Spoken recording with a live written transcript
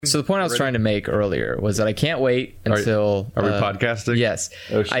So the point I was trying to make earlier was that I can't wait until... Are we podcasting? Yes.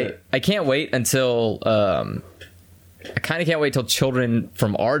 Oh, shit. I can't wait until... I kind of can't wait till children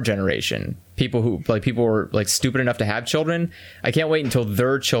from our generation, people who were like stupid enough to have children, I can't wait until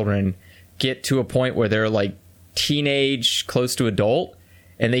their children get to a point where they're like teenage, close to adult,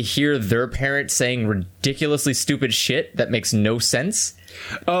 and they hear their parents saying ridiculously stupid shit that makes no sense.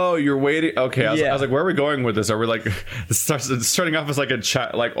 Oh, you're waiting. Okay, I was like, where are we going with this? Are we like starting off as like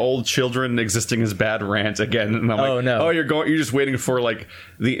like old children existing as bad rant again? And I'm like, no. You're just waiting for like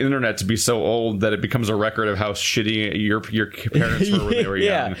the internet to be so old that it becomes a record of how shitty your parents were when they were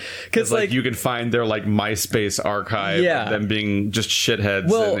young. Because like you can find their like MySpace archive of them being just shitheads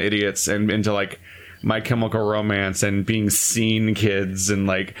and idiots and into like My Chemical Romance and being scene kids and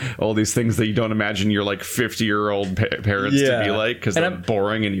like all these things that you don't imagine your like 50-year-old parents to be like, because they're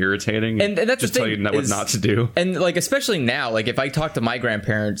boring and irritating and that's just tell you what not to do. And like especially now, like if I talk to my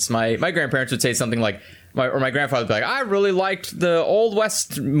grandparents, my grandparents would say something like, my grandfather would be like, I really liked the Old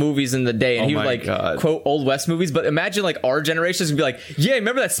West movies in the day, and he would like quote Old West movies. But imagine like our generations would be like, yeah,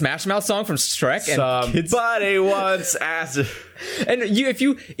 remember that Smash Mouth song from Shrek? And somebody once asked. And if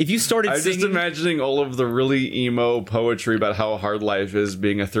you started singing, just imagining all of the really emo poetry about how hard life is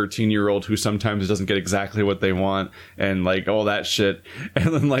being a 13-year-old who sometimes doesn't get exactly what they want, and like all that shit,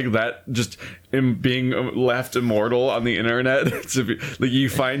 and then like that just being left immortal on the internet. Like you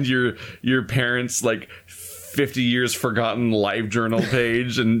find your parents like 50 years forgotten live journal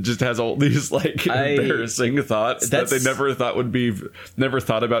page and just has all these like embarrassing thoughts that they never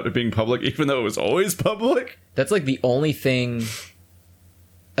thought about it being public, even though it was always public. That's like the only thing.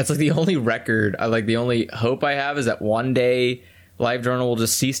 That's like the only record. The only hope I have is that one day LiveJournal will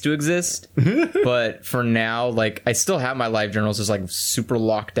just cease to exist. But for now, like I still have my live journals just like super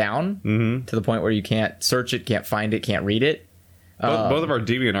locked down to the point where you can't search it, can't find it, can't read it. Both of our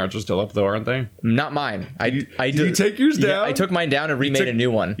DeviantArts are still up, though, aren't they? Not mine. Did you take yours down? Yeah, I took mine down and remade a new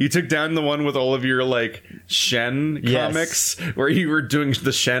one. You took down the one with all of your, like, Shen comics, where you were doing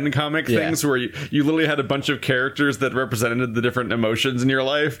the Shen comic things, where you literally had a bunch of characters that represented the different emotions in your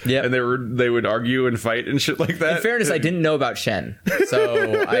life, and they would argue and fight and shit like that. In fairness, I didn't know about Shen,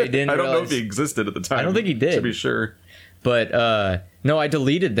 so I didn't I don't know if he existed at the time. I don't think he did. To be sure. But, no, I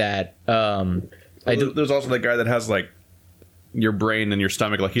deleted that. There's also that guy that has, like, your brain and your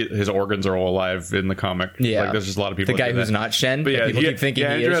stomach, like his organs are all alive in the comic. Yeah, like there's just a lot of people. The guy who's not Shen, but people keep thinking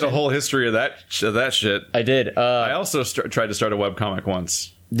Andrew had a whole history of that shit. I did. I also tried to start a webcomic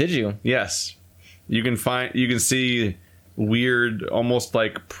once. Did you? Yes, you can see weird, almost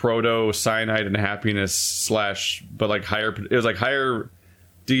like proto Cyanide and Happiness / but like higher. It was like higher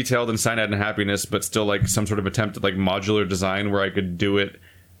detail than Cyanide and Happiness, but still like some sort of attempt at like modular design where I could do it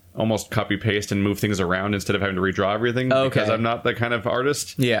almost copy paste and move things around instead of having to redraw everything because I'm not that kind of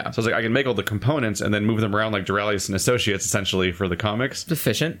artist. Yeah. So I was like, I can make all the components and then move them around like Duralius and Associates essentially for the comics. It's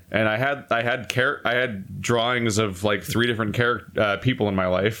efficient. And I had drawings of like 3 different people in my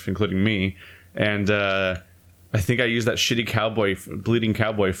life, including me. And I think I used that shitty bleeding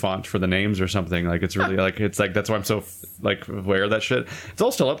cowboy font for the names or something. Like it's really like it's like that's why I'm so like aware of that shit. It's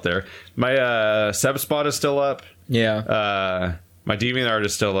all still up there. My Sebspot is still up. Yeah. My DeviantArt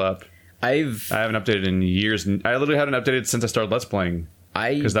is still up. I haven't updated in years. I literally haven't updated since I started Let's Playing.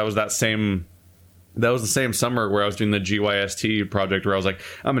 Because that was the same summer where I was doing the GYST project where I was like,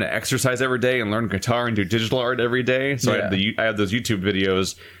 I'm going to exercise every day and learn guitar and do digital art every day. So I had those YouTube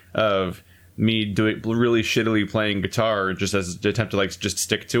videos of me doing really shittily playing guitar just as an attempt to like just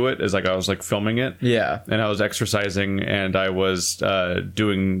stick to it as like I was like filming it. Yeah. And I was exercising and I was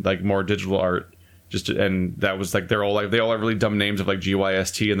doing like more digital art. And that was like they all have really dumb names of like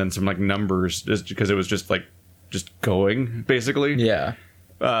GYST and then some like numbers just because it was just going basically. Yeah.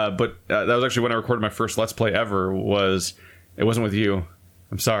 But that was actually when I recorded my first Let's Play ever. It wasn't with you.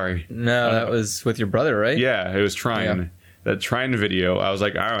 I'm sorry. No, that was with your brother, right? Yeah, it was Trine. Yeah. That Trine video. I was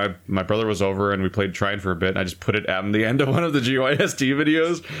like, my brother was over and we played Trine for a bit. And I just put it at the end of one of the GYST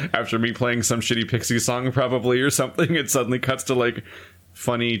videos after me playing some shitty Pixie song probably or something. It suddenly cuts to like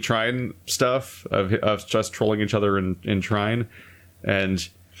funny Trine stuff of just trolling each other in Trine, and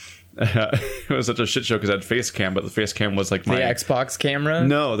it was such a shit show because I had face cam, but the face cam was like the Xbox camera.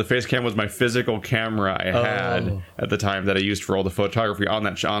 No, the face cam was my physical camera I had at the time that I used for all the photography on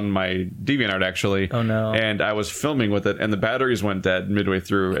my DeviantArt actually. Oh no! And I was filming with it, and the batteries went dead midway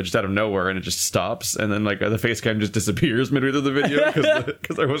through, just out of nowhere, and it just stops, and then like the face cam just disappears midway through the video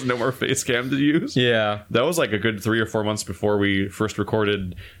because there was no more face cam to use. Yeah, that was like a good 3 or 4 months before we first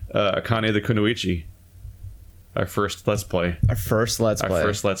recorded Akane the Kunoichi. Our first Let's Play.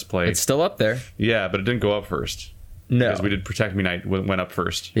 It's still up there. Yeah, but it didn't go up first. No. Because we did Protect Me Night went up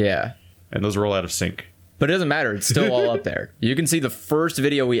first. Yeah. And those were all out of sync. But it doesn't matter. It's still all up there. You can see the first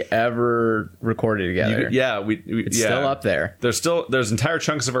video we ever recorded together. It's still up there. There's entire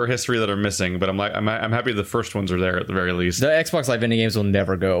chunks of our history that are missing, but I'm happy the first ones are there at the very least. The Xbox Live indie games will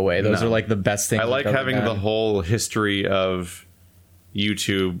never go away. Those are like the best things. I like having the whole history of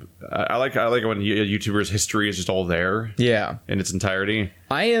YouTube. I like when YouTubers' history is just all there. Yeah, in its entirety.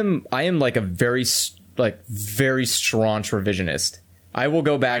 I am like a very staunch revisionist. I will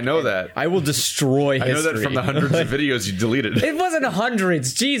go back. I know that. I will destroy history. I know that from the hundreds of videos you deleted. It wasn't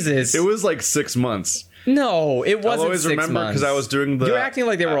hundreds. Jesus. It was like 6 months. No, it wasn't. I'll always 6 remember months. because I was doing the. You're acting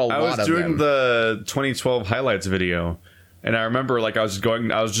like they were a lot of them. I was doing the 2012 highlights video. And I remember, like, I was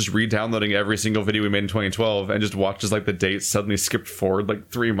just re-downloading every single video we made in 2012 and just watched as, like, the dates suddenly skipped forward, like,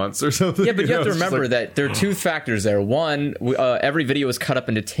 3 months or something. Yeah, but you have to remember that there are two factors there. One, every video was cut up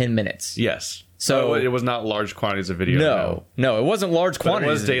into 10 minutes. Yes. So it was not large quantities of video. No, it wasn't large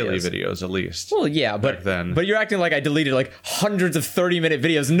quantities. But it was daily videos, at least. Well, yeah, but you're acting like I deleted, like, hundreds of 30-minute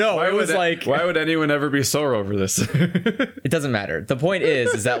videos. No, why would anyone ever be sore over this? It doesn't matter. The point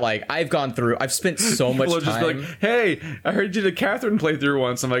is that, like, I've spent so much time. Just be like, hey, I heard you did a Catherine playthrough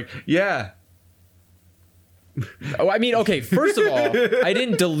once. I'm like, yeah. Oh, I mean, okay, first of all, I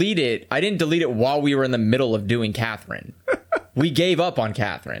didn't delete it while we were in the middle of doing Catherine. We gave up on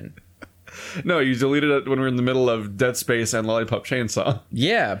Catherine. No, you deleted it when we were in the middle of Dead Space and Lollipop Chainsaw.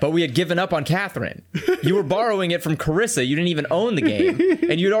 Yeah, but we had given up on Catherine. You were borrowing it from Carissa. You didn't even own the game,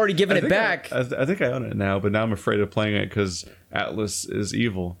 and you'd already given it back. I think I own it now, but now I'm afraid of playing it because Atlas is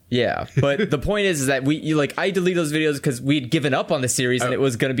evil. Yeah, but the point is that I deleted those videos because we'd given up on the series and it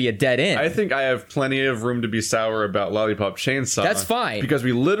was going to be a dead end. I think I have plenty of room to be sour about Lollipop Chainsaw. That's fine. Because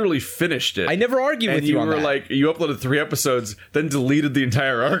we literally finished it. I never argued with you on that. And you were like, you uploaded 3 episodes, then deleted the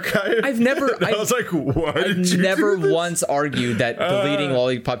entire archive. I was like, why did you do this? I've never once argued that deleting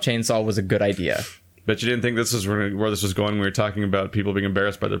Lollipop Chainsaw was a good idea. Bet you didn't think this was where this was going when we were talking about people being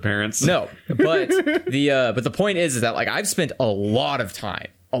embarrassed by their parents. No, but the point is that, like, I've spent a lot of time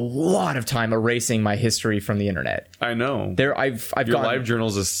erasing my history from the internet. I know. I've your live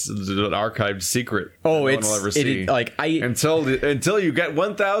journals is an archived secret. Oh, no one will ever see. Until you get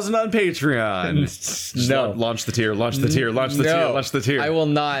 1,000 on Patreon. No, launch the tier. Launch the tier. Launch the tier. Launch the tier. I will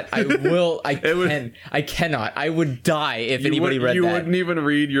not. I will. I cannot. I would die if anybody read that. You wouldn't even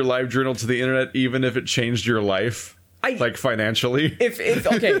read your live journal to the internet, even if it changed your life. Like financially, if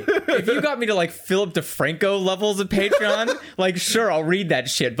you got me to like Philip DeFranco levels of Patreon, like sure I'll read that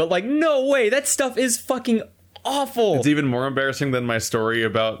shit, but like no way, that stuff is fucking awful. It's even more embarrassing than my story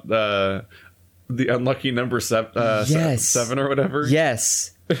about the unlucky number 7 or whatever.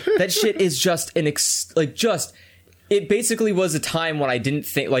 Yes, that shit is just it basically was a time when I didn't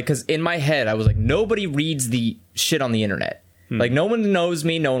think, like, because in my head I was like, nobody reads the shit on the internet. Like, no one knows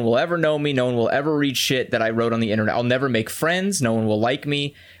me. No one will ever know me. No one will ever read shit that I wrote on the internet. I'll never make friends. No one will like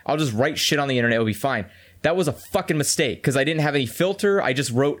me. I'll just write shit on the internet. It'll be fine. That was a fucking mistake because I didn't have any filter. I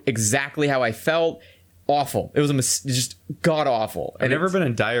just wrote exactly how I felt. Awful. It was just god awful. I've never been a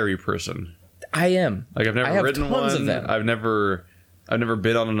diary person. I am. Like, I've never written one. Of them. I've never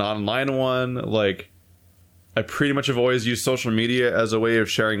been on an online one. Like, I pretty much have always used social media as a way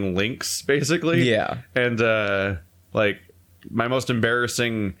of sharing links, basically. Yeah. And, my most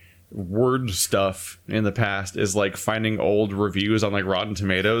embarrassing word stuff in the past is like finding old reviews on like Rotten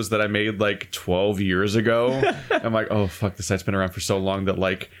Tomatoes that I made like 12 years ago. I'm like, oh fuck, this site's been around for so long that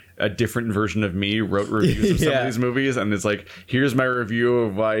like a different version of me wrote reviews of some of these movies, and it's like, here's my review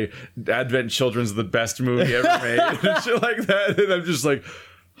of why Advent Children's the best movie ever made and shit like that. And I'm just like,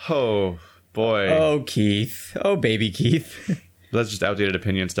 oh boy. Oh Keith. Oh baby Keith. That's just outdated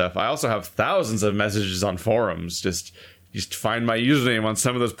opinion stuff. I also have thousands of messages on forums. Just find my username on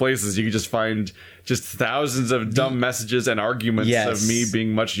some of those places. You can just find just thousands of dumb messages and arguments of me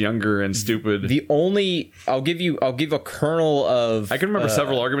being much younger and stupid. I'll give you a kernel of. I can remember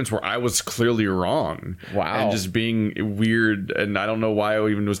several arguments where I was clearly wrong. Wow. And just being weird, and I don't know why I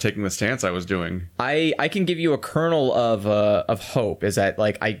even was taking the stance I was doing. I can give you a kernel of hope. Is that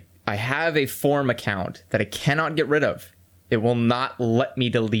like I have a forum account that I cannot get rid of. It will not let me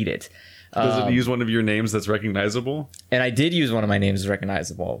delete it. Does it use one of your names that's recognizable? And I did use one of my names as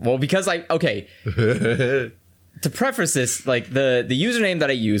recognizable. Well, because to preface this, like the username that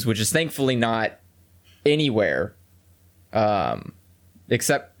I use, which is thankfully not anywhere,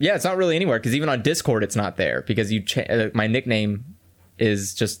 except, it's not really anywhere, because even on Discord it's not there, because my nickname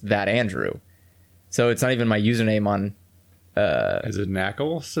is just that Andrew. So it's not even my username on... Is it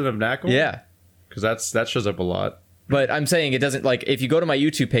Knackle instead of Knackle? Yeah. Because that shows up a lot. But I'm saying it doesn't, like, if you go to my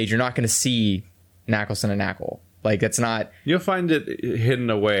YouTube page, you're not going to see Knackelson and Knackle. Like, that's not. You'll find it hidden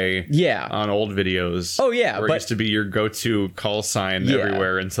away. Yeah. On old videos. Oh yeah, where it used to be your go-to call sign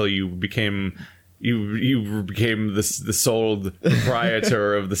everywhere until you became. You became the sole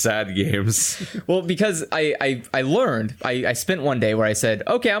proprietor of the sad games. Well, because I learned, I spent one day where I said,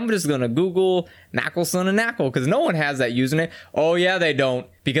 okay, I'm just going to Google Knackleson and Knackle because no one has that username. Oh, yeah, they don't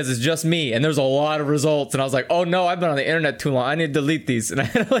because it's just me. And there's a lot of results. And I was like, oh, no, I've been on the internet too long. I need to delete these. And I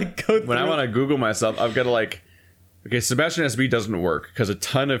had to like go through. When I want to Google myself, I've got to like, okay, Sebastian SB doesn't work because a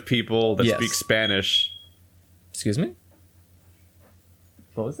ton of people that speak Spanish. Excuse me?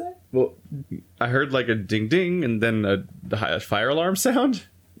 What was that? Well, I heard like a ding ding and then a fire alarm sound.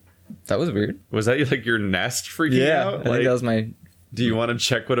 That was weird. Was that like your Nest freaking out? I think that was my... Do you want to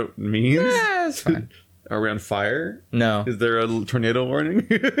check what it means? Yeah, it's fine. Are we on fire? No. Is there a tornado warning?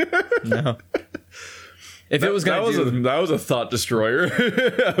 No. If it was going to that was a thought destroyer.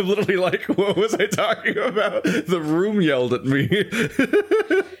 I'm literally like, what was I talking about? The room yelled at me.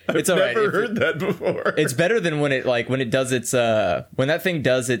 It's all right. Never heard that before. It's better than when it does its when that thing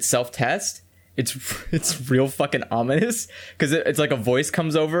does its self-test. It's real fucking ominous because it's like a voice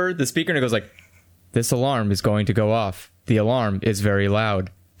comes over the speaker and it goes like, "This alarm is going to go off. The alarm is very loud.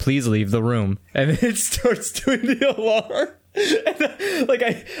 Please leave the room." And then it starts doing the alarm. And, like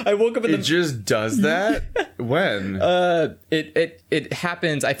I woke up in It just does that? When? It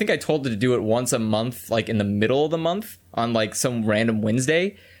happens. I think I told it to do it once a month, like in the middle of the month on like some random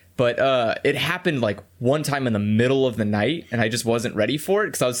Wednesday. But it happened like one time in the middle of the night, and I just wasn't ready for it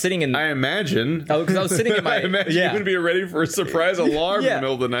because I was sitting in. I imagine. Oh, because I was sitting in my. I imagine you would be ready for a surprise alarm in the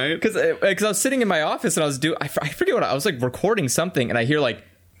middle of the night. Because I was sitting in my office and I was I forget what I was like recording something, and I hear like,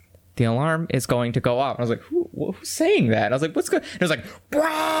 "The alarm is going to go off." And I was like, who's saying that? And I was like, what's going on? And it was like,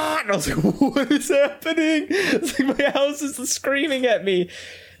 "Brah!" And I was like, what is happening? It's like my house is screaming at me.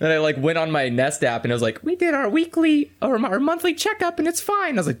 And I like went on my Nest app and I was like, we did our weekly or our monthly checkup and it's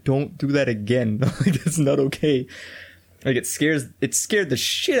fine. I was like, don't do that again. Like, that's not okay. Like it scared the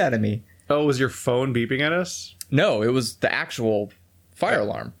shit out of me. Oh, was your phone beeping at us? No, it was the actual fire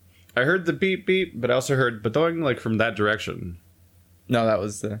alarm. I heard the beep beep, but I also heard badoing like from that direction. No, that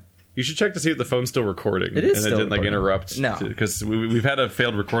was the... You should check to see if the phone's still recording. It is and still it didn't like recording. interrupt. No. Because we've had a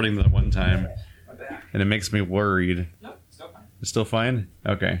failed recording that one time. And it makes me worried. No, still fine. It's still fine?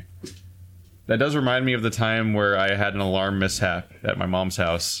 Okay. That does remind me of the time where I had an alarm mishap at my mom's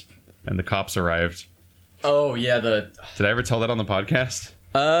house. And the cops arrived. Oh, yeah, the... Did I ever tell that on the podcast?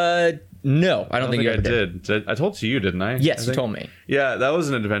 No, I don't think you I ever did. did. I told you, didn't I? Yes, you told me. Yeah, that was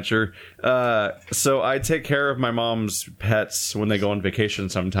an adventure. So I take care of my mom's pets when they go on vacation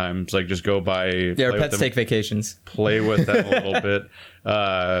sometimes. Like, just go by... Yeah, our pets take vacations. Play with them a little bit.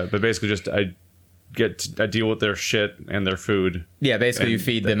 But basically just... I deal with their shit and their food. Yeah, basically you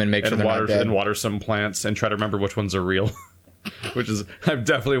feed them and make sure they're not dead. And water some plants and try to remember which ones are real. Which is, I've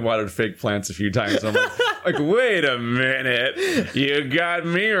definitely watered fake plants a few times. I'm like, wait a minute, you got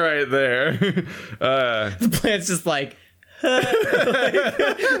me right there. The plant's just like,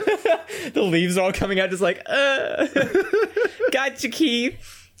 the leaves are all coming out just like, gotcha,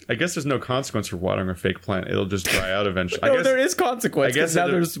 Keith. I guess there's no consequence for watering a fake plant. It'll just dry out eventually. No, there is consequence. I guess now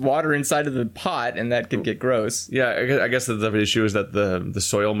there's water inside of the pot, and that could get gross. Yeah, I guess the issue is that the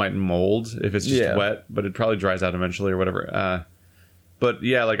soil might mold if it's just wet, but it probably dries out eventually or whatever. But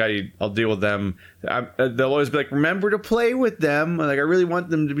yeah, like I'll deal with them. They'll always be like, remember to play with them. Like, I really want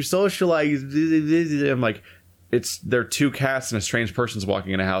them to be socialized. I'm like, they're two cats and a strange person's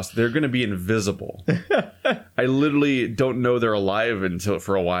walking in a house. They're going to be invisible. I literally don't know they're alive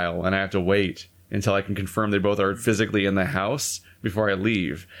for a while, and I have to wait until I can confirm they both are physically in the house before I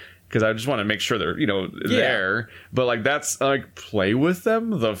leave. Because I just want to make sure they're, there. But, like, that's, like, play with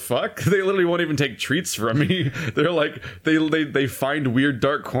them? The fuck? They literally won't even take treats from me. They're like, they find weird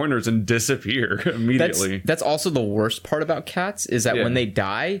dark corners and disappear immediately. That's also the worst part about cats, is that when they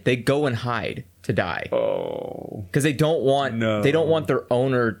die, they go and hide to die. Oh. Because they don't want their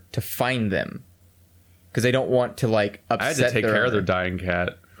owner to find them. Because they don't want to, like, upset I had to take care of their dying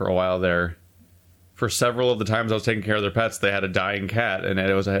cat for a while there. For several of the times I was taking care of their pets, they had a dying cat, and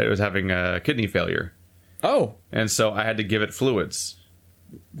it was having kidney failure. Oh. And so I had to give it fluids.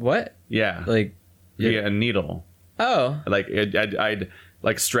 What? Yeah. Like... via a needle. Oh. Like, I'd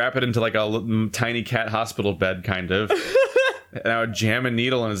like, strap it into, like, a tiny cat hospital bed, kind of. And I would jam a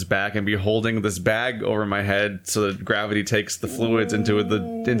needle in his back and be holding this bag over my head so that gravity takes the fluids into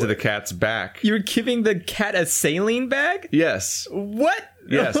the cat's back. You were giving the cat a saline bag? Yes. What?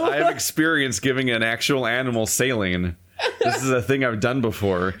 Yes, I have experience giving an actual animal saline. This is a thing I've done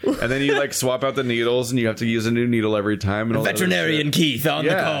before. And then you like swap out the needles and you have to use a new needle every time. And all that other Veterinarian shit. Keith on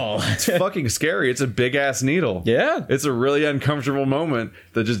the Yeah, call. it's fucking scary. It's a big ass needle. Yeah. It's a really uncomfortable moment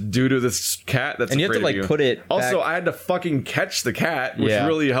that just due to this cat that's And you have to, afraid of like, put it Also, back- I had to fucking catch the cat, which Yeah.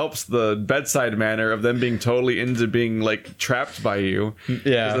 really helps the bedside manner of them being totally into being like trapped by you.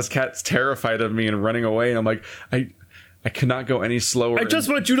 Yeah. 'Cause this cat's terrified of me and running away, and I'm like, I cannot go any slower. I just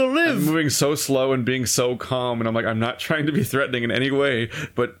want you to I'm live. moving so slow and being so calm, and I'm like, I'm not trying to be threatening in any way,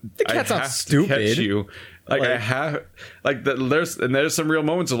 but the cat's I not have stupid. to catch you. Like I Like- have, like there's some real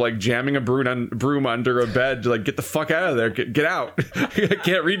moments of like jamming a broom under a bed to like get the fuck out of there, get out. I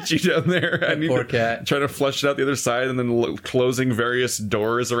can't reach you down there. I need poor to cat. try to flush it out the other side, and then closing various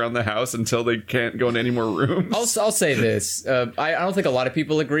doors around the house until they can't go in any more rooms. I'll say this. I don't think a lot of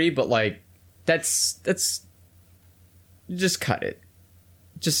people agree, but like that's just cut it.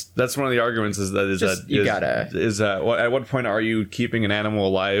 Just That's one of the arguments is that at what point are you keeping an animal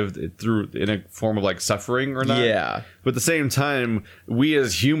alive through in a form of like suffering or not? yeah. But at the same time, we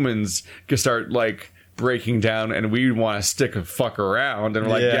as humans can start like breaking down, and we want to stick a fuck around, and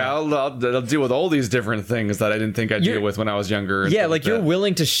we're like, Yeah. I'll deal with all these different things that I didn't think I'd You're- deal with when I was younger. and Yeah, stuff like you're that.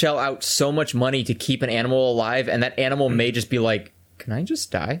 willing to shell out so much money to keep an animal alive, and that animal may just be like, "Can I just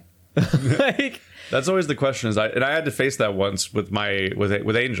die?" Like, That's always the question. I had to face that once with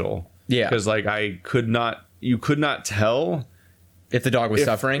Angel. Yeah. because like you could not tell if the dog was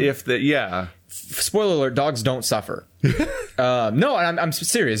suffering. Spoiler alert: dogs don't suffer. No, and I'm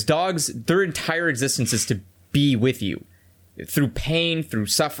serious. Dogs, their entire existence is to be with you through pain, through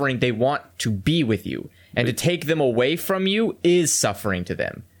suffering. They want to be with you, and to take them away from you is suffering to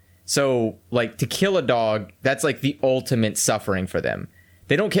them. So, like, to kill a dog, that's like the ultimate suffering for them.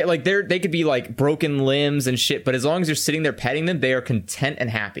 They don't care. Like, they could be like broken limbs and shit, but as long as you're sitting there petting them, they are content and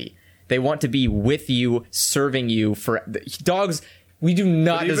happy. They want to be with you, serving you. For dogs, we do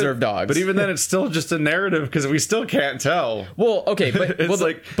not deserve dogs. But even then, it's still just a narrative because we still can't tell. Well, okay, but It's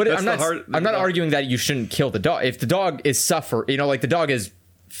like, but that's I'm not arguing that you shouldn't kill the dog. If the dog is like the dog is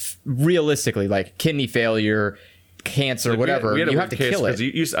realistically like kidney failure, cancer, whatever, We had a you weird have to case kill it.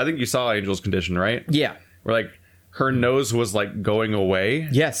 'cause I think you saw Angel's condition, right? Yeah. Where like her nose was like going away.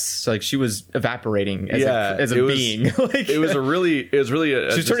 Yes, like she was evaporating as a it was- being. Like, It was really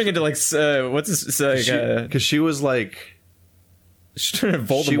she's turning into like what's this? Like, because she was like she's turning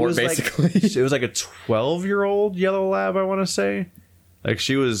into Voldemort she was basically. like it was like a 12-year-old yellow lab, I want to say. Like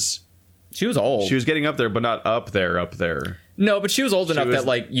she was She was old. getting up there, but not up there. No, but she was old enough was- that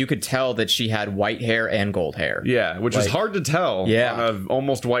like you could tell that she had white hair and gold hair. Yeah, which is Like- hard to tell. Yeah. On an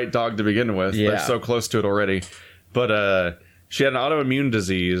almost white dog to begin with. Yeah. They're so close to it already. But she had an autoimmune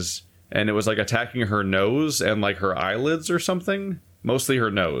disease, and it was like attacking her nose and like her eyelids or something. Mostly her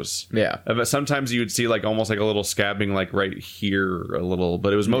nose. Yeah. But sometimes you would see like almost like a little scabbing like right here a little,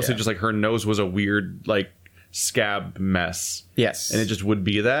 but it was mostly Yeah. just like her nose was a weird like scab mess. Yes. And it just would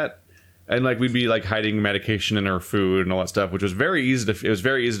be that. And like we'd be like hiding medication in her food and all that stuff, which was very easy to. It was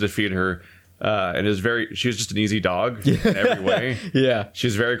very easy to feed her, and it was very. She was just an easy dog in every way. Yeah.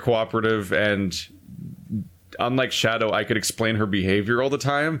 She's very cooperative, and unlike Shadow, I could explain her behavior all the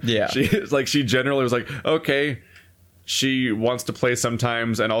time. Yeah. She generally was like, okay, she wants to play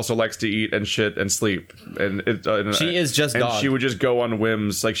sometimes, and also likes to eat and shit and sleep. And She is just and dog. she would just go on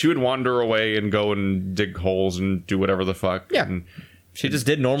whims. Like she would wander away and go and dig holes and do whatever the fuck. Yeah. And She just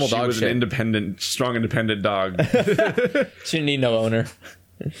did normal she dog was shit. an strong, independent dog. She didn't need no owner.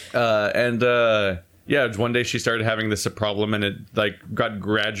 Yeah, one day she started having this problem, and it like got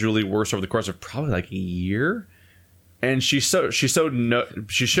gradually worse over the course of probably like a year. And she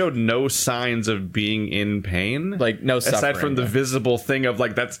showed no signs of being in pain, Like, no aside suffering, from the yeah. visible thing of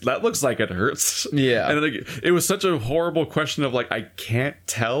like that looks like it hurts. Yeah. and like, it was such a horrible question of like I can't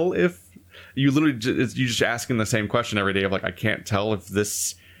tell if you literally you just asking the same question every day of like I can't tell if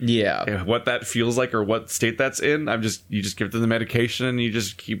this. Yeah. What that feels like or what state that's in. You just give them the medication and you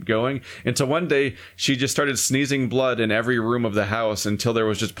just keep going until one day she just started sneezing blood in every room of the house until there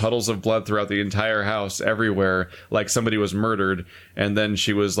was just puddles of blood throughout the entire house everywhere, like somebody was murdered. And then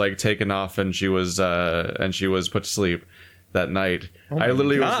she was like taken off and she was put to sleep that night. I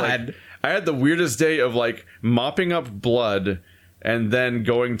literally was like, I had the weirdest day of like mopping up blood and then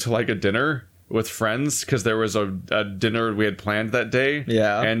going to like a dinner with friends because there was a dinner we had planned that day.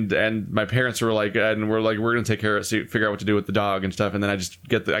 Yeah. And my parents were like, and we're like, we're gonna take care of it, figure out what to do with the dog and stuff. And then I just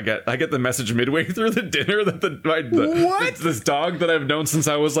get the message midway through the dinner that What? this dog that I've known since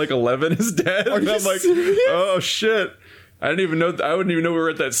I was like 11 is dead. And you I'm like, serious? oh shit! I wouldn't even know we were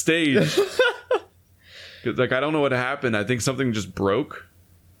at that stage. 'Cause, like I don't know what happened. I think something just broke.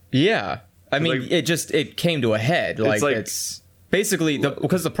 Yeah. I mean, like, it came to a head. Like, like- it's basically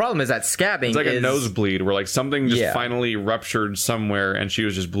because the problem is that scabbing it's like is, a nosebleed where like something just Yeah. finally ruptured somewhere and she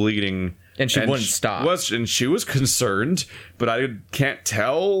was just bleeding. And she wouldn't stop. And she was concerned, but I can't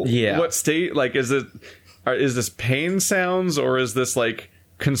tell what state. Like, is this pain sounds or is this like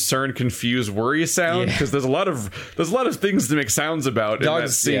concerned, confused, worry sound? Yeah. Because there's a lot of things to make sounds about in that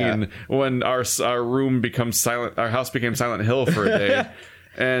scene when our room becomes silent. Our house became Silent Hill for a day.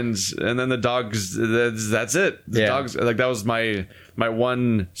 And then the dogs. That's it. The dogs. Like that was my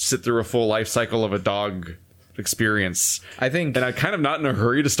one sit through a full life cycle of a dog experience. I think, and I'm kind of not in a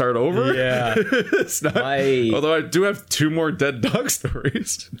hurry to start over. Yeah, it's not. Although I do have 2 more dead dog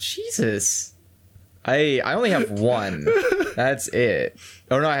stories. Jesus, I only have one. That's it.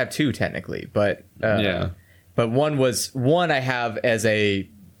 Oh no, I have 2 technically, but but one I have as a.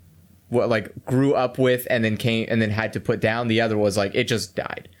 What like grew up with and then had to put down. The other was like it just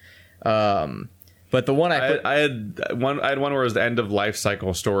died. But the one I had one where it was the end of life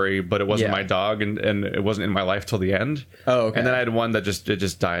cycle story, but it wasn't my dog and it wasn't in my life till the end. Oh, okay. And then I had one that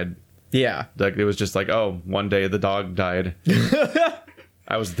just died. Yeah. Like it was just like, oh, one day the dog died.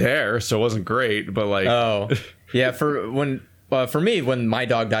 I was there, so it wasn't great, but like yeah, for me when my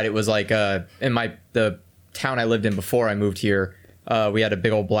dog died, it was like in the town I lived in before I moved here. We had a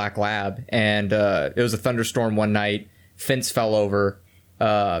big old black lab, and it was a thunderstorm one night. Fence fell over,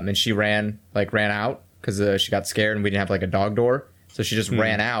 and she ran out because she got scared, and we didn't have like a dog door, so she just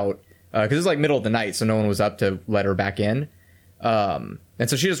ran out because it was like middle of the night, so no one was up to let her back in. And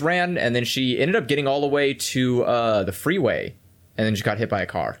so she just ran, and then she ended up getting all the way to the freeway, and then she got hit by a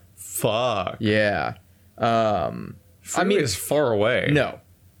car. Fuck. Yeah. Freeway is far away. No,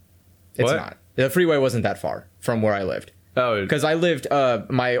 it's not. The freeway wasn't that far from where I lived. Oh, because I lived.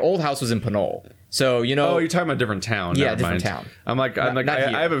 My old house was in Pinole, so you know. Oh, you're talking about a different town. Yeah, Never different mind. town. I'm like,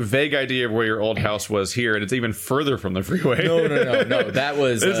 I have a vague idea of where your old house was here, and it's even further from the freeway. No. That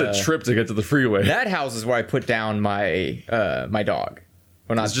was. It was a trip to get to the freeway. That house is where I put down my my dog.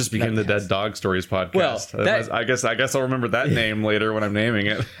 Well, this just became the Dead Dog Stories podcast. Well, I guess I'll remember that name later when I'm naming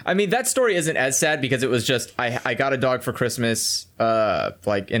it. I mean, that story isn't as sad because it was just I got a dog for Christmas.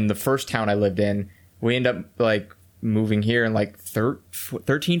 Like in the first town I lived in, we ended up like moving here, and like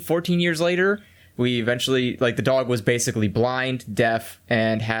 13, 14 years later, we eventually like the dog was basically blind, deaf,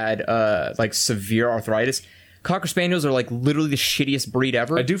 and had like severe arthritis. Cocker Spaniels are like literally the shittiest breed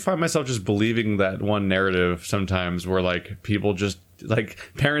ever. I do find myself just believing that one narrative sometimes where like people just like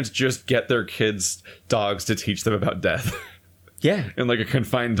parents just get their kids dogs to teach them about death. Yeah. In like a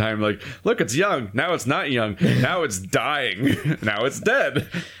confined time, like, look, it's young. Now it's not young. Now it's dying. Now it's dead.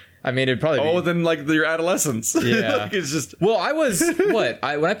 I mean, it'd probably be... within like your adolescence. Yeah. Like, it's just... Well, I was... when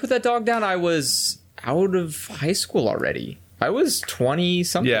I put that dog down, I was out of high school already. I was 20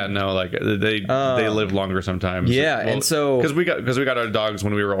 something. Yeah, no, like they live longer sometimes. Yeah, well, and so because we got our dogs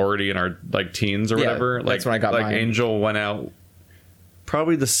when we were already in our like teens or whatever. Like, that's when I got like mine. Angel went out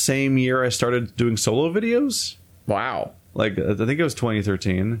probably the same year I started doing solo videos. Wow. Like I think it was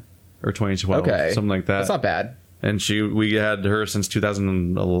 2013 or 2012, something like that. That's not bad. And we had her since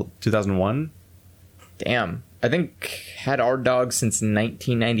 2001. Damn. I think had our dog since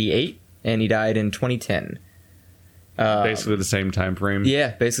 1998, and he died in 2010. Basically the same time frame.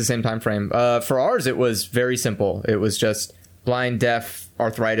 Yeah, basically the same time frame. For ours, it was very simple. It was just blind, deaf,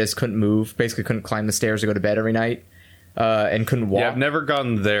 arthritis, couldn't move, basically couldn't climb the stairs to go to bed every night, and couldn't walk. Yeah, I've never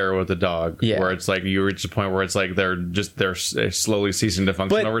gone there with a dog where it's like you reach a point where it's like they're slowly ceasing to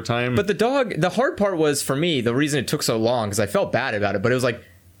function over time. But the hard part was for me, the reason it took so long, because I felt bad about it, but it was like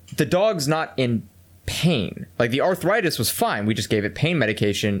the dog's not in pain. Like the arthritis was fine. We just gave it pain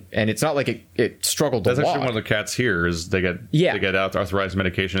medication, and it's not like it struggled to walk. That's actually one of the cats here is they get out arthritis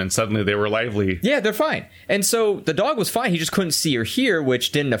medication, and suddenly they were lively. Yeah, they're fine. And so the dog was fine. He just couldn't see or hear,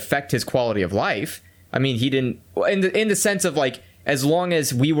 which didn't affect his quality of life. I mean, he didn't in the sense of like as long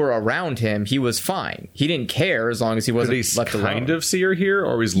as we were around him, he was fine. He didn't care as long as he wasn't left alone. Kind of see or hear,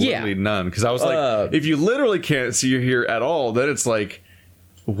 or he's literally none. Because I was like, if you literally can't see or hear at all, then it's like,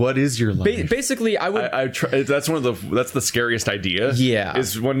 what is your life? Basically, I would. That's that's the scariest idea. Yeah,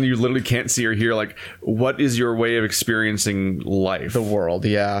 is when you literally can't see or hear. Like, what is your way of experiencing life? The world.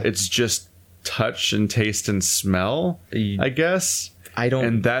 Yeah, it's just touch and taste and smell. I guess.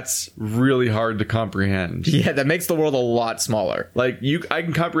 And that's really hard to comprehend. Yeah, that makes the world a lot smaller. Like I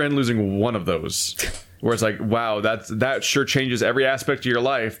can comprehend losing one of those. Where it's like, wow, that sure changes every aspect of your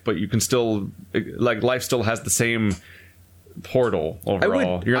life, but you can still like life still has the same portal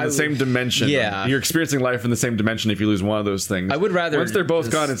overall. You're in the same dimension. Yeah, you're experiencing life in the same dimension if you lose one of those things. I would rather once they're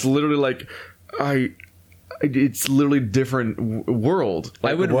both gone, it's literally like it's literally different world. I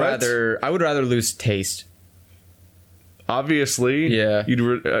Like, would what? rather lose taste. Obviously, Yeah.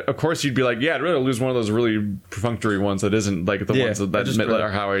 Of course, you'd be like, yeah, I'd rather lose one of those really perfunctory ones that isn't like the Yeah, ones that just are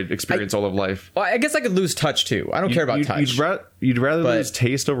how I experience all of life. Well, I guess I could lose touch too. I don't care about touch. You'd rather But- lose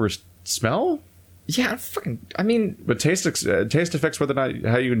taste over smell, Yeah, I mean, but taste affects whether or not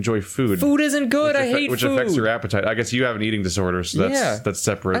how you enjoy food. food isn't good. I hate which food. affects your appetite. I guess you have an eating disorder, so that's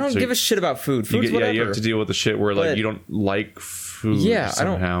separate. I don't So give a shit about food. you Food's get- whatever. you have to deal with the shit where like But- you don't like food. Yeah,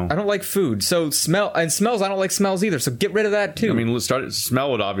 somehow. I don't like food. So smells. I don't like smells either. So get rid of that too. I mean,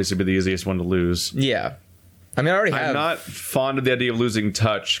 smell would obviously be the easiest one to lose. yeah. I mean, I already have. I'm not fond of the idea of losing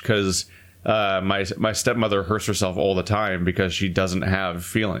touch because my stepmother hurts herself all the time because she doesn't have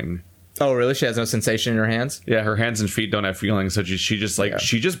feeling. Oh, really? She has no sensation in her hands? Yeah, her hands and feet don't have feelings, so she just like Yeah.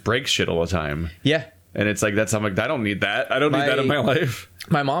 she just breaks shit all the time. Yeah. And it's like I'm like I don't need that. I don't need that in my life.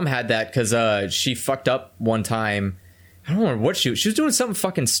 My mom had that because she fucked up one time. I don't remember what she was doing something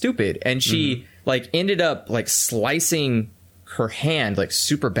fucking stupid, and she like ended up like slicing her hand like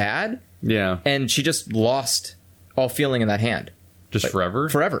super bad, Yeah, and she just lost all feeling in that hand just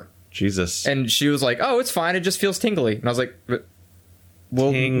forever. Jesus. And she was like, "Oh, it's fine. It just feels tingly." And I was like,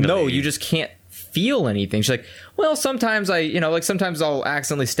 "Well, Tingly. no, you just can't feel anything." She's like, "Well, sometimes sometimes I'll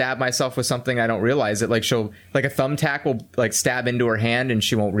accidentally stab myself with something I don't realize it. Like she'll like a thumbtack will like stab into her hand and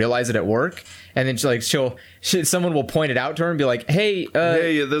she won't realize it at work. And then someone will point it out to her and be like, "Hey,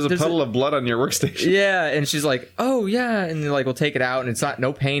 there's a puddle of blood on your workstation." yeah." And she's like, "Oh yeah," and then, like we'll take it out and it's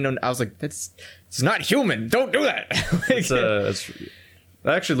no pain. I was like, it's not human. Don't do that.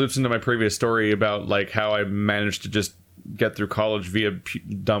 That actually loops into my previous story about like how I managed to just get through college via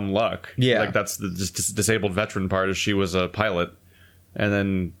dumb luck. Yeah. Like that's the disabled veteran part is she was a pilot and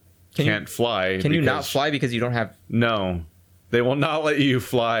then can't fly. Can you not fly because you don't have? No. They will not let you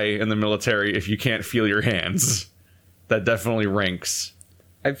fly in the military if you can't feel your hands. That definitely ranks.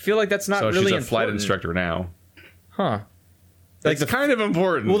 I feel like that's not So really she's a flight important. instructor now. Huh. Like it's kind of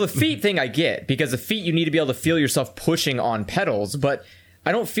important. Well, the feet thing I get, because the feet you need to be able to feel yourself pushing on pedals, but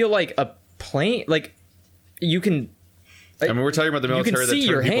I don't feel like a plane, like you can. I mean, we're talking about the you can military that see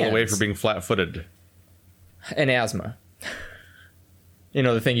your turned people away hands. for being flat-footed. And asthma. You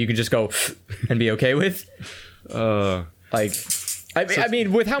know, the thing you can just go and be okay with. Like, I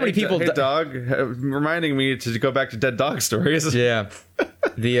mean, with how many people? Hey, dog, reminding me to go back to dead dog stories. Yeah.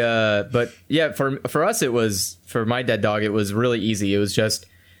 But yeah, for us, it was, for my dead dog, it was really easy. It was just,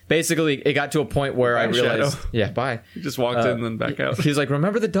 basically, it got to a point where I realized, Shadow. yeah, bye. He just walked in and then back out. He was like,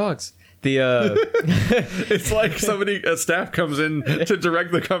 remember the dogs. It's like a staff comes in to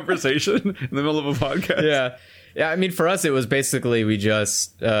direct the conversation in the middle of a podcast. Yeah, I mean, for us, it was basically we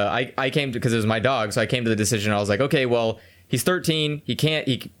just I came to, because it was my dog, so I came to the decision. I was like, okay, well, he's 13.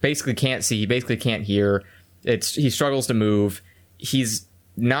 He basically can't see. He basically can't hear. He struggles to move. He's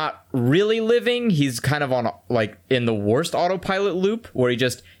not really living. He's kind of on like in the worst autopilot loop where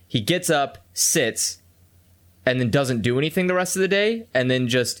he gets up, sits, and then doesn't do anything the rest of the day, and then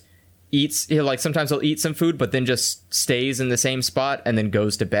just eats. Sometimes he'll eat some food, but then just stays in the same spot and then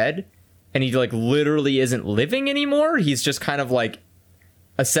goes to bed. And he like literally isn't living anymore. He's just kind of like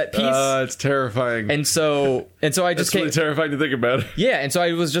a set piece. It's terrifying. And so I just it's really terrifying to think about. Yeah, and so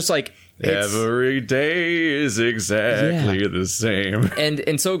I was just like, every day is exactly the same.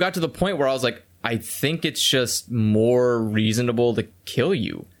 And so it got to the point where I was like, I think it's just more reasonable to kill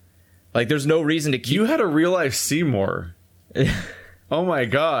you. Like, there's no reason to keep. You had a real life Seymour. Oh my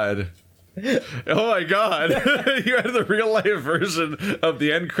god. Oh my god. You had the real life version of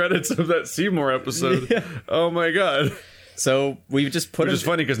the end credits of that Seymour episode. Yeah. Oh my god. So we just put Which is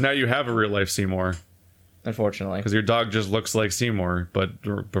funny because now you have a real life Seymour. Unfortunately. Because your dog just looks like Seymour, but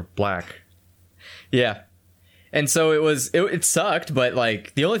black. Yeah. And so it sucked, but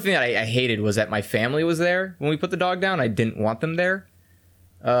like the only thing that I hated was that my family was there when we put the dog down. I didn't want them there.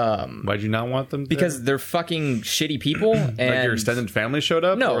 Why'd you not want them there? Because they're fucking shitty people. And like your extended family showed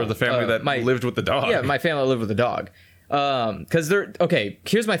up? No, or the family that lived with the dog? Yeah, my family lived with the dog. Because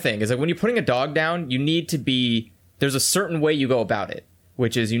here's my thing, is like when you're putting a dog down, you need to be, there's a certain way you go about it,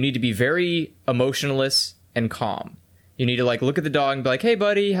 which is you need to be very emotionless and calm. You need to like look at the dog and be like, hey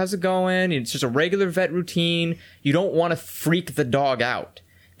buddy, how's it going? It's just a regular vet routine. You don't want to freak the dog out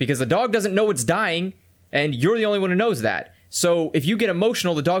because the dog doesn't know it's dying and you're the only one who knows that. So if you get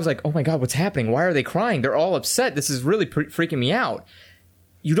emotional, the dog's like, oh my God, what's happening? Why are they crying? They're all upset. This is really freaking me out.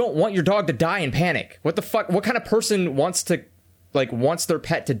 You don't want your dog to die in panic. What the fuck? What kind of person wants their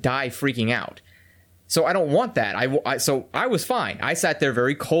pet to die freaking out? So I don't want that. So I was fine. I sat there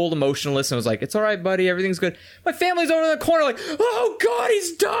very cold, emotionless, and was like, it's all right, buddy. Everything's good. My family's over in the corner like, oh God,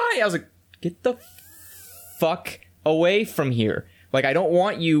 he's dying. I was like, get the fuck away from here. Like, I don't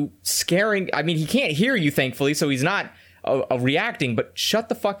want you scaring. I mean, he can't hear you, thankfully, so he's not reacting, but shut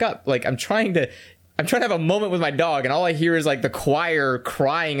the fuck up. Like, I'm trying to have a moment with my dog, and all I hear is like the choir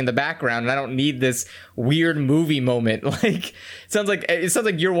crying in the background, and I don't need this weird movie moment. Like, it sounds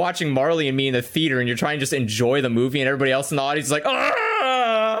like you're watching Marley and Me in the theater, and you're trying to just enjoy the movie, and everybody else in the audience is like,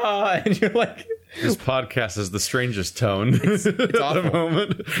 ah, and you're like, this podcast is the strangest tone. It's at awful. the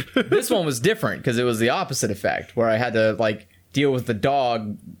moment. This one was different because it was the opposite effect, where I had to like deal with the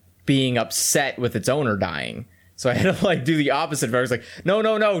dog being upset with its owner dying. So I had to like do the opposite. Where I was like,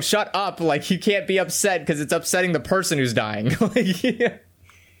 no, shut up. Like, you can't be upset because it's upsetting the person who's dying. Like, yeah.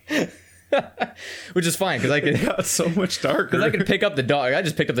 Which is fine because I could. It got so much darker. Because I could pick up the dog. I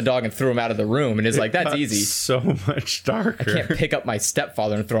just picked up the dog and threw him out of the room, and it's like, that's easy. So much darker. I can't pick up my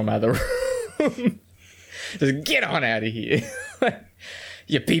stepfather and throw him out of the room. Just get on out of here.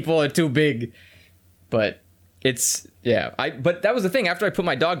 You people are too big. But it's but that was the thing. After I put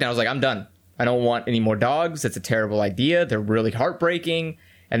my dog down, I was like, I'm done. I don't want any more dogs. That's a terrible idea. They're really heartbreaking.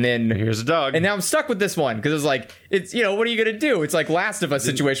 And then here's a dog. And now I'm stuck with this one because it's like, it's, you know, what are you going to do? It's like Last of Us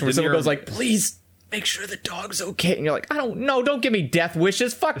situation where someone goes like, please make sure the dog's okay. And you're like, I don't know. Don't give me death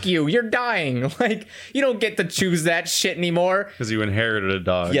wishes. Fuck you. You're dying. Like, you don't get to choose that shit anymore. Because you inherited a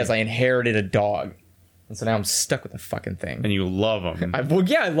dog. Yes, I inherited a dog. And so now I'm stuck with the fucking thing. And you love him. I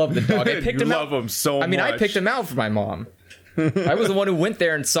love the dog. I picked him out. You love him so much. I mean, I picked him out for my mom. I was the one who went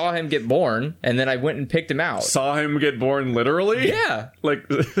there and saw him get born, and then I went and picked him out. Saw him get born literally? Yeah. Like,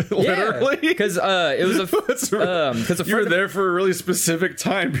 literally? Because it was a you were there for a really specific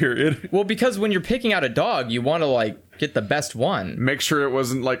time period. Well, because when you're picking out a dog, you want to, like, get the best one. Make sure it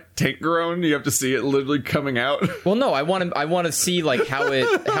wasn't, like, tank grown. You have to see it literally coming out. Well, no, I want to see, like, how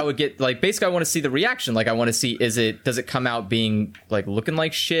it get, like, basically I want to see the reaction. Like, I want to see, does it come out being, like, looking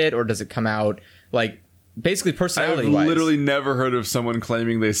like shit, or does it come out, like, basically personality-wise? I've literally never heard of someone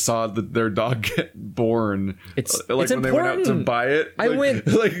claiming they saw their dog get born. It's like it's when they went out to buy it.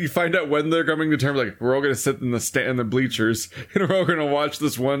 Like you find out when they're coming to terms. Like, we're all going to sit in the bleachers, and we're all going to watch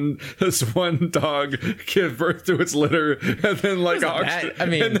this one dog give birth to its litter, and then like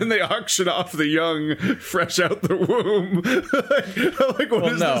and then they auction off the young fresh out the womb. like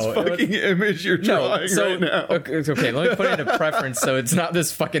what is this fucking image you're drawing right now? Okay, let me put it in a preference so it's not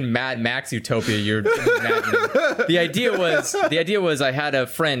this fucking Mad Max utopia you're imagining. The idea was I had a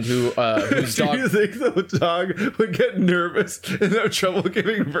friend whose dog. Do you think the dog would get nervous and have trouble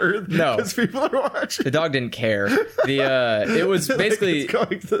giving birth? No, because people are watching. The dog didn't care. It was basically like it's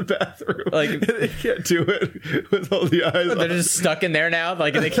going to the bathroom. Like, and they can't do it with all the eyes. They're just stuck in there now.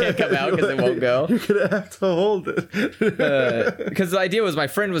 Like, they can't come out because they won't go. You're gonna have to hold it. Because the idea was my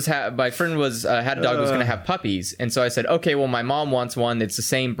friend had a dog who was going to have puppies, and so I said, okay, well, my mom wants one. It's the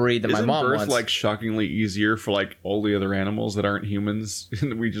same breed that my mom birth, wants. Like, shockingly easier for like all the other animals that aren't humans.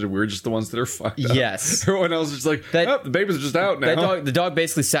 We're just the ones that are fucked up. Yes. Everyone else is just like, the baby's just out now. The dog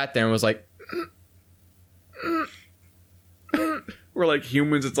basically sat there and was like, we're like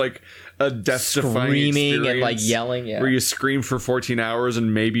humans. It's like a death-defying screaming and like yelling. Yeah. Where you scream for 14 hours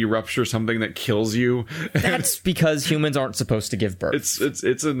and maybe rupture something that kills you. That's because humans aren't supposed to give birth.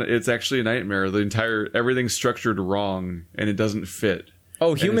 It's actually a nightmare. Everything's structured wrong and it doesn't fit.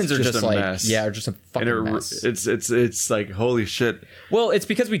 Oh, humans are just like mess. just a fucking mess. It's like, holy shit. Well, it's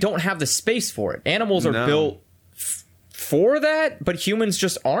because we don't have the space for it. Animals are built for that, but humans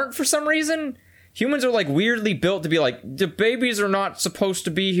just aren't for some reason. Humans are like weirdly built to be like, the babies are not supposed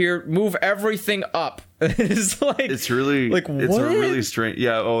to be here. Move everything up. It's really like, what? It's a really strange.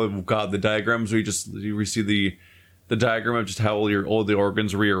 Yeah. Oh god, the diagrams we see the diagram of just how all the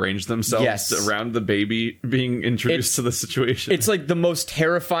organs rearrange themselves around the baby being introduced to the situation. It's like the most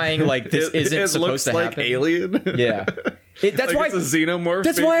terrifying. Like, this isn't supposed to happen. It looks like Alien. Yeah. That's like why it's a xenomorph.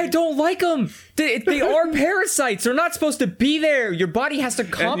 That's why I don't like them. They are parasites. They're not supposed to be there. Your body has to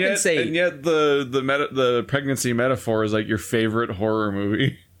compensate. And yet the pregnancy metaphor is like your favorite horror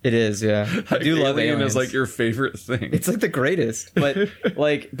movie. It is, yeah. I do love aliens. Is like your favorite thing. It's like the greatest. But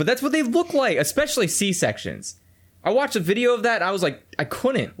but that's what they look like, especially C-sections. I watched a video of that and I was like, I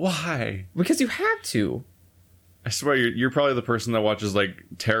couldn't. Why? Because you have to. I swear you're probably the person that watches like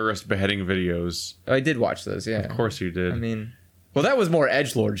terrorist beheading videos. I did watch those, yeah. Of course you did. I mean, well, that was more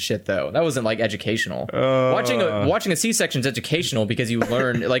edgelord shit though. That wasn't like educational. Watching a C-section is educational because you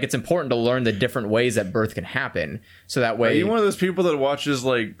learn like it's important to learn the different ways that birth can happen. So that way, are you one of those people that watches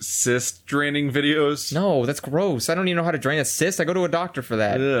like cyst draining videos? No, that's gross. I don't even know how to drain a cyst. I go to a doctor for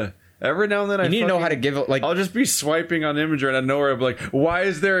that. Ugh. Every now and then You need to know how to give it, like, I'll just be swiping on Imgur and out of nowhere I'll be like, why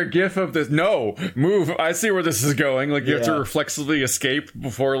is there a gif of this? No, move. I see where this is going. Like, you have to Yeah. reflexively escape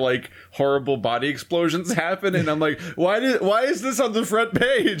before like horrible body explosions happen. And I'm like, why is this on the front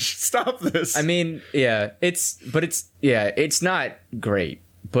page? Stop this. I mean, yeah, it's not great.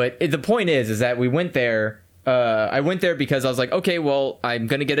 But the point is that we went there. I went there because I was like, okay, well, I'm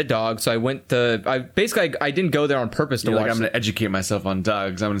gonna get a dog, so I didn't go there on purpose to You're watch. like, I'm going to educate myself on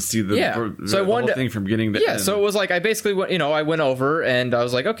dogs. I'm going to see the, So I the wanted whole thing from beginning to yeah, end. so it was like I basically went, I went over and I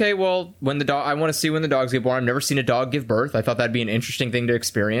was like, okay, well, I want to see when the dogs get born. I've never seen a dog give birth. I thought that'd be an interesting thing to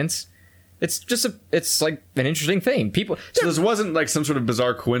experience. It's like an interesting thing. People, So this wasn't like some sort of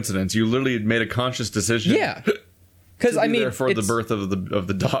bizarre coincidence. You literally made a conscious decision. yeah, because I mean, there for the it's- birth of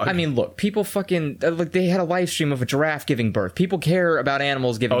the dog. I mean, look, people fucking like they had a live stream of a giraffe giving birth. People care about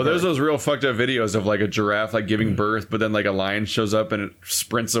animals giving birth. there's those real fucked up videos of like a giraffe like giving birth, but then like a lion shows up and it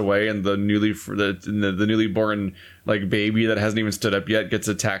sprints away, and the newly born like baby that hasn't even stood up yet gets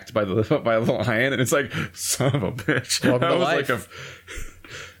attacked by the lion, and it's like, son of a bitch. Welcome to That was life.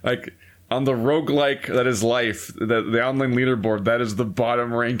 like on the roguelike that is life, the online leaderboard, that is the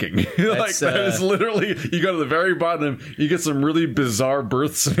bottom ranking. Like That's, that is literally, you go to the very bottom, you get some really bizarre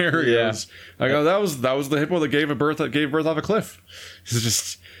birth scenarios. Like, oh, that was the hippo that gave birth off a cliff.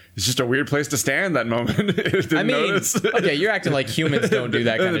 It's just a weird place to stand that moment. I mean, okay, you're acting like humans don't do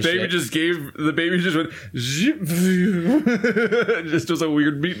that kind of shit. The baby just went zip, just was a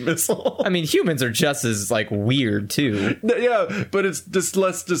weird meat missile. I mean, humans are just as like weird too. Yeah, but it's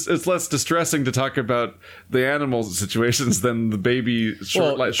less distressing to talk about the animal situations than the baby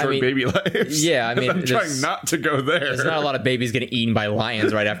short baby lives. Yeah, I mean, I'm trying not to go there. There's not a lot of babies getting eaten by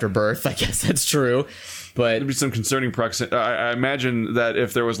lions right after birth. I guess that's true, but There'd be some concerning proximity. I imagine that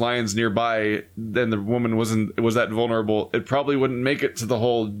if there was lions nearby, then the woman was that vulnerable. It probably wouldn't make it to the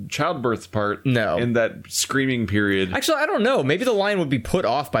whole childbirth part. No. In that screaming period. actually, I don't know. Maybe the lion would be put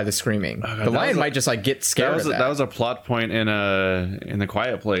off by the screaming. The lion might just like get scared of that. That was a plot point in The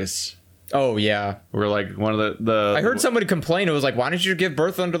Quiet Place. Oh yeah, Where like one of the I heard somebody complain. It was like, why didn't you give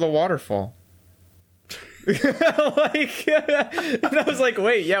birth under the waterfall? And I was like,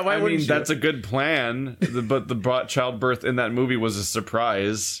 wait, yeah, why wouldn't you? that's a good plan, but the childbirth in that movie was a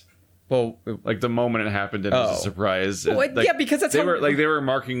surprise. Well, Like the moment it happened, it was a surprise. Well, Like, yeah, because that's they how- were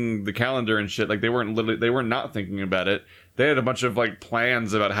marking the calendar and shit. Like they were not thinking about it. They had a bunch of like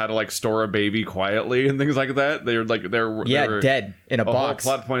plans about how to like store a baby quietly and things like that. They were dead in a box.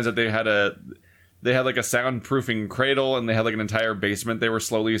 Whole plot point is that they had like a soundproofing cradle, and they had like an entire basement they were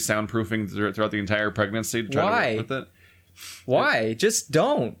slowly soundproofing throughout the entire pregnancy to try Why? to work with it. Why? Just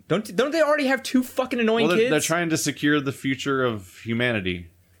don't they already have two fucking annoying Well, kids? they're trying to secure the future of humanity.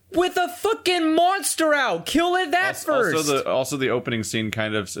 with a fucking monster out. Kill it first. Also, the opening scene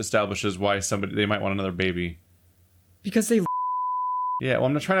kind of establishes why they might want another baby. Because they. Yeah, well,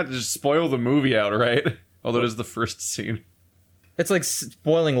 I'm not trying not to just spoil the movie out, right? Although it is the first scene. It's like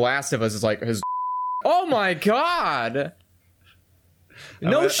spoiling Last of Us is like his. Oh my god!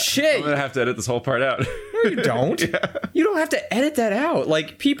 No shit. I'm gonna have to edit this whole part out. No, you don't. You don't have to edit that out.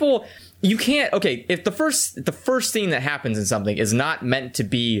 Like people, you can't. Okay, if the first thing that happens in something is not meant to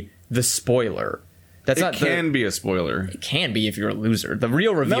be the spoiler, It can be a spoiler. It can be if you're a loser. The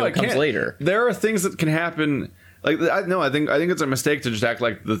real reveal it comes can't. later. There are things that can happen. Like I think it's a mistake to just act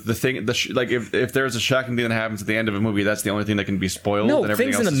like the thing. Like if there's a shocking thing that happens at the end of a movie, that's the only thing that can be spoiled. No, and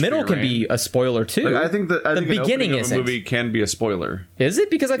everything things in else the is middle free can reign. be a spoiler too. Like, I think the beginning of a isn't. movie can be a spoiler. Is it?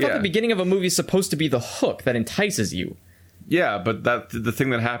 Because I thought Yeah. the beginning of a movie is supposed to be the hook that entices you. Yeah, but the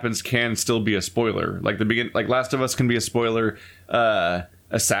thing that happens can still be a spoiler. Like like Last of Us can be a spoiler.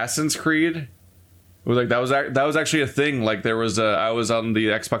 Assassin's Creed. Like that was actually a thing. Like there was I was on the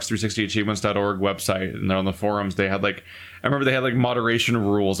Xbox 360 achievements.org website, and on the forums they had like, I remember they had like moderation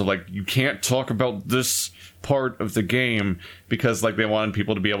rules of like, you can't talk about this part of the game because like they wanted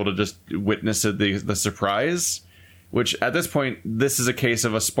people to be able to just witness the surprise. Which at this point, this is a case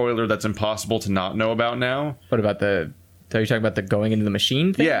of a spoiler that's impossible to not know about now. What about are you talking about the going into the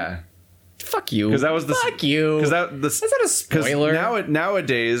machine thing? Yeah, Fuck you. because that was the Fuck you. Because That's not a spoiler.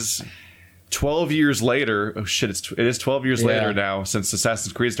 Nowadays, 12 years later, oh shit, it is 12 years later now since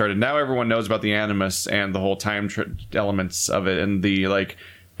Assassin's Creed started. Now everyone knows about the Animus and the whole time elements of it and the like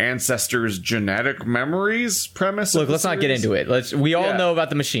ancestors' genetic memories premise. Look, let's not get into it. We all know about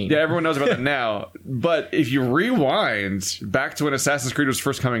the machine. Yeah, everyone knows about that now. But if you rewind back to when Assassin's Creed was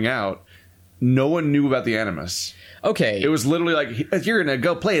first coming out, no one knew about the Animus. Okay. It was literally like, you're gonna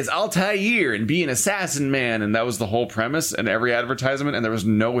go play as Altair and be an assassin man, and that was the whole premise in every advertisement, and there was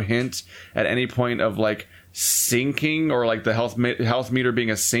no hint at any point of like syncing, or like the health meter being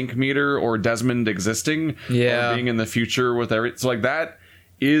a sync meter, or Desmond existing, Yeah. or being in the future with every. So like that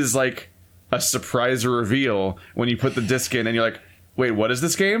is like a surprise reveal when you put the disc in and you're like, wait, what is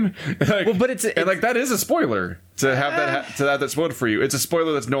this game? Like, Well, but it's like that is a spoiler to have that spoiled for you. It's a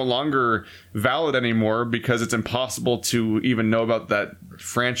spoiler that's no longer valid anymore because it's impossible to even know about that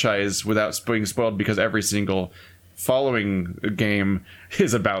franchise without being spoiled, because every single following game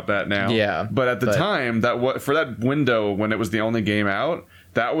is about that now. Yeah, but at the time, for that window when it was the only game out,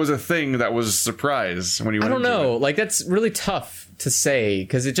 that was a thing that was a surprise when you went I don't into know. it. Like, that's really tough to say,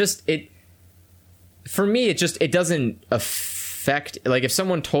 because for me, it doesn't affect. Like, if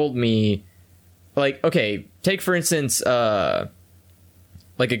someone told me, like, okay, take for instance, like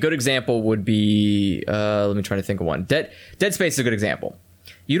a good example would be, let me try to think of one. Dead Space is a good example.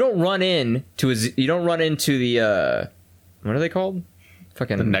 You don't run into the what are they called?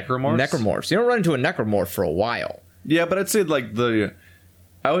 Fucking The necromorphs? Necromorphs. You don't run into a necromorph for a while. Yeah, but I'd say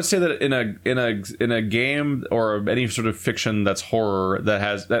I would say that in a game or any sort of fiction that's horror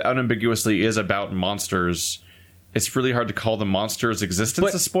that unambiguously is about monsters, it's really hard to call the monster's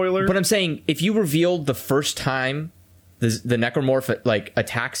existence a spoiler. But I'm saying, if you revealed the first time the necromorph like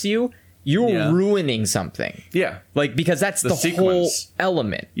attacks you, you're ruining something. Yeah, Like, because that's the whole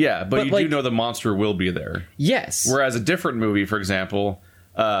element. Yeah, but you like, do know the monster will be there. Yes. Whereas a different movie, for example,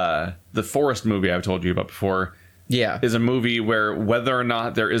 the Forest movie I've told you about before, is a movie where whether or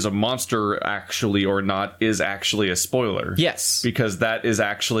not there is a monster actually or not is actually a spoiler. Yes. Because that is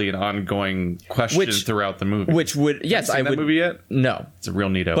actually an ongoing question throughout the movie. Which would, yes, I would. That movie yet? No. It's a real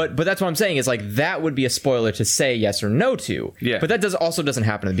neato. But that's what I'm saying, is like, that would be a spoiler to say yes or no to. Yeah. But that also doesn't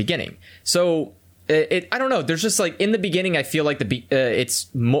happen in the beginning. So I don't know. There's just like, in the beginning, I feel like it's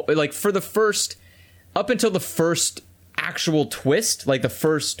like for the first, up until the first actual twist, like the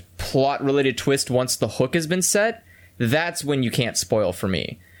first plot related twist, once the hook has been set, that's when you can't spoil for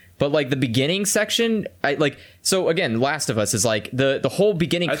me. But like the beginning section, so again, Last of Us is like the whole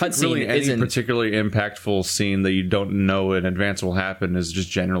beginning cutscene really isn't any particularly impactful scene that you don't know in advance will happen is just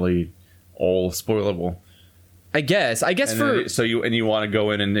generally all spoilable. I guess you want to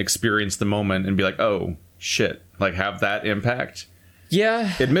go in and experience the moment and be like, oh shit, like have that impact.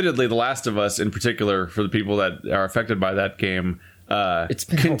 Yeah. Admittedly, The Last of Us, in particular, for the people that are affected by that game,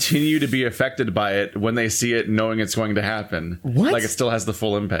 continue to be affected by it when they see it, knowing it's going to happen. What? Like, it still has the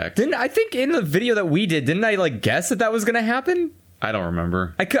full impact. I think in the video that we didn't I like guess that was going to happen? I don't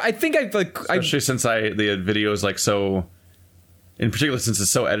remember. Especially since the video is like so. In particular, since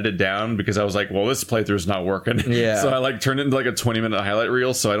it's so edited down, because I was like, well, this playthrough is not working. Yeah. So I like turned it into like a 20-minute highlight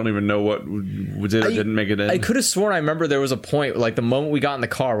reel, so I don't even know what didn't make it in. I could have sworn I remember there was a point, like the moment we got in the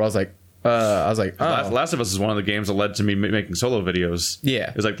car, where I was like, oh. Last of Us is one of the games that led to me making solo videos. Yeah.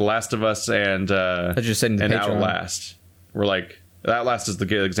 It was like The Last of Us and Outlast. We're like, Outlast is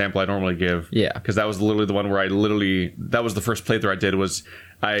the example I normally give. Yeah. Because that was literally the one where that was the first playthrough I did. Was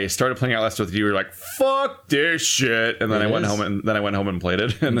I started playing Outlast with you. We were like, fuck this shit. And then I went home and played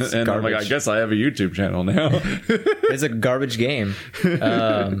it. And I'm like, I guess I have a YouTube channel now. It's a garbage game.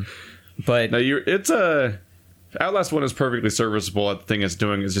 But no, Outlast 1 is perfectly serviceable. The thing it's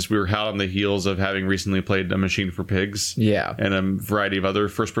doing is just we were hot on the heels of having recently played A Machine for Pigs, and a variety of other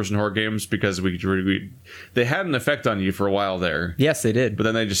first-person horror games, because they had an effect on you for a while there. Yes, they did, but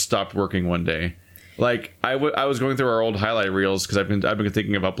then they just stopped working one day. Like I was going through our old highlight reels because I've been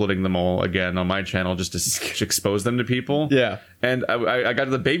thinking of uploading them all again on my channel just to expose them to people. Yeah, and I got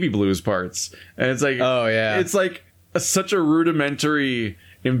to the baby blues parts, and it's like, oh yeah, it's like such a rudimentary,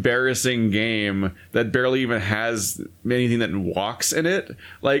 embarrassing game that barely even has anything that walks in it.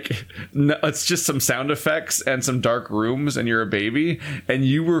 Like, it's just some sound effects and some dark rooms, and you're a baby, and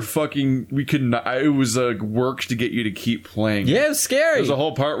you were it was work to get you to keep playing. Yeah, it was scary. There's a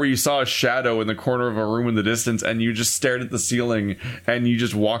whole part where you saw a shadow in the corner of a room in the distance, and you just stared at the ceiling, and you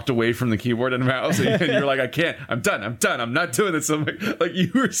just walked away from the keyboard and mouse, and you're like, I can't, I'm done, I'm not doing this. I'm like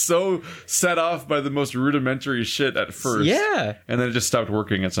you were so set off by the most rudimentary shit at first. Yeah. And then it just stopped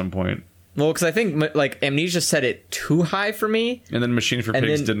working at some point. Well, because I think like Amnesia set it too high for me, and then Machine for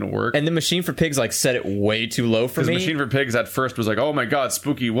Pigs didn't work, and then Machine for Pigs like set it way too low for me. Machine for Pigs at first was like, oh my god,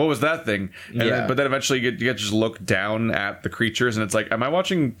 spooky, what was that thing? And but then eventually you get to just look down at the creatures, and it's like, am I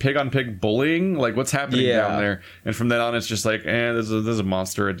watching pig on pig bullying? Like, what's happening down there? And from then on, it's just like, there's a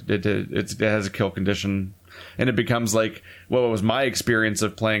monster. It has a kill condition. And it becomes like, well, it was my experience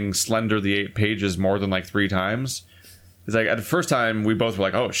of playing Slender the 8 Pages more than like 3 times. It's like, at the first time, we both were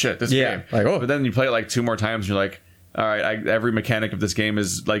like, oh shit, this game. Like, oh. But then you play it like 2 more times, and you're like, all right, every mechanic of this game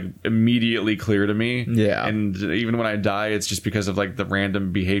is like immediately clear to me. Yeah. And even when I die, it's just because of like the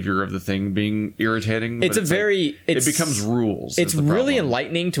random behavior of the thing being irritating. It's it becomes rules. It's really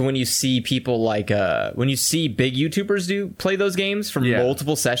enlightening to when you see people like when you see big YouTubers play those games for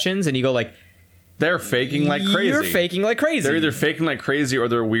multiple sessions, and you go like, they're faking like crazy. You're faking like crazy. They're either faking like crazy or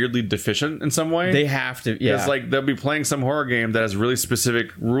they're weirdly deficient in some way. They have to, yeah. It's like they'll be playing some horror game that has really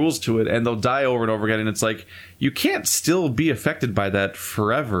specific rules to it, and they'll die over and over again. And it's like you can't still be affected by that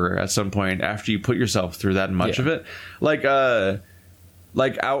forever. At some point, after you put yourself through that much of it, like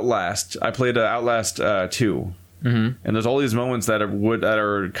Outlast. I played Outlast 2, and there's all these moments that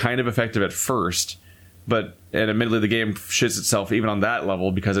are kind of effective at first, and admittedly the game shits itself even on that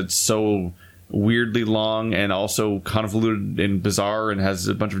level because it's so weirdly long and also convoluted and bizarre and has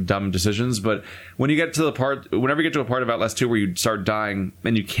a bunch of dumb decisions. But whenever you get to a part of Outlast 2 where you start dying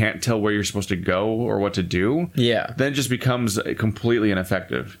and you can't tell where you're supposed to go or what to do, then it just becomes completely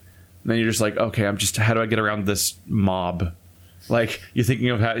ineffective. And then you're just like, okay, how do I get around this mob? Like you're thinking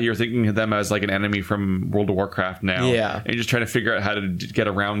of them as like an enemy from World of Warcraft now, and you're just trying to figure out how to get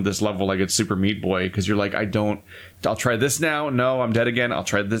around this level like it's Super Meat Boy, because you're like, I'll try this now. No, I'm dead again. I'll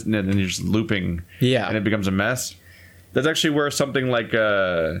try this, and then you're just looping, and it becomes a mess. That's actually where something like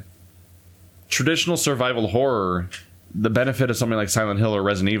traditional survival horror, the benefit of something like Silent Hill or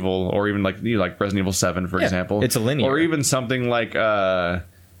Resident Evil, or even like Resident Evil 7, for example, it's a linear, or even something like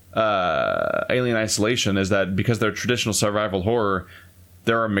Alien Isolation, is that because they're traditional survival horror,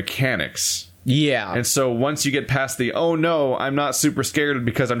 there are mechanics. And so once you get past oh no, I'm not super scared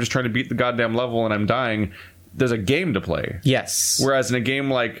because I'm just trying to beat the goddamn level and I'm dying, there's a game to play. Whereas in a game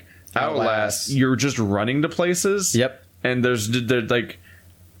like Outlast, you're just running to places. And there's like,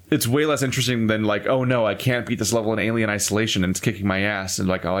 it's way less interesting than like, oh no, I can't beat this level in Alien Isolation and it's kicking my ass. And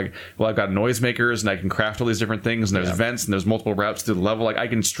like, I've got noisemakers and I can craft all these different things, and there's vents and there's multiple routes through the level. Like I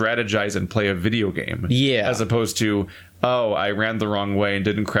can strategize and play a video game. As opposed to, oh, I ran the wrong way and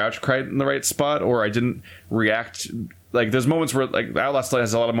didn't crouch quite in the right spot, or I didn't react. Like there's moments where like Outlast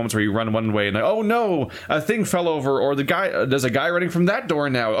has a lot of moments where you run one way and like, oh no, a thing fell over, or there's a guy running from that door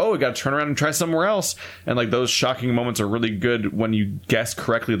now. Oh, we got to turn around and try somewhere else. And like those shocking moments are really good when you guess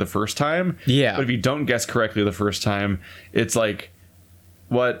correctly the first time. But if you don't guess correctly the first time, it's like,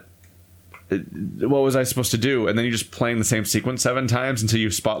 what was I supposed to do? And then you're just playing the same sequence 7 times until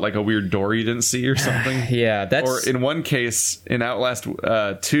you spot like a weird door you didn't see or something. Or in one case in Outlast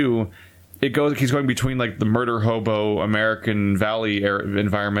 2. He's going between like the murder hobo American Valley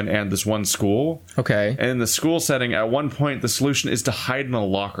environment and this one school. And in the school setting, at one point, the solution is to hide in a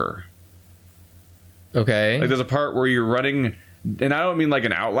locker. Like there's a part where you're running, and I don't mean like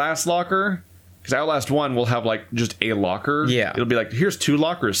an Outlast locker, because Outlast 1 will have like just a locker. It'll be like, here's 2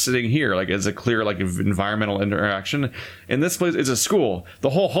 lockers sitting here. Like it's a clear like environmental interaction. In this place, it's a school. The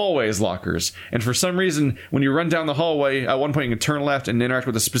whole hallway is lockers. And for some reason, when you run down the hallway, at one point you can turn left and interact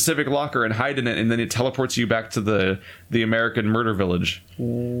with a specific locker and hide in it, and then it teleports you back to the American murder village.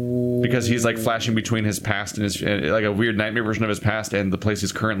 Because he's like flashing between his past and his like a weird nightmare version of his past and the place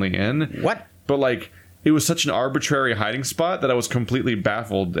he's currently in. But like, it was such an arbitrary hiding spot that I was completely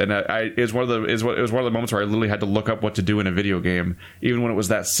baffled, and it was one of the moments where I literally had to look up what to do in a video game, even when it was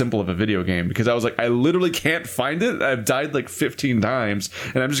that simple of a video game, because I was like, I literally can't find it. I've died like 15 times,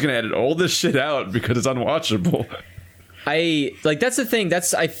 and I'm just gonna edit all this shit out because it's unwatchable. That's the thing.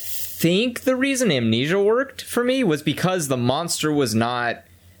 I think the reason Amnesia worked for me was because the monster was not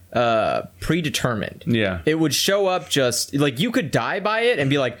predetermined. It would show up just like, you could die by it and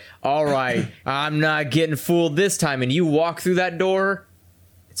be like, all right, I'm not getting fooled this time, and you walk through that door,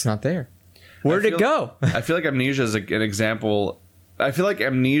 it's not there. Where'd it go? I feel like Amnesia is an example. I feel like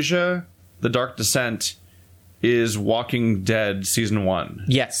Amnesia, The Dark Descent, is Walking Dead Season 1.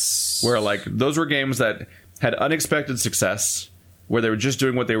 Where like those were games that had unexpected success, where they were just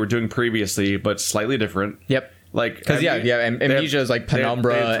doing what they were doing previously but slightly different. Like, because Amnesia is like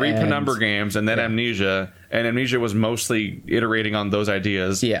Penumbra. They had 3 Penumbra games, and then Amnesia, and Amnesia was mostly iterating on those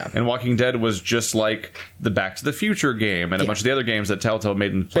ideas. And Walking Dead was just like the Back to the Future game and a bunch of the other games that Telltale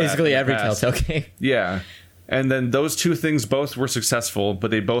made in basically every Telltale game. And then those 2 things both were successful,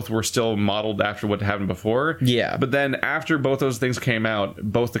 but they both were still modeled after what happened before. But then after both those things came out,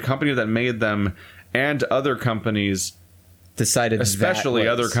 both the company that made them and other companies decided, especially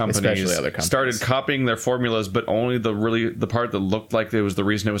other companies started copying their formulas, but only the part that looked like it was the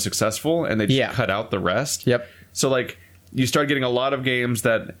reason it was successful, and they just cut out the rest. So like, you start getting a lot of games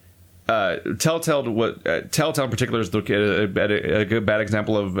that Telltale in particular is a good bad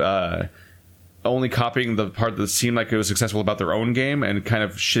example of only copying the part that seemed like it was successful about their own game and kind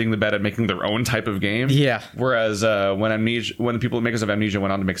of shitting the bed at making their own type of game. Yeah. Whereas when the people makers of Amnesia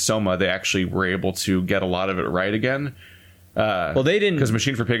went on to make Soma, they actually were able to get a lot of it right again. Well, they didn't, because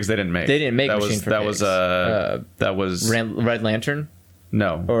Machine for Pigs they didn't make. They didn't make that Machine for Pigs. That was Red Lantern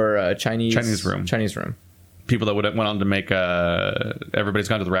no or Chinese Room. Chinese Room. People that went on to make Everybody's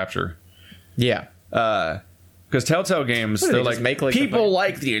Gone to the Rapture. Yeah. Because Telltale Games, they're like people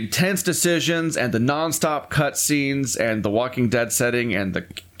like the intense decisions and the nonstop cutscenes and the Walking Dead setting and the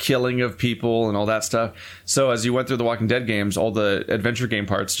killing of people and all that stuff. So as you went through the Walking Dead games, all the adventure game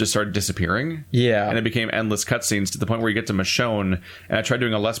parts just started disappearing. Yeah. And it became endless cutscenes to the point where you get to Michonne. And I tried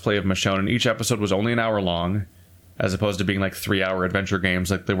doing a Let's Play of Michonne, and each episode was only an hour long, as opposed to being like 3-hour adventure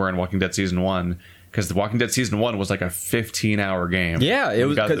games like they were in Walking Dead Season 1. Because The Walking Dead Season 1 was like a 15-hour game. Yeah, it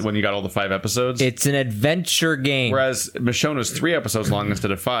was when you got all the 5 episodes. It's an adventure game. Whereas Michonne was 3 episodes long instead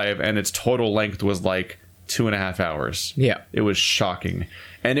of 5, and its total length was like 2.5 hours. Yeah. It was shocking.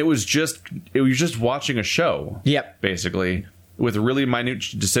 And it was just watching a show. Yep. Basically, with really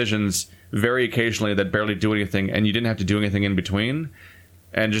minute decisions very occasionally that barely do anything, and you didn't have to do anything in between.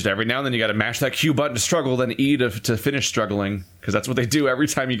 And just every now and then you got to mash that Q button to struggle, then E to finish struggling, because that's what they do every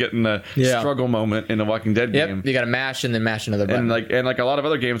time you get in a struggle moment in a Walking Dead game. Yep, you got to mash and then mash another button. And like a lot of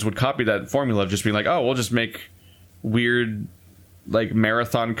other games would copy that formula of just being like, oh, we'll just make weird like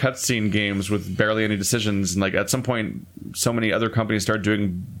marathon cutscene games with barely any decisions. And like at some point, so many other companies started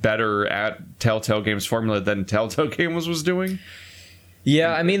doing better at Telltale Games formula than Telltale Games was doing.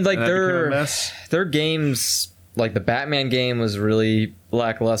 Yeah, I mean, like their games. Like the Batman game was really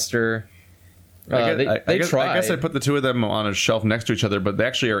lackluster. They tried. I guess I put the two of them on a shelf next to each other, but they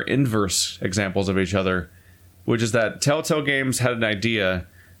actually are inverse examples of each other, which is that Telltale Games had an idea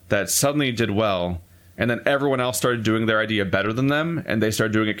that suddenly did well, and then everyone else started doing their idea better than them, and they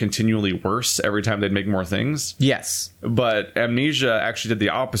started doing it continually worse every time they'd make more things. Yes. But Amnesia actually did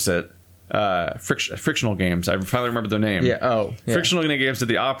the opposite. Frictional Games. I finally remember their name. Yeah. Frictional Games did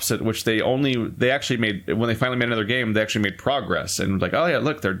the opposite, which they actually made when they finally made another game. They actually made progress and like, oh yeah,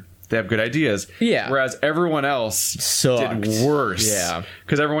 look, they have good ideas. Yeah. Whereas everyone else sucked. Did worse. Yeah.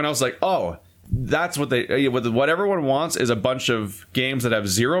 Because everyone else was like, oh, that's what what everyone wants is a bunch of games that have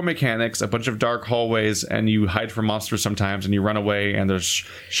zero mechanics, a bunch of dark hallways, and you hide from monsters sometimes, and you run away, and there's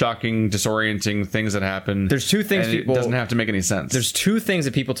shocking, disorienting things that happen. There's two things it doesn't have to make any sense. There's two things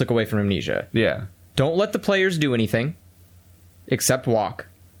that people took away from Amnesia. Yeah. Don't let the players do anything except walk.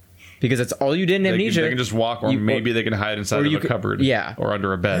 Because that's all you did in Amnesia. They can just walk, or maybe they can hide inside of a cupboard. Yeah. Or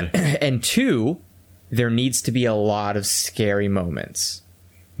under a bed. And two, there needs to be a lot of scary moments.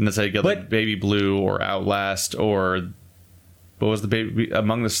 And that's how you get like Baby Blue or Outlast or what was the baby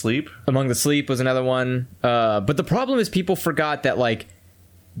Among the Sleep? Among the Sleep was another one. But the problem is people forgot that like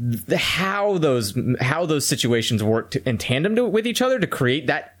how those situations worked in tandem with each other to create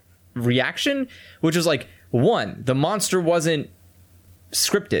that reaction, which was like, one, the monster wasn't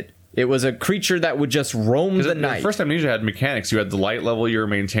scripted. It was a creature that would just roam the night. The first Amnesia had mechanics. You had the light level you were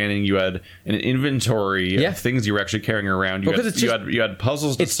maintaining. You had an inventory of things you were actually carrying around. You had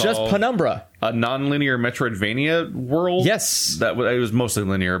puzzles to solve. It's just Penumbra. A non-linear Metroidvania world. Yes. It was mostly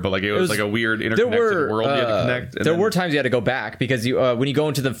linear, but like it was like a weird interconnected world you had to connect. There were times you had to go back because you when you go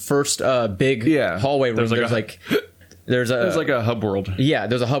into the first big hallway room, there's like a hub world. Yeah,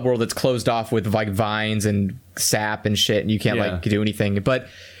 there's a hub world that's closed off with like vines and sap and shit, and you can't like do anything. But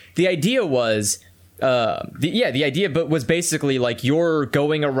the idea was, the idea was basically like you're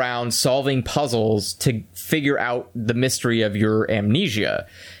going around solving puzzles to figure out the mystery of your amnesia,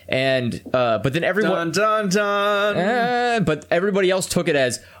 and but then everyone, but everybody else took it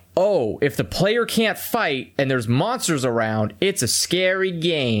as, oh, if the player can't fight and there's monsters around, it's a scary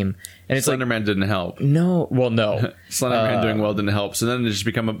game. And it's Slenderman didn't help. No, well, no. Slenderman doing well didn't help. So then it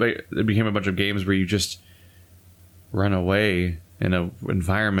became a bunch of games where you just run away in an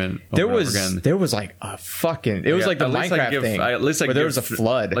environment over and over again. There was like a fucking... It was like the Minecraft thing. At least there was a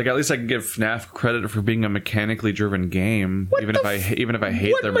flood. Like, at least I can give FNAF credit for being a mechanically driven game, even if I hate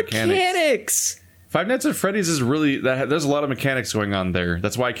their mechanics. Five Nights at Freddy's is really... There's a lot of mechanics going on there.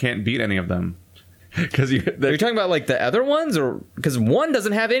 That's why I can't beat any of them. Because you're talking about like the other ones, or because one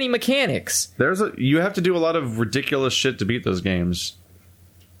doesn't have any mechanics. You have to do a lot of ridiculous shit to beat those games.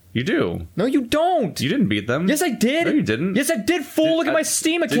 You do. No, you don't. You didn't beat them. Yes, I did. No, you didn't. Yes, I did. Look at my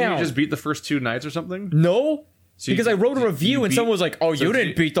Steam account. Didn't you just beat the first 2 nights or something? No. Because I wrote a review and someone was like, "Oh, you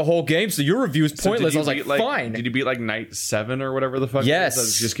didn't beat the whole game, so your review is pointless." I was like, "Fine." Did you beat like night 7 or whatever the fuck? Yes.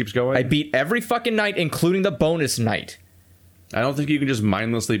 That just keeps going. I beat every fucking night, including the bonus night. I don't think you can just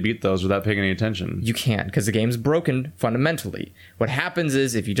mindlessly beat those without paying any attention. You can't, because the game's broken fundamentally. What happens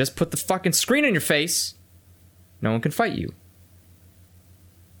is if you just put the fucking screen in your face, no one can fight you.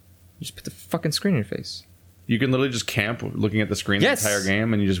 You just put the fucking screen in your face. You can literally just camp looking at the screen Yes. the entire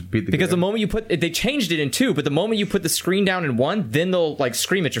game, and you just beat the Because game. the moment you put... They changed it in 2, but the moment you put the screen down in 1, then they'll, like,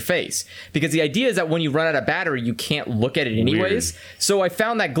 scream at your face. Because the idea is that when you run out of battery, you can't look at it anyways. Weird. So I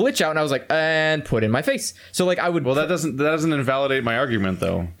found that glitch out, and I was like, and put in my face. So, like, I would... Well, that doesn't invalidate my argument,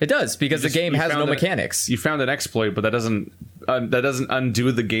 though. It does, because the game has no mechanics. You found an exploit, but that doesn't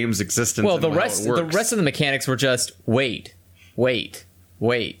undo the game's existence. Well, and the how rest it works. of the mechanics were just wait.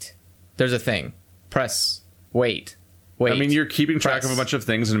 There's a thing. Press. Wait. I mean, you're keeping track of a bunch of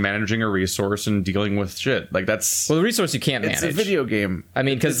things and managing a resource and dealing with shit. Like, that's... Well, the resource you can't manage. It's a video game. I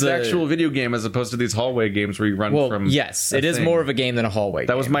mean, because it's an actual video game as opposed to these hallway games where you run from... yes, it is thing. more of a game than a hallway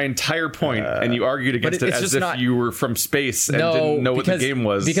That game. was my entire point, and you argued against it it's as just if not- you were from space and didn't know what the game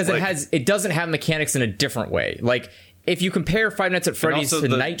was. Because Like, it doesn't have mechanics in a different way. Like, if you compare Five Nights at Freddy's also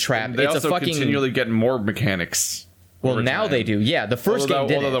to Night Trap, They it's also a fucking... continually get more mechanics. Well, over now time. they do. Yeah, the first game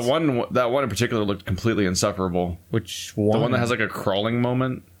did although it. that one in particular looked completely insufferable. Which one? The one that has like a crawling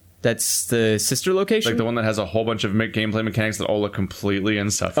moment. That's the sister location? Like the one that has a whole bunch of gameplay mechanics that all look completely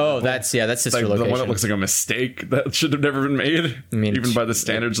insufferable. Oh, that's sister like location. the one that looks like a mistake that should have never been made, mean, even by the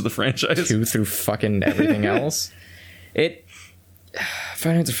standards of the franchise. 2 through fucking everything else.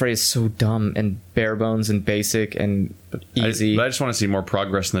 Five Nights at Freddy's is so dumb and bare bones and basic and easy. I just want to see more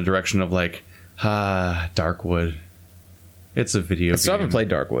progress in the direction of like, Darkwood. It's a video game. I still haven't played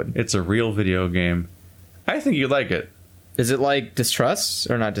Darkwood. It's a real video game. I think you'd like it. Is it like Distrust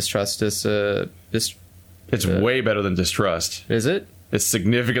or not Distrust? It's way better than Distrust. Is it? It's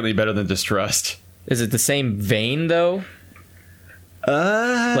significantly better than Distrust. Is it the same vein though?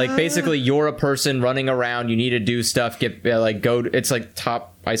 Like basically, you're a person running around. You need to do stuff. It's like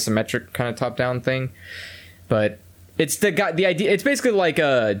top isometric kind of top down thing, but it's the idea. It's basically like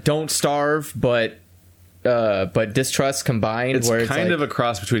Don't Starve, but Distrust combined. It's where kind of a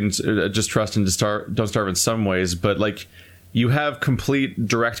cross between Distrust and Don't Starve in some ways, but like you have complete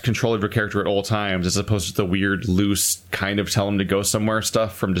direct control of your character at all times, as opposed to the weird, loose kind of tell them to go somewhere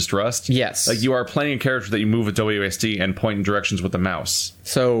stuff from Distrust. Yes, like you are playing a character that you move with WASD and point in directions with the mouse.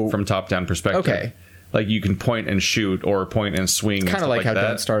 So from top down perspective, okay, like you can point and shoot or point and swing. Kind of like how that.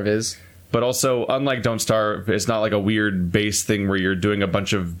 Don't Starve is. But also, unlike Don't Starve, it's not like a weird base thing where you're doing a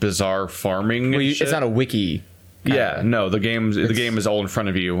bunch of bizarre farming. Well, it's not a wiki. Yeah, no, the game is all in front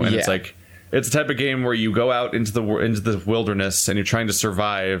of you, and Yeah. it's like it's the type of game where you go out into the wilderness and you're trying to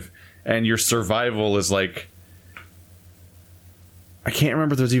survive, and your survival is like, I can't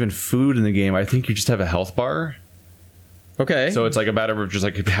remember if there's even food in the game. I think you just have a health bar. Okay, So it's like a matter of just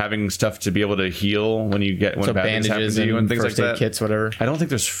like having stuff to be able to heal when bad things happen bandages to you and things like first aid that. kits, whatever. I don't think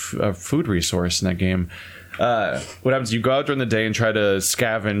there's a food resource in that game. What happens? You go out during the day and try to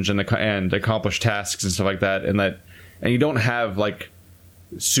scavenge and accomplish tasks and stuff like that, and you don't have like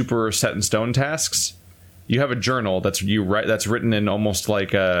super set in stone tasks. You have a journal that's written in almost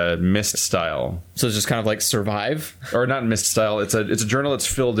like a Myst style, So it's just kind of like survive. or not Myst style. It's a journal that's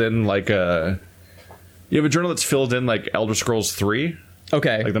filled in like a. You have a journal that's filled in like Elder Scrolls 3.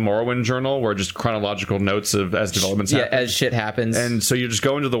 Okay, Like the Morrowind journal, where just chronological notes of as developments happen. as shit happens. And so you just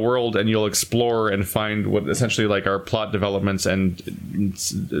go into the world and you'll explore and find what essentially like are plot developments and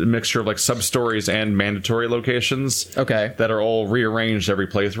a mixture of like sub stories and mandatory locations. Okay. That are all rearranged every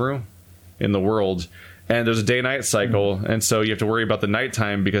playthrough in the world. And there's a day-night cycle, and so you have to worry about the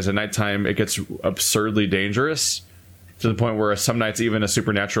nighttime, because at nighttime it gets absurdly dangerous to the point where some nights even a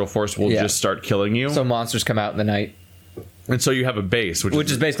supernatural force will just start killing you. So monsters come out in the night. And so you have a base,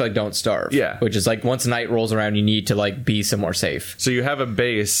 which is basically like Don't Starve. Yeah. Which is like once night rolls around, you need to like be somewhere safe. So you have a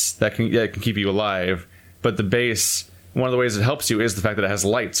base that can keep you alive, but the base, one of the ways it helps you is the fact that it has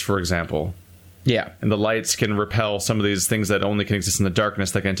lights, for example. Yeah. And the lights can repel some of these things that only can exist in the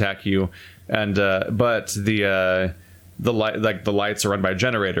darkness that can attack you. And but the lights are run by a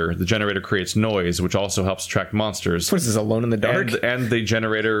generator. The generator creates noise, which also helps attract monsters. What is this, Alone in the Dark? And the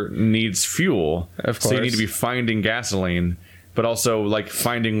generator needs fuel. Of So you course. need to be finding gasoline. But also, like,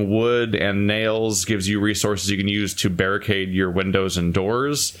 finding wood and nails gives you resources you can use to barricade your windows and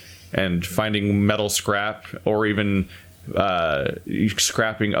doors. And finding metal scrap, or even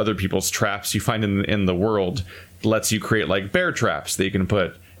scrapping other people's traps you find in the world, lets you create, like, bear traps that you can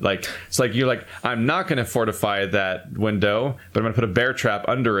put. Like, it's like you're like, I'm not going to fortify that window, but I'm going to put a bear trap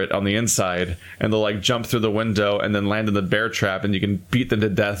under it on the inside, and they'll like jump through the window and then land in the bear trap, and you can beat them to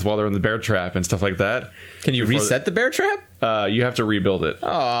death while they're in the bear trap and stuff like that. Can you reset the bear trap? You have to rebuild it.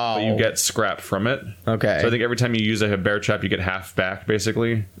 Oh, But you get scrap from it. Okay. So I think every time you use a bear trap, you get half back,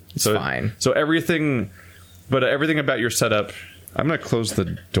 basically. It's fine. So everything about your setup. I'm gonna close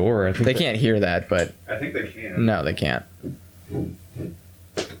the door. I think they can't hear that, but I think they can. no, they can't.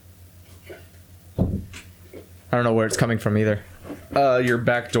 I don't know where it's coming from either. Your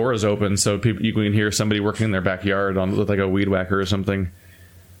back door is open, so you can hear somebody working in their backyard with like a weed whacker or something.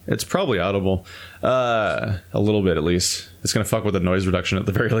 It's probably audible, a little bit at least. It's gonna fuck with the noise reduction at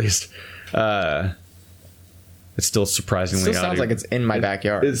the very least. It's still surprisingly. Still sounds like it's in my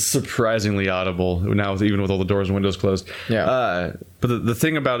backyard. It's surprisingly audible now, even with all the doors and windows closed. Yeah. But the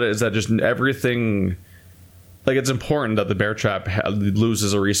thing about it is that just everything, like, it's important that the bear trap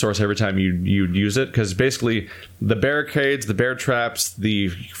loses a resource every time you use it, because basically the barricades, the bear traps, the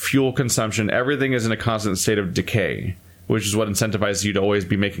fuel consumption, everything is in a constant state of decay, which is what incentivizes you to always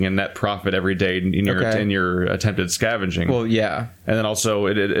be making a net profit every day in your attempted scavenging. Well, yeah. And then also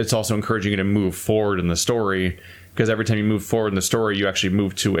it's also encouraging you to move forward in the story, because every time you move forward in the story, you actually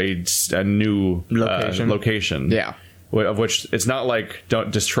move to a new location. Yeah. Of which it's not like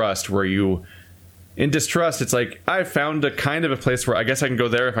Distrust, where you... In Distrust, it's like, I found a kind of a place where I guess I can go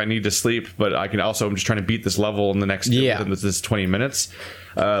there if I need to sleep, but I can also, I'm just trying to beat this level in the next within this 20 minutes.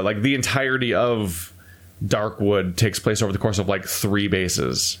 Like, the entirety of Darkwood takes place over the course of like 3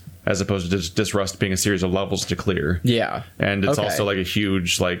 bases, as opposed to Distrust being a series of levels to clear. Yeah. And it's also like a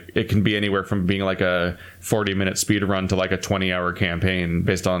huge, like, it can be anywhere from being like a 40-minute speed run to like a 20-hour campaign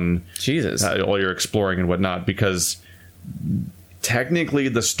based on Jesus all your exploring and whatnot, because technically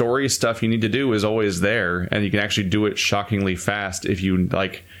the story stuff you need to do is always there, and you can actually do it shockingly fast if you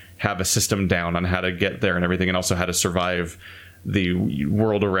like have a system down on how to get there and everything, and also how to survive the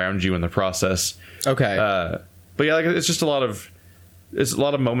world around you in the process. Okay. But yeah, like, it's just a lot of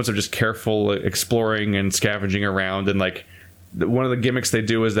moments of just careful exploring and scavenging around, and like one of the gimmicks they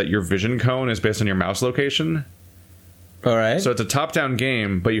do is that your vision cone is based on your mouse location. All right. So it's a top-down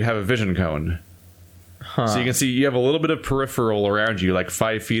game, but you have a vision cone. So you can see you have a little bit of peripheral around you, like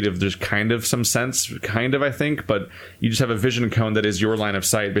 5 feet of there's kind of some sense, I think, but you just have a vision cone that is your line of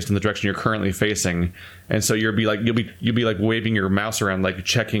sight based on the direction you're currently facing, and so you'll be like waving your mouse around, like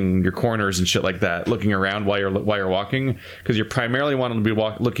checking your corners and shit like that, looking around while you're walking, because you're primarily wanting to be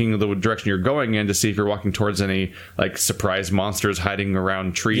looking the direction you're going in to see if you're walking towards any like surprise monsters hiding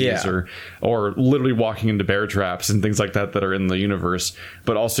around trees, or literally walking into bear traps and things like that are in the universe.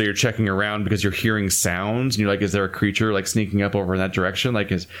 But also you're checking around because you're hearing sounds, and you're like, is there a creature like sneaking up over in that direction? Like,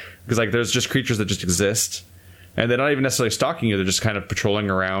 because like there's just creatures that just exist, and they're not even necessarily stalking you, they're just kind of patrolling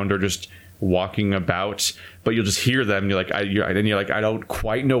around or just walking about, but you'll just hear them, and you're like, I don't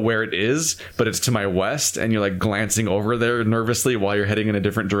quite know where it is, but it's to my west, and you're like glancing over there nervously while you're heading in a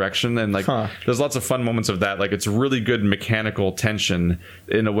different direction, and like there's lots of fun moments of that. Like, it's really good mechanical tension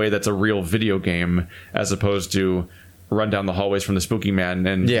in a way that's a real video game, as opposed to run down the hallways from the spooky man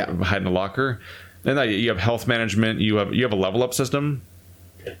and hide in a locker. And you have health management. You have a level up system.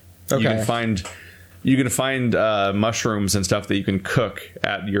 Okay. You can find mushrooms and stuff that you can cook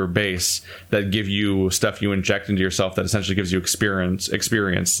at your base that give you stuff you inject into yourself that essentially gives you experience.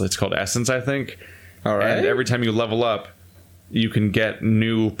 It's called essence, I think. All right. And every time you level up, you can get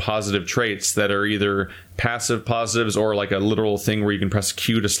new positive traits that are either passive positives or like a literal thing where you can press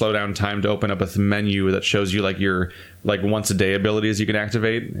Q to slow down time to open up a menu that shows you like your like once a day abilities you can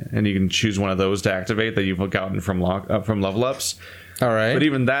activate, and you can choose one of those to activate that you've gotten from level ups. All right. But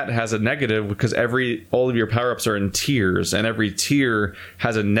even that has a negative, because all of your power-ups are in tiers, and every tier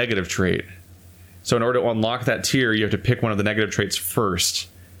has a negative trait. So in order to unlock that tier, you have to pick one of the negative traits first,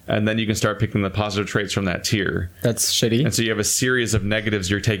 and then you can start picking the positive traits from that tier. That's shitty. And so you have a series of negatives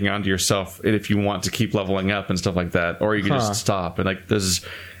you're taking onto yourself if you want to keep leveling up and stuff like that, or you can just stop. And like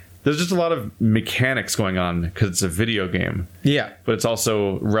there's just a lot of mechanics going on because it's a video game. Yeah. But it's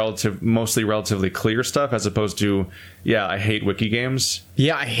also mostly relatively clear stuff, as opposed to, I hate wiki games.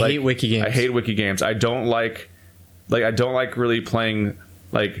 Yeah, I hate wiki games. I hate wiki games. I don't like really playing,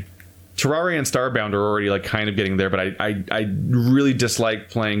 like, Terraria and Starbound are already like kind of getting there, but I really dislike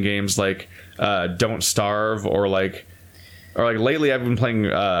playing games like Don't Starve or like lately I've been playing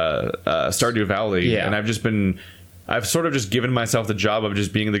Stardew Valley, and I've sort of just given myself the job of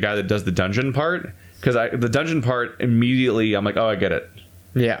just being the guy that does the dungeon part, because the dungeon part immediately I'm like, oh, I get it.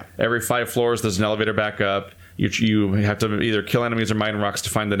 Yeah. Every 5 floors there's an elevator back up. you have to either kill enemies or mine rocks to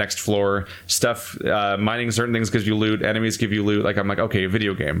find the next floor. Stuff, mining certain things gives you loot. Enemies give you loot. Like, I'm like, okay,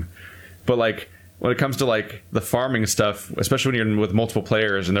 video game. But like, when it comes to like the farming stuff, especially when you're with multiple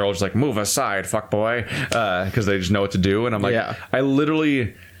players and they're all just like, move aside, fuck boy, because they just know what to do. And I'm like, I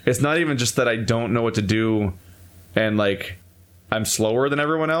literally, it's not even just that I don't know what to do and like I'm slower than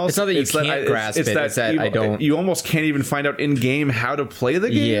everyone else. It's not that you can't grasp it. It's that I don't. You almost can't even find out in game how to play the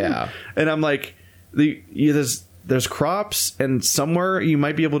game. Yeah. And I'm like, there's crops and somewhere you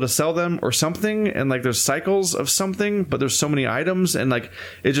might be able to sell them or something, and like there's cycles of something, but there's so many items, and like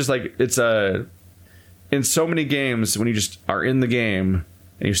it's just like it's in so many games when you just are in the game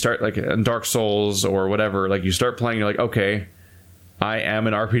and you start like in Dark Souls or whatever, like you start playing, you're like, okay, I am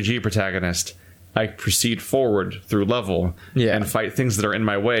an RPG protagonist. I proceed forward through level and fight things that are in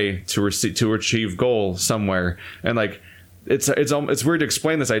my way to achieve goal somewhere. And like it's weird to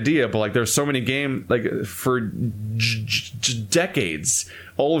explain this idea, but like there's so many games, like for decades,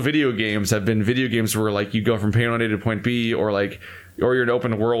 all video games have been video games where like you go from point A to point B, or you're in an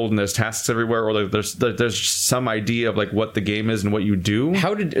open world and there's tasks everywhere, or like there's some idea of like what the game is and what you do.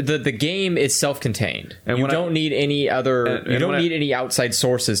 How did the game is self-contained? And you don't need any other. You don't need any outside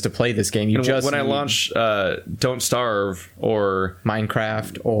sources to play this game. You just when I launch Don't Starve or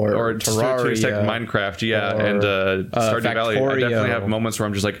Minecraft or Terraria, Minecraft, and Stardew Valley, I definitely have moments where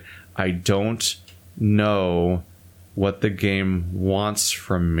I'm just like, I don't know what the game wants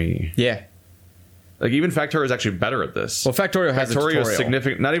from me. Yeah. Like even Factorio is actually better at this. Well, Factorio has a tutorial.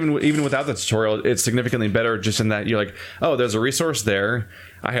 Significant, not even without the tutorial, it's significantly better just in that you're like, oh, there's a resource there.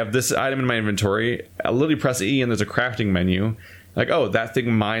 I have this item in my inventory. I literally press E and there's a crafting menu. Like, oh, that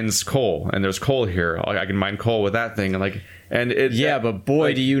thing mines coal, and there's coal here. I can mine coal with that thing, and like, and it. Yeah, but boy,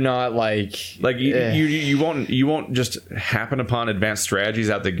 like, do you not like you won't just happen upon advanced strategies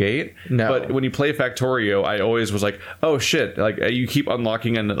out the gate. No, but when you play Factorio, I always was like, oh shit, like you keep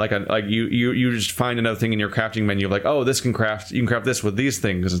unlocking and like you just find another thing in your crafting menu, like, oh, this can craft, you can craft this with these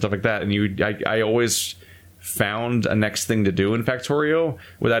things and stuff like that, and I always found a next thing to do in Factorio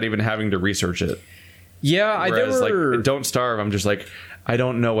without even having to research it. Yeah, whereas like Don't Starve, I'm just like, I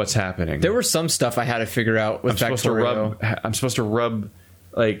don't know what's happening. There was some stuff I had to figure out with Factorio. I'm supposed to rub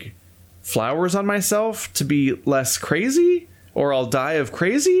like flowers on myself to be less crazy, or I'll die of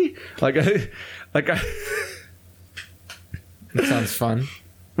crazy. That sounds fun.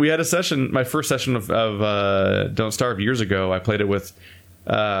 We had a session, my first session of Don't Starve years ago. I played it with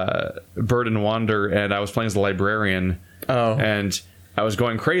Bird and Wander, and I was playing as the librarian. Oh, and I was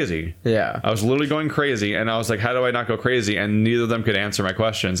going crazy. Yeah. I was literally going crazy, and I was like, how do I not go crazy? And neither of them could answer my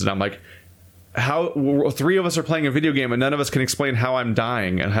questions. And I'm like, three of us are playing a video game and none of us can explain how I'm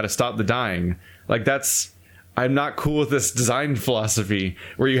dying and how to stop the dying. Like, I'm not cool with this design philosophy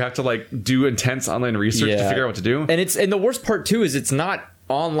where you have to like do intense online research to figure out what to do. And the worst part too is it's not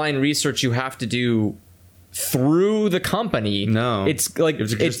online research you have to do through the company. No, it's like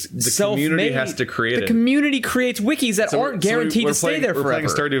it's the community has to create the community creates wikis that aren't guaranteed to stay there forever. We're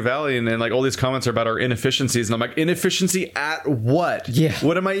playing Stardew Valley, and then like all these comments are about our inefficiencies, and I'm like, inefficiency at what? Yeah,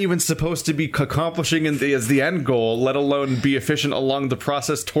 what am I even supposed to be accomplishing as the end goal, let alone be efficient along the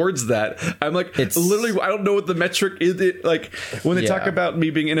process towards that? I'm like, literally, I don't know what the metric is. Like when they talk about me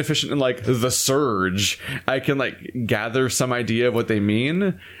being inefficient in like the Surge, I can like gather some idea of what they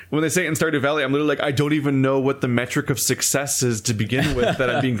mean. When they say it in Stardew Valley, I'm literally like, I don't even know what the metric of success is to begin with that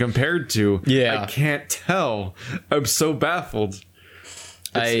I'm being compared to. Yeah. I can't tell. I'm so baffled.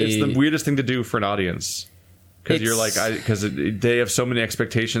 It's the weirdest thing to do for an audience. Because you're like, because they have so many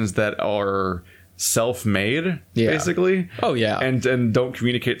expectations that are self-made, basically. Oh, yeah. And don't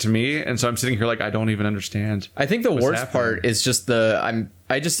communicate to me. And so I'm sitting here like, I don't even understand. I think the worst part is just I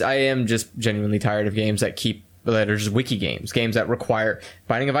am just genuinely tired of games that are just wiki games that require.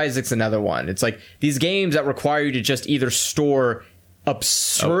 Binding of Isaac's another one. It's like these games that require you to just either store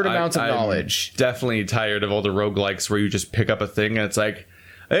absurd amounts of knowledge. I'm definitely tired of all the roguelikes where you just pick up a thing and it's like,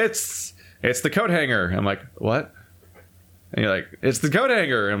 it's the coat hanger. I'm like, what? And you're like, it's the coat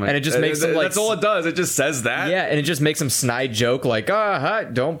hanger. I'm like, and it just makes them like, that's all it does. It just says that. Yeah, and it just makes them snide joke like,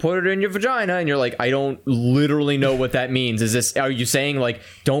 don't put it in your vagina. And you're like, I don't literally know what that means. Are you saying like,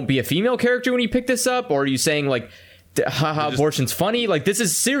 don't be a female character when you pick this up? Or are you saying like, abortion's funny? Like, this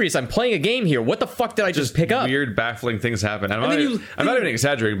is serious. I'm playing a game here. What the fuck did I just pick up? Weird, baffling things happen. I'm not even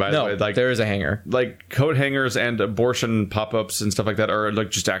exaggerating, by the way. Like, there is a hanger. Like, coat hangers and abortion pop-ups and stuff like that are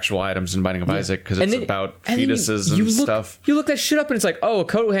like just actual items in Binding of Isaac because it's about fetuses and stuff. You look that shit up and it's like, oh, a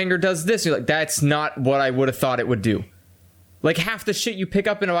coat hanger does this. You're like, that's not what I would have thought it would do. Like half the shit you pick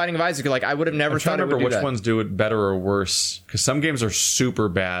up in A Binding of Isaac, you're like, I would have never I'm trying thought to it would remember do which that. ones do it better or worse, because some games are super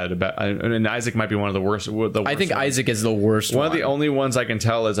bad. And Isaac might be one of the worst. I think ones. Isaac is the worst One of the only ones I can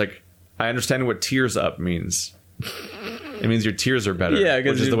tell is like, I understand what tears up means. It means your tears are better, Yeah,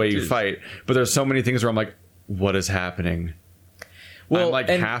 which is the way you fight. But there's so many things where I'm like, what is happening? Well, I'm like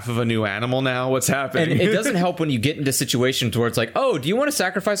half of a new animal now. What's happening? And it doesn't help when you get into situations where it's like, oh, do you want to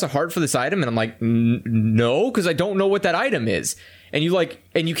sacrifice a heart for this item? And I'm like, no, because I don't know what that item is. And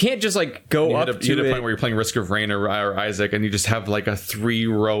you can't just like go up to you hit a it. point where you're playing Risk of Rain or Isaac, and you just have like a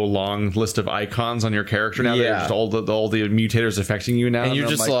 3-row long list of icons on your character now. Yeah. That just all the mutators affecting you now, and you're I'm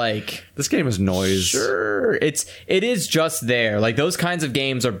just like, this game is noise. sure, it is just there. Like those kinds of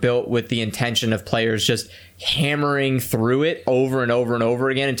games are built with the intention of players just hammering through it over and over and over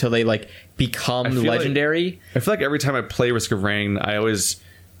again until they like become feel legendary. I feel like every time I play Risk of Rain, I always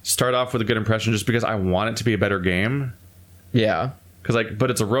start off with a good impression just because I want it to be a better game. Yeah. But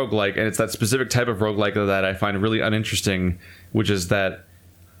it's a roguelike, and it's that specific type of roguelike that I find really uninteresting, which is that,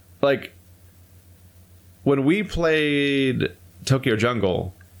 like, when we played Tokyo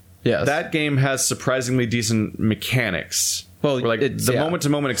Jungle, Yes. that game has surprisingly decent mechanics. Well, where, like, the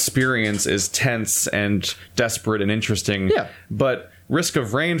moment-to-moment experience is tense and desperate and interesting. Yeah. But Risk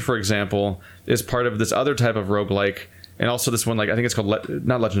of Rain, for example, is part of this other type of roguelike. And also this one, like, I think it's called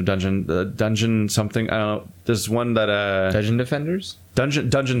not Legend of Dungeon, Dungeon something. I don't know. There's one that Dungeon Defenders?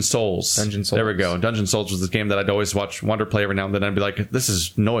 Dungeon Souls. Dungeon Souls. There we go. Dungeon Souls was this game that I'd always watch Wonder play every now and then. I'd be like, this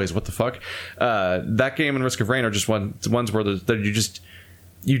is noise. What the fuck? That game and Risk of Rain are just ones where you just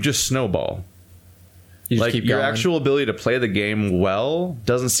snowball. You just Like keep your going. actual ability to play the game well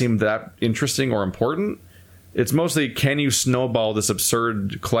doesn't seem that interesting or important. It's mostly, can you snowball this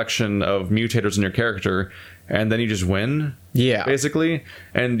absurd collection of mutators in your character, and then you just win? Yeah. Basically.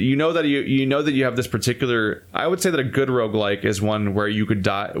 And you know that you have this particular, I would say that a good roguelike is one where you could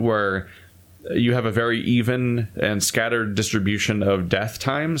die, where you have a very even and scattered distribution of death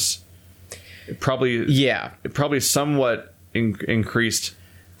times. Probably somewhat increased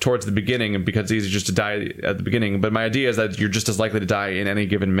towards the beginning, because it's easy just to die at the beginning. But my idea is that you're just as likely to die in any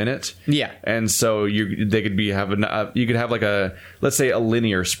given minute. Yeah. And so you could have like let's say a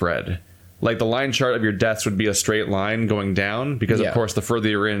linear spread. Like the line chart of your deaths would be a straight line going down, because of course the further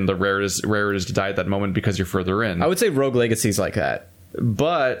you're in, the rarer it is to die at that moment because you're further in. I would say Rogue Legacy's like that.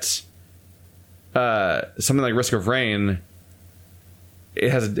 But something like Risk of Rain,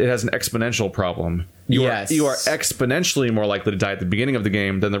 it has an exponential problem. You are exponentially more likely to die at the beginning of the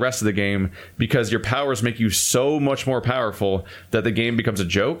game than the rest of the game, because your powers make you so much more powerful that the game becomes a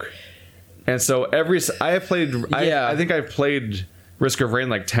joke. And so I think I've played Risk of Rain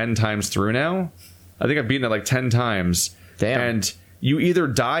like 10 times through now. I think I've beaten it like 10 times. Damn. And you either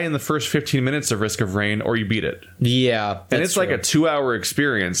die in the first 15 minutes of Risk of Rain or you beat it. Yeah. And it's like a 2-hour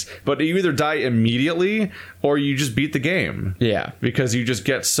experience, but you either die immediately or you just beat the game. Yeah. Because you just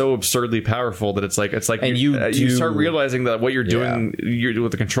get so absurdly powerful that it's like and you start realizing that what you're doing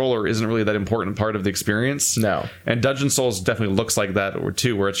with the controller isn't really that important part of the experience. No. And Dungeon Souls definitely looks like that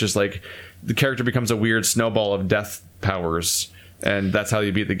too, where it's just like the character becomes a weird snowball of death powers. And that's how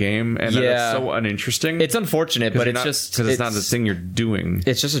you beat the game, and it's so uninteresting. It's unfortunate, but it's not the thing you're doing.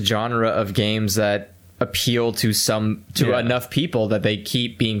 It's just a genre of games that appeal to enough people that they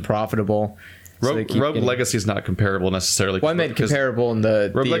keep being profitable. Rogue Legacy is not comparable necessarily. Well, I meant comparable in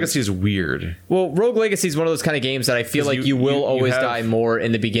the Rogue Legacy is weird. Well, Rogue Legacy is one of those kind of games that I feel like you will always die more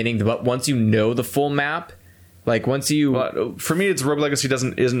in the beginning, but once you know the full map, like once you. For me, it's Rogue Legacy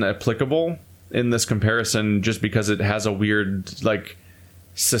isn't applicable in this comparison, just because it has a weird like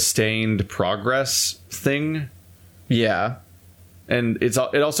sustained progress thing. Yeah. And it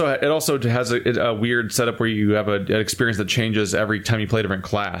also has a weird setup where you have an experience that changes every time you play a different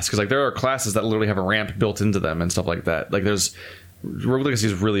class, because like there are classes that literally have a ramp built into them and stuff like that. Like Rogue Legacy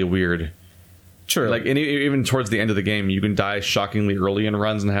is really weird. Sure. Like even towards the end of the game, you can die shockingly early in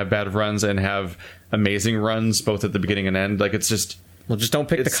runs and have bad runs and have amazing runs both at the beginning and end. Like it's just. Well, just don't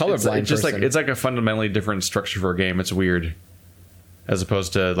pick the colorblind person. It's like a fundamentally different structure for a game. It's weird, as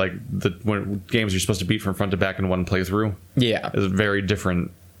opposed to like when games you're supposed to beat from front to back in one playthrough. Yeah, it's a very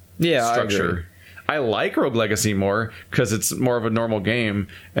different structure. I like Rogue Legacy more because it's more of a normal game,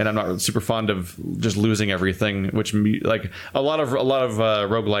 and I'm not super fond of just losing everything. Which like a lot of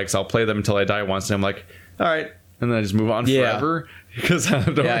roguelikes, I'll play them until I die once, and I'm like, all right, and then I just move on forever. Because I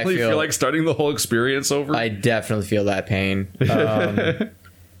don't really feel like starting the whole experience over. I definitely feel that pain.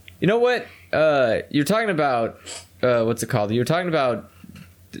 You know what? You're talking about what's it called? You're talking about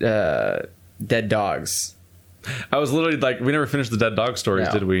Dead Dogs. I was literally like, we never finished the dead dog stories,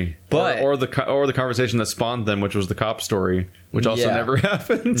 No. did we? But- or the conversation that spawned them, which was the cop story, which also Yeah. never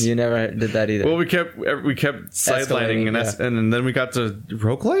happened. You never did that either. Well, we kept sidelining, Escalating, and then we got to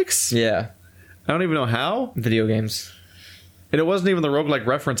roguelikes. yeah, I don't even know how. video games. And it wasn't even the roguelike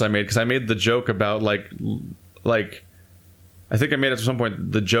reference I made, because I made the joke about like I think I made at some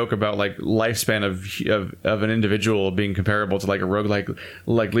point the joke about like lifespan of an individual being comparable to like a roguelike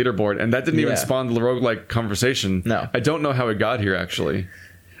like leaderboard, and that didn't even Yeah. spawn the roguelike conversation. No. I don't know how it got here actually.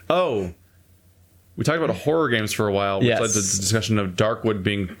 Oh, we talked about horror games for a while, which Yes. led to the discussion of Darkwood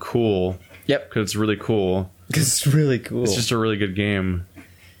being cool Yep, because it's really cool. it's really cool. It's just a really good game.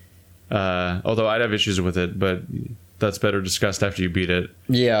 Although I'd have issues with it, but that's better discussed after you beat it.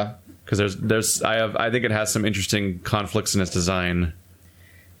 yeah. Because I think it has some interesting conflicts in its design,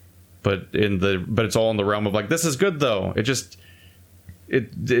 but it's all in the realm of like, this is good though. It just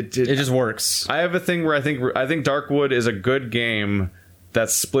works. I have a thing where I think Darkwood is a good game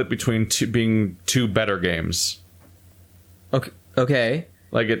that's split between being two better games. Okay.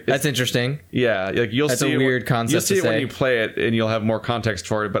 Like it's That's interesting. yeah, like you'll That's see a weird concept You'll see to it when say. you play it, and you'll have more context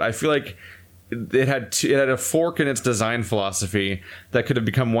for it. But I feel like it had a fork in its design philosophy that could have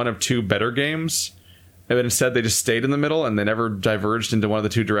become one of two better games, and instead they just stayed in the middle and they never diverged into one of the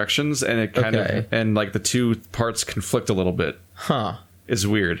two directions. And it kind Okay. of and like the two parts conflict a little bit. Huh. It's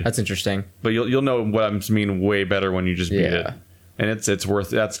weird, That's interesting. but you'll know what I mean way better when you just beat Yeah. it. And it's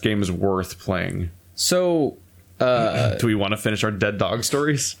worth that game is worth playing. So, Do we want to finish our dead dog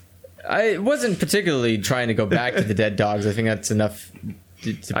stories? I wasn't particularly trying to go back to the dead dogs. I think that's enough.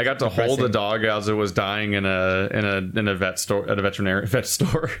 I got to hold a dog as it was dying in a vet store at a veterinary vet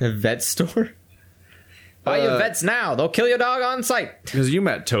store. A vet store? Buy your vets now. They'll kill your dog on sight. Because you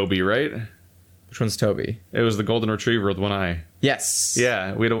met Toby, right? Which one's Toby? It was the golden retriever with one eye. Yes.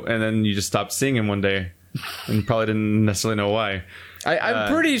 Yeah, and then you just stopped seeing him one day, and you probably didn't necessarily know why.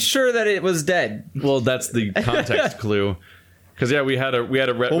 I'm pretty sure that it was dead. Well, that's the context clue. Because yeah, we had a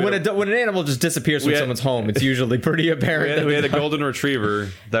Well, when an animal just disappears from had- someo's home, it's usually pretty apparent. that we had the a dog- golden retriever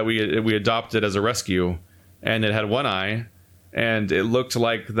that we adopted as a rescue, and it had one eye, and it looked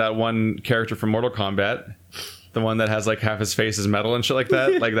like that one character from Mortal Kombat, the one that has like half his face is metal and shit like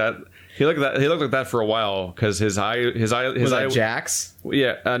that, like that. He looked like that for a while because his eye Was that Jax?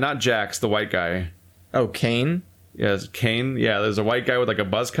 Yeah, not Jax, the white guy. Oh, Kane? Yeah, it's Kane. Yeah, there's a white guy with like a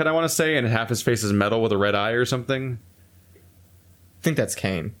buzz cut, I want to say, and half his face is metal with a red eye or something. I think that's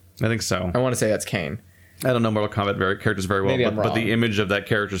Kane. I think so. I want to say that's Kane. I don't know Mortal Kombat characters very well, Maybe I'm but wrong. the image of that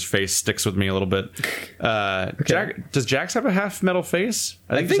character's face sticks with me a little bit. Does Jax have a half metal face?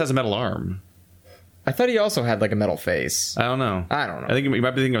 I think he just has a metal arm. I thought he also had like a metal face. I don't know. I don't know. I think you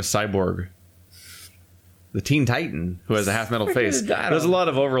might be thinking of Cyborg, the Teen Titan, who has a half metal face. I don't There's a know. lot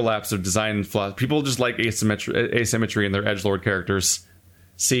of overlaps of design flaws. People just like asymmetry in their edgelord characters.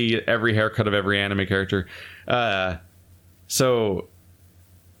 See every haircut of every anime character. So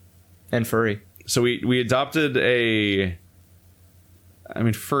And furry. we adopted a. I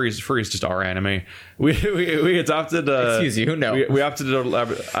mean, furry's just our anime. We adopted. Excuse you, no. We opted.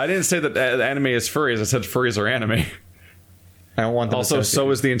 I didn't say that anime is furries. I said furries are anime. I don't want them Also, associated.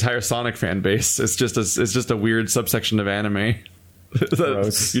 so is the entire Sonic fan base. It's just a weird subsection of anime that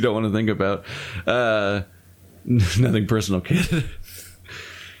Gross. you don't want to think about. Nothing personal, kid.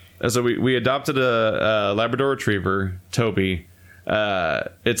 So we adopted a Labrador Retriever, Toby.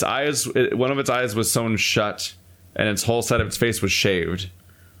 Its eyes, one of its eyes was sewn shut, and its whole side of its face was shaved.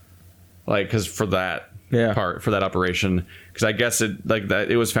 Like, because for that for that operation, because I guess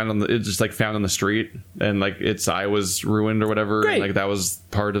it was found it just like found on the street, and like its eye was ruined or whatever. Great. And, like that was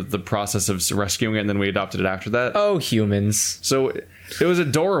part of the process of rescuing it, and then we adopted it after that. Oh, humans. So it was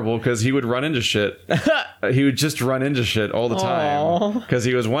adorable because he would run into shit. He would just run into shit all the time because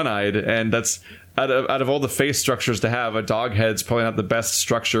he was one-eyed, and that's out of all the face structures to have, a dog head's probably not the best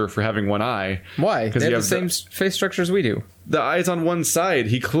structure for having one eye. Why? They you have the same face structure as we do. The eye's on one side.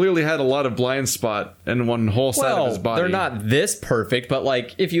 He clearly had a lot of blind spot in one whole side of his body. They're not this perfect, but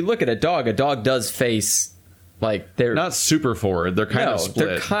like if you look at a dog does face like they're not super forward. They're kind of split.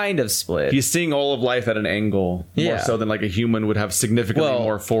 They're kind of split. He's seeing all of life at an angle more so than like a human would have significantly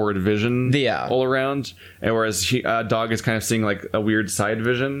more forward vision all around. And whereas a dog is kind of seeing like a weird side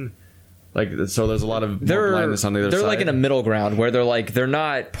vision. Like, so there's a lot of more blindness on the other side. They're like in a middle ground where they're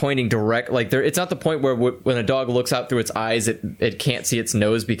not pointing direct. Like it's not the point where when a dog looks out through its eyes, it can't see its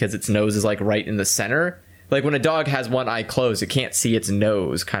nose because its nose is like right in the center. Like when a dog has one eye closed, it can't see its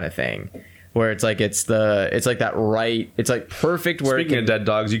nose kind of thing. Where it's like it's like that right. It's like perfect. Where Speaking of dead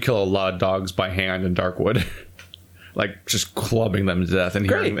dogs, you kill a lot of dogs by hand in Darkwood, like just clubbing them to death and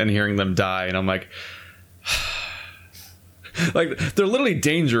hearing them die. And I'm like, Like, they're literally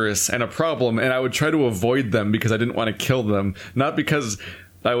dangerous and a problem, and I would try to avoid them because I didn't want to kill them, not because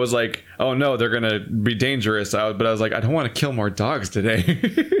I was like, oh no, they're gonna be dangerous, but I was like, I don't want to kill more dogs today.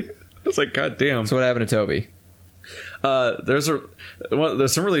 I was like, god damn. So what happened to Toby? There's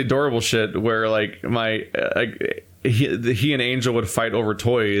some really adorable shit where like he and Angel would fight over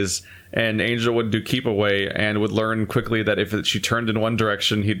toys, and Angel would do keep away and would learn quickly that if she turned in one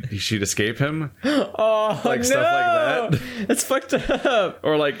direction, she'd escape him. Oh, like no! Stuff like that. That's fucked up.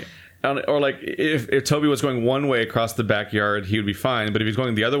 Or like if Toby was going one way across the backyard, he would be fine. But if he's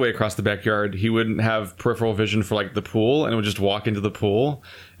going the other way across the backyard, he wouldn't have peripheral vision for like the pool, and would just walk into the pool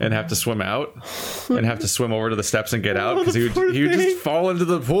and have to swim out and have to swim over to the steps and get out because he would just fall into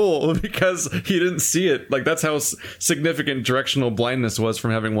the pool because he didn't see it. Like, that's how significant directional blindness was from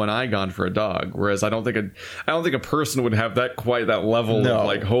having one eye gone for a dog. Whereas I don't think a person would have that level of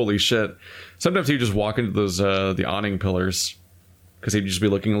like, holy shit. Sometimes he'd just walk into those the awning pillars, because he'd just be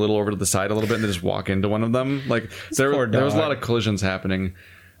looking a little over to the side a little bit and then just walk into one of them. Like, there was a lot of collisions happening.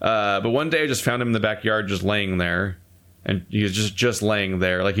 But one day I just found him in the backyard just laying there. And he was just laying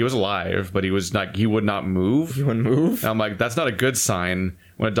there. Like, he was alive, but he would not move. He wouldn't move? And I'm like, that's not a good sign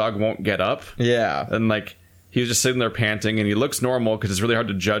when a dog won't get up. Yeah. And like, he was just sitting there panting, and he looks normal because it's really hard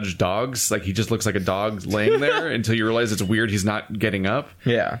to judge dogs. Like, he just looks like a dog laying there until you realize it's weird he's not getting up.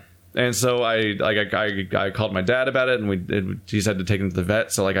 Yeah. And so I called my dad about it, and he said to take him to the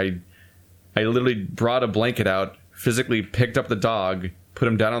vet. So like I literally brought a blanket out, physically picked up the dog, put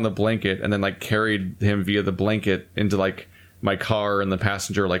him down on the blanket, and then like carried him via the blanket into like my car and the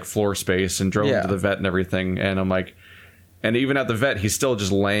passenger like floor space, and drove him to the vet and everything. And I'm like, and even at the vet, he's still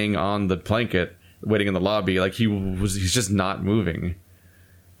just laying on the blanket, waiting in the lobby. Like, he's just not moving,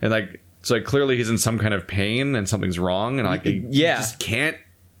 and like, so like, clearly he's in some kind of pain and something's wrong, and like, he just can't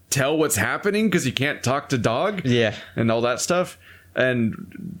tell what's happening because you can't talk to dog and all that stuff.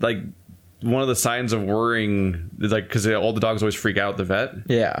 And like, one of the signs of worrying, like, because all the dogs always freak out at the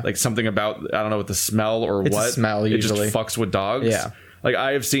vet, like something about, I don't know, with the smell or it's what, a smell usually. It just fucks with dogs. Like,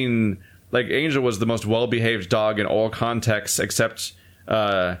 I have seen, like, Angel was the most well-behaved dog in all contexts except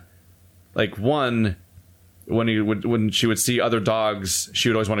like one, when she would see other dogs, she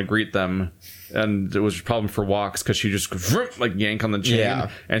would always want to greet them, and it was a problem for walks because she just like yank on the chain,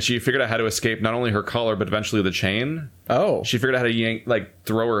 and she figured out how to escape not only her collar but eventually the chain. She figured out how to yank, like,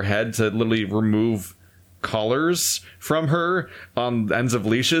 throw her head to literally remove collars from her on ends of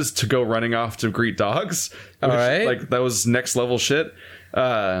leashes to go running off to greet dogs. Like, that was next level shit.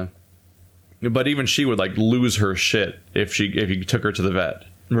 But even she would like lose her shit if you took her to the vet.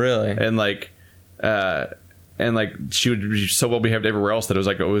 Really? And like she would be so well behaved everywhere else that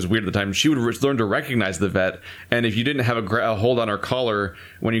it was weird at the time. She would learn to recognize the vet, and if you didn't have a hold on her collar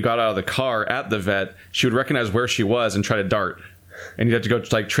when you got out of the car at the vet, she would recognize where she was and try to dart. And you'd have to go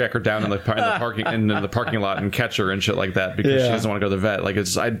like track her down in the parking lot and catch her and shit like that because she doesn't want to go to the vet. Like,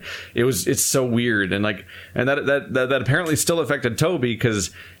 it's so weird, and that apparently still affected Toby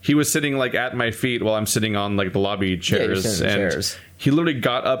because he was sitting like at my feet while I'm sitting on like the lobby chairs, and he literally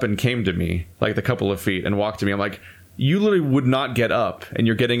got up and came to me like a couple of feet and walked to me. I'm like, you literally would not get up, and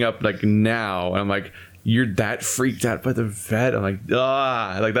you're getting up like now, and I'm like, you're that freaked out by the vet. I'm like,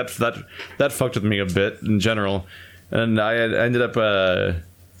 like that fucked with me a bit in general. And I ended up I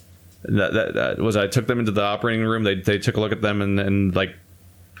took them into the operating room. They took a look at them, and like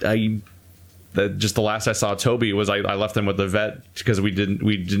just the last I saw Toby was I left them with the vet because we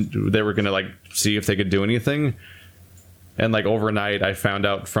didn't they were gonna like see if they could do anything. And like overnight, I found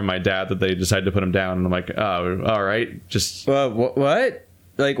out from my dad that they decided to put him down, and I'm like, oh, all right, just what?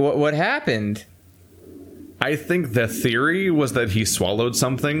 Like what happened? I think the theory was that he swallowed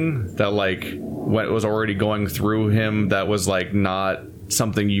something that like was already going through him that was like not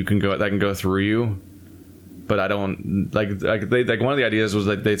something that can go through you. But I don't like one of the ideas was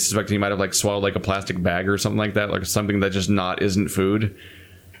that they suspected he might have like swallowed like a plastic bag or something like that, like something that just isn't food.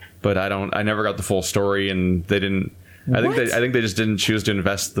 But I never got the full story, and they didn't. I think they just didn't choose to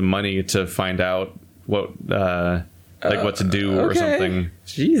invest the money to find out what what to do or something.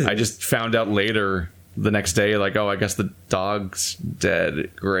 Jesus. I just found out later the next day, like, oh, I guess the dog's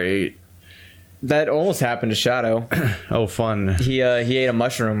dead. Great. That almost happened to Shadow. Oh, fun. He ate a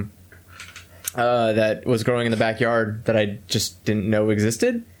mushroom that was growing in the backyard that I just didn't know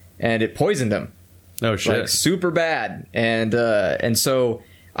existed, and it poisoned him. Oh shit! Like, super bad. And so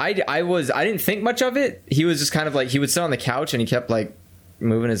I didn't think much of it. He was just kind of like, he would sit on the couch and he kept like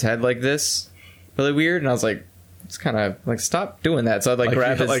moving his head like this, really weird. And I was like, it's kind of like, stop doing that. So I'd like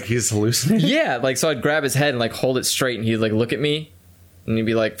grab his, like he's hallucinating. Yeah, like so I'd grab his head and like hold it straight, and he'd like look at me, and he'd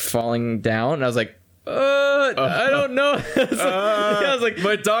be like falling down, and I was like, what? I don't know. I was like,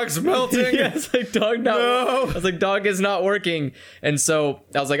 my dog's melting. yeah, it's like dog not. No. I was like, dog is not working, and so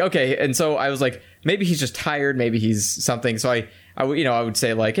I was like, okay, and so I was like, maybe he's just tired, maybe he's something. So I would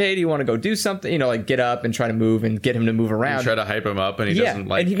say like, hey, do you want to go do something? Like get up and try to move and get him to move around. You try to hype him up, and he doesn't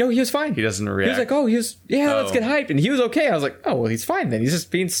like. And he was fine. He doesn't react. He was like, oh, let's get hyped, and he was okay. I was like, oh, well, he's fine then. He's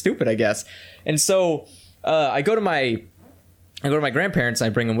just being stupid, I guess. And so I go to my grandparents and I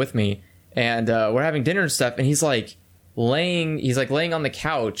bring him with me, and we're having dinner and stuff, and he's like laying on the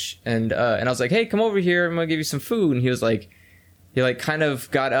couch, and I was like, hey, come over here, I'm gonna give you some food. And he was like, he kind of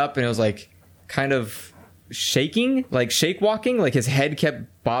got up, and it was like kind of shaking, like shake walking, like his head kept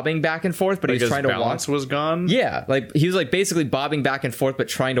bobbing back and forth, but like he was trying to walk. Balance was gone. Yeah, like he was like basically bobbing back and forth, but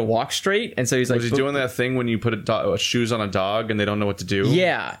trying to walk straight. And so he's like, was he doing that thing when you put shoes on a dog and they don't know what to do?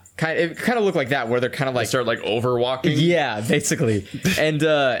 Yeah, it kind of looked like that, where they're kind of like they start like over walking. Yeah, basically. and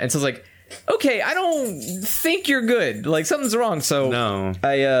so I was like, okay, I don't think you're good. Like something's wrong. So no,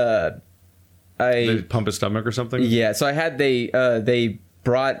 they pump his stomach or something. Yeah, so they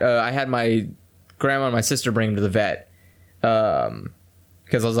brought I had my grandma and my sister bring him to the vet,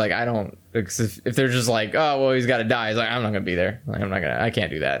 because I was like, if they're just like, oh well, he's got to die, he's like, I'm not gonna be there, like, I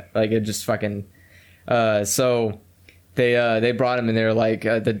can't do that, like it just fucking so they brought him, and they're like,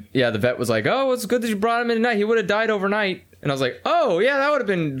 the vet was like, oh, it's good that you brought him in tonight, he would have died overnight. And I was like, oh yeah, that would have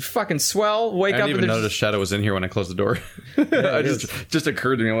been fucking swell. Wake up. I didn't even notice Shadow was in here when I closed the door. I just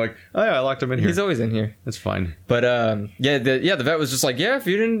occurred to me. I'm like, oh yeah, I locked him in here. He's always in here. It's fine. But the vet was just like, yeah, if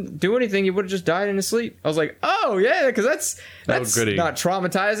you didn't do anything, you would have just died in his sleep. I was like, oh yeah, because that's not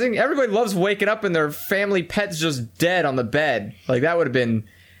traumatizing. Everybody loves waking up and their family pet's just dead on the bed. Like that would have been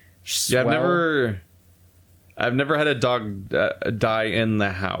swell. Yeah, I've never had a dog die in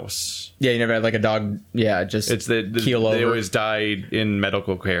the house. Yeah, you never had like a dog. Yeah, just keel over. They always die in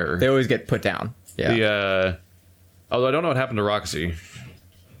medical care. They always get put down. Yeah. Although I don't know what happened to Roxy.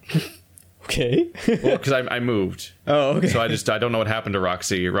 Okay. Well, because I moved. Oh, okay. So I don't know what happened to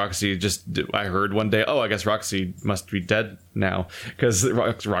Roxy. Roxy I heard one day, oh, I guess Roxy must be dead now, because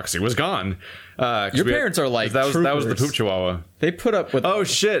Roxy was gone. Your parents are like that was the poop chihuahua. They put up with. Oh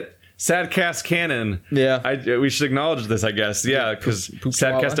shit. Sadcast canon. Yeah. We should acknowledge this, I guess. Yeah, because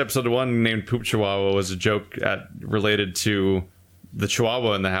Sadcast episode 1 named Poop Chihuahua was a joke related to the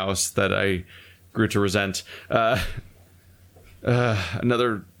chihuahua in the house that I grew to resent.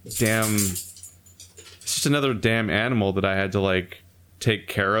 Another damn... It's just another damn animal that I had to, like, take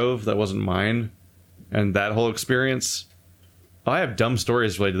care of that wasn't mine. And that whole experience... I have dumb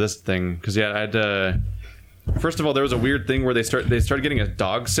stories related to this thing. Because, yeah, I had to... First of all, there was a weird thing where they started getting a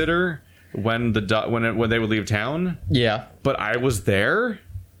dog sitter when when they would leave town. Yeah, but I was there.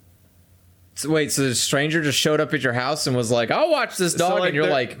 So wait, so the stranger just showed up at your house and was like, "I'll watch this dog," and you're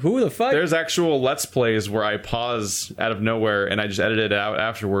like, "Who the fuck?" There's actual Let's Plays where I pause out of nowhere and I just edit it out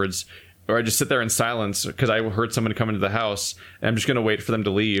afterwards, or I just sit there in silence because I heard someone come into the house and I'm just gonna wait for them to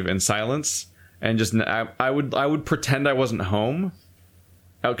leave in silence, and just I would pretend I wasn't home.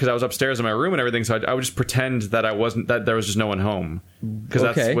 Because I was upstairs in my room and everything, so I would just pretend that that there was just no one home, because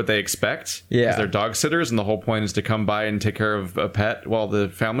that's what they expect. Yeah, because they're dog sitters, and the whole point is to come by and take care of a pet while the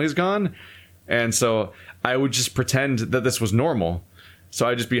family's gone. And so I would just pretend that this was normal. So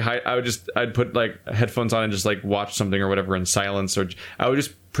I'd put like headphones on and just like watch something or whatever in silence, or I would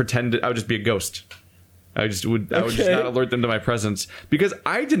just pretend I would just be a ghost. I would just not alert them to my presence, because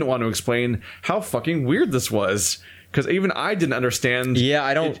I didn't want to explain how fucking weird this was. Because even I didn't understand. Yeah,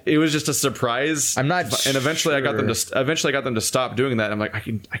 I don't. It was just a surprise. I'm not. And eventually, I got them to stop doing that. I'm like, I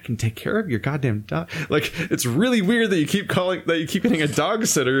can take care of your goddamn dog. Like, it's really weird that you keep getting a dog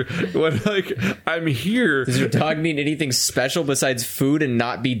sitter when like I'm here. Does your dog need anything special besides food and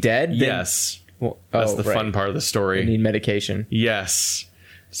not be dead? Yes, that's the fun part of the story. They need medication. Yes.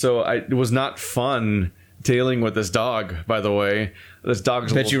 So it was not fun dealing with this dog. By the way. This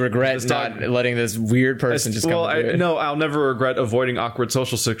dog's. Bet you regret not letting this weird person just come. Well, no, I'll never regret avoiding awkward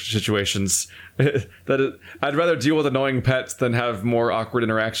social situations. I'd rather deal with annoying pets than have more awkward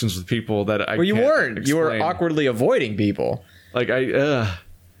interactions with people that I. Well, you weren't. Explain. You were awkwardly avoiding people. This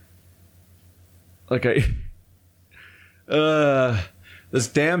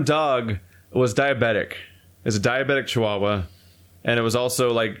damn dog was diabetic. It's a diabetic Chihuahua. And it was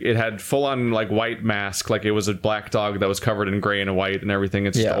also like it had full on like white mask, like it was a black dog that was covered in gray and white and everything.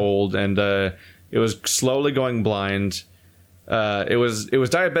 It's old, and it was slowly going blind. It was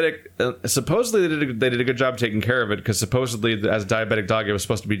diabetic. Supposedly they did a good job taking care of it, because supposedly as a diabetic dog it was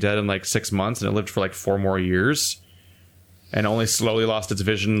supposed to be dead in like 6 months, and it lived for like 4 more years. and only slowly lost its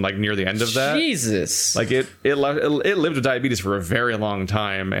vision like near the end of that. Jesus. Like it lived with diabetes for a very long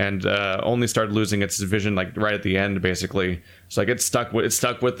time, and only started losing its vision like right at the end, basically. So like it stuck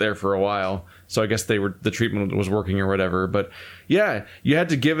with there for a while. So I guess the treatment was working or whatever. But yeah, you had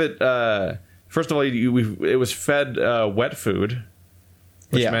to give it. First of all, it was fed wet food,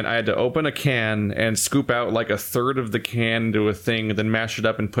 which meant I had to open a can and scoop out like a third of the can into a thing, then mash it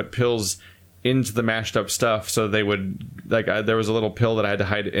up and put pills into the mashed up stuff, so they would there was a little pill that I had to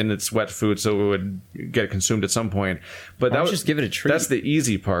hide in its wet food so it would get consumed at some point. But that was just give it a treat. That's the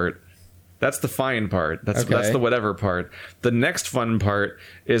easy part. That's the fine part. That's the whatever part. The next fun part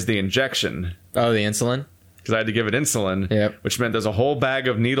is the injection. Oh, the insulin? Because I had to give it insulin, which meant there's a whole bag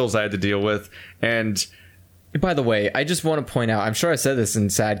of needles I had to deal with. And by the way, I just want to point out, I'm sure I said this in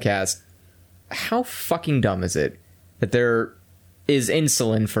Sadcast, how fucking dumb is it that there is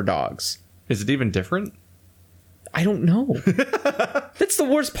insulin for dogs? Is it even different? I don't know. That's the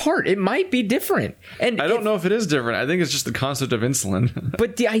worst part. It might be different. And I don't know if it is different. I think it's just the concept of insulin.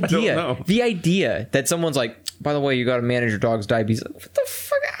 But the idea that someone's like, by the way, you got to manage your dog's diabetes. What the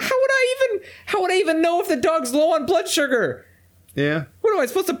fuck? How would I even know if the dog's low on blood sugar? Yeah. What am I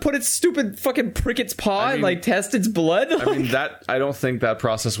supposed to put its stupid fucking prick its paw and like test its blood? I mean, I don't think that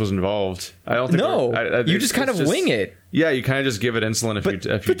process was involved. I don't think. No, you just kind of wing it. Yeah, you kind of just give it insulin if you.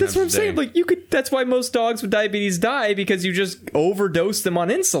 But that's what I'm saying. Like you could. That's why most dogs with diabetes die, because you just overdose them on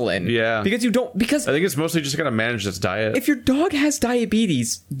insulin. Yeah. Because you don't. Because I think it's mostly just gotta manage its diet. If your dog has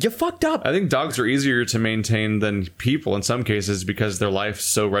diabetes, you fucked up. I think dogs are easier to maintain than people in some cases because their life's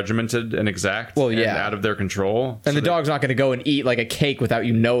so regimented and exact. Well, yeah. And out of their control. And the dog's not going to go and eat like a cake without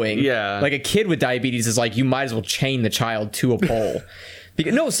you knowing. Yeah. Like a kid with diabetes is like, you might as well chain the child to a pole.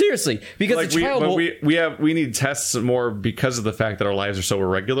 No, seriously, because like the child we need tests more because of the fact that our lives are so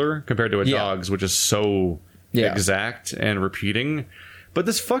irregular compared to a dog's, which is so exact and repeating. But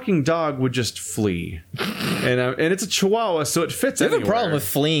this fucking dog would just flee, and it's a Chihuahua, so it fits. You have a problem with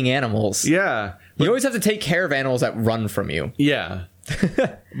fleeing animals. Yeah, you always have to take care of animals that run from you. Yeah,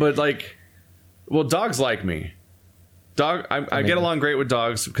 but dogs like me. I get along great with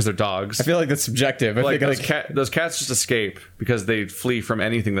dogs because they're dogs. I feel like that's subjective. I think those cats just escape because they flee from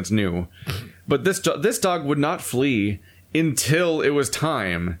anything that's new. But this dog would not flee until it was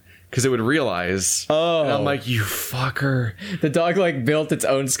time, because it would realize. Oh, and I'm like, you fucker! The dog like built its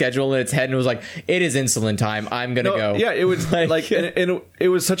own schedule in its head and was like, "It is insulin time. I'm gonna go." Yeah, it was and it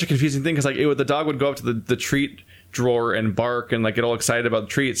was such a confusing thing because the dog would go up to the treat drawer and bark and like get all excited about the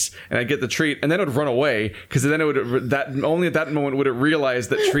treats, and I'd get the treat and then it would run away because then only at that moment would it realize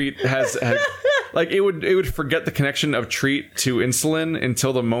that treat had like it would forget the connection of treat to insulin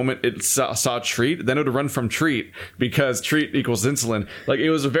until the moment it saw treat. Then it would run from treat because treat equals insulin. Like it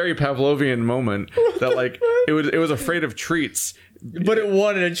was a very Pavlovian moment that like it was afraid of treats. But it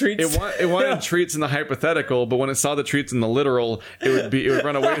wanted a treat. It wanted treats in the hypothetical, but when it saw the treats in the literal, it would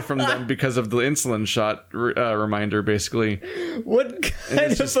run away from them because of the insulin shot reminder, basically. What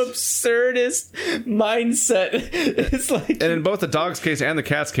kind of absurdist mindset? It's like, and in both the dog's case and the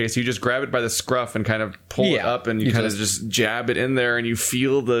cat's case, you just grab it by the scruff and kind of pull it up, and you kind of just jab it in there, and you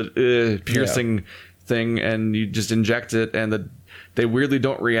feel the piercing thing, and you just inject it, and they weirdly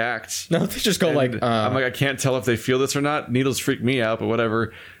don't react. No, they just go like... I'm like, I can't tell if they feel this or not. Needles freak me out, but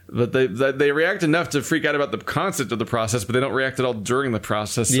whatever. But they react enough to freak out about the concept of the process, but they don't react at all during the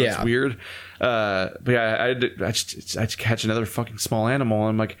process, so it's weird. But yeah, I'd catch another fucking small animal, and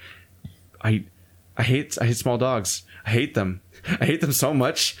I'm like, I hate small dogs. I hate them. I hate them so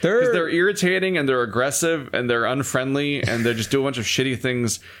much. Because they're irritating, and they're aggressive, and they're unfriendly, and they just do a bunch of shitty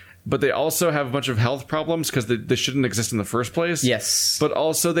things. But they also have a bunch of health problems because they shouldn't exist in the first place. Yes. But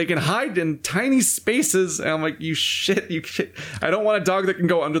also they can hide in tiny spaces. And I'm like, you shit. I don't want a dog that can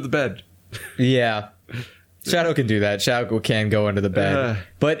go under the bed. Yeah. Shadow can do that. Shadow can go under the bed.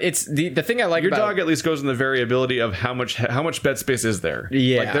 But it's the thing I like your about... dog at least goes in the variability of how much bed space is there.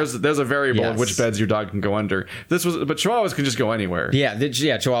 Yeah. Like there's a variable of which beds your dog can go under. But Chihuahuas can just go anywhere. Yeah.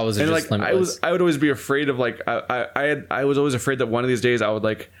 Chihuahuas are just limitless. I would always be afraid of I was always afraid that one of these days I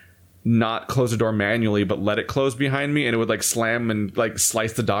would not close the door manually, but let it close behind me, and it would slam and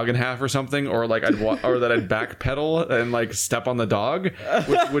slice the dog in half or something, or that I'd backpedal and step on the dog,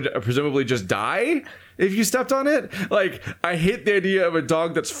 which would presumably just die if you stepped on it. I hate the idea of a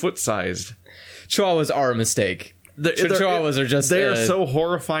dog that's foot sized. Chihuahuas are a mistake. Chihuahuas are just they are so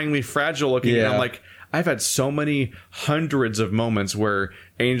horrifyingly fragile looking. Yeah. And I'm I've had so many hundreds of moments where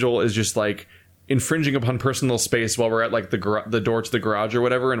Angel is just infringing upon personal space while we're at like the door to the garage or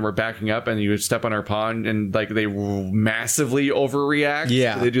whatever, and we're backing up, and you step on our paw, and like they massively overreact.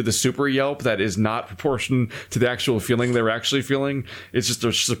 Yeah. They do the super yelp that is not proportioned to the actual feeling they're actually feeling. It's just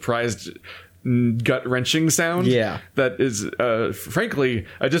a surprised, gut wrenching sound. Yeah. That is, frankly,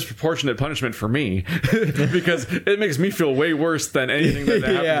 a disproportionate punishment for me because it makes me feel way worse than anything that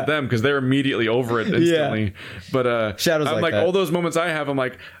happened Yeah. to them because they're immediately over it instantly. But Shadows I'm like like that. all those moments I have, I'm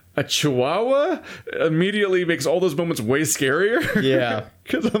like, a chihuahua immediately makes all those moments way scarier. Yeah.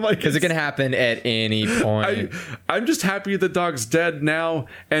 Because I'm like, Because it can happen at any point. I'm just happy the dog's dead now,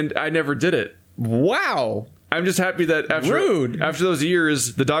 and I never did it. Wow. I'm just happy that Rude. after those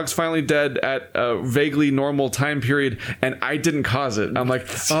years, the dog's finally dead at a vaguely normal time period, and I didn't cause it. I'm like,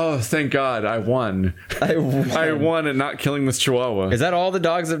 oh, thank God, I won. I won at not killing this chihuahua. Is that all the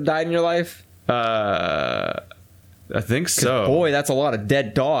dogs that have died in your life? I think so. Boy, that's a lot of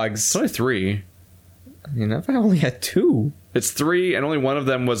dead dogs. It's only 3. You know, if I only had 2. It's 3, and only one of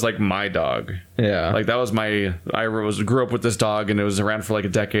them was like my dog. Yeah. Like that was grew up with this dog, and it was around for like a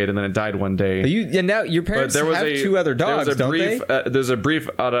decade, and then it died one day. And now your parents have 2 other dogs, don't they? There's a brief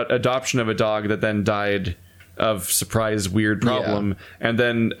adoption of a dog that then died of surprise weird problem, and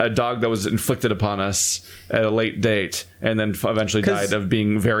then a dog that was inflicted upon us at a late date, and then eventually died of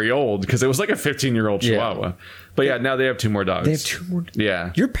being very old because it was like a 15-year-old Chihuahua. Yeah. But yeah, now they have 2 more dogs. They have 2 more.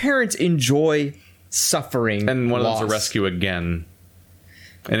 Yeah, Your parents enjoy suffering, and one loss. of them's a rescue again,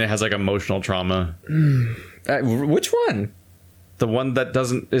 and it has like emotional trauma. Which one? The one that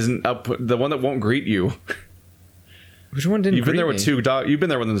isn't up. The one that won't greet you. Which one didn't? You've been there with me? 2 dogs. You've been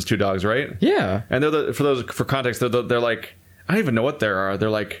there with those 2 dogs, right? Yeah. And for context, they're like, I don't even know what they are. They're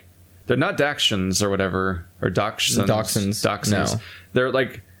like, they're not Dachshunds or whatever, or Dachshunds. No.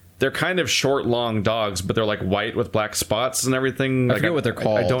 They're kind of short, long dogs, but they're like white with black spots and everything. I forget what they're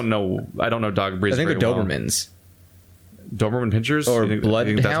called. I don't know dog breeds. I think they're very well. Dobermans. Doberman Pinschers? Or You think that's what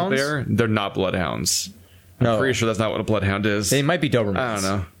they bloodhounds? are? They're not bloodhounds. I'm No. pretty sure that's not what a bloodhound is. They might be Dobermans. I don't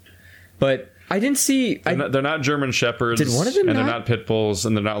know. But I didn't see. They're not German Shepherds. Did one of them and not- they're not Pit Bulls,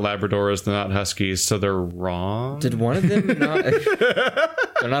 and they're not Labradors, they're not Huskies, so they're wrong. Did one of them not?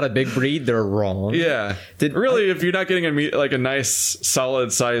 They're not a big breed. They're wrong. Yeah. If you're not getting a nice,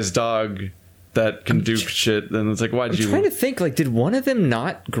 solid-sized dog that can do shit, then it's like, why'd you... I'm trying to think. Like, did one of them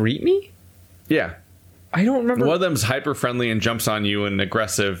not greet me? Yeah. I don't remember. One of them's hyper friendly and jumps on you and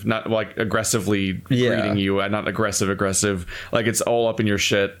aggressive, not like aggressively greeting you, and not aggressive. Like it's all up in your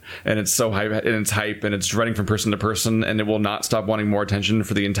shit, and it's so hype, and it's running from person to person, and it will not stop wanting more attention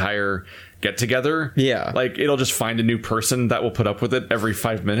for the entire get together. Yeah. Like it'll just find a new person that will put up with it every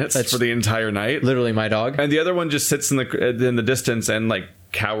 5 minutes for the entire night. Literally my dog. And the other one just sits in the distance and like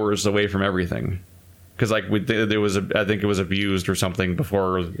cowers away from everything. Because like I think it was abused or something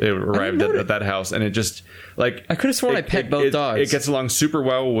before it arrived at that house, and it just like I could have sworn I pet both dogs. It gets along super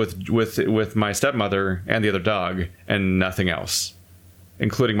well with my stepmother and the other dog, and nothing else,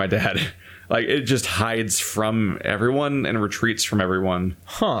 including my dad. Like it just hides from everyone and retreats from everyone.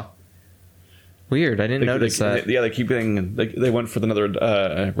 Huh. Weird. I didn't notice that. They keep getting. They went for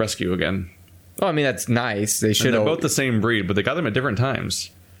another rescue again. Oh, I mean that's nice. They should. They're both the same breed, but they got them at different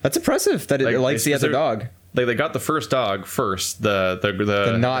times. That's impressive that it likes the other dog. They got the first dog first,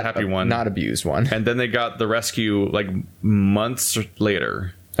 the not happy one, not abused one, and then they got the rescue like months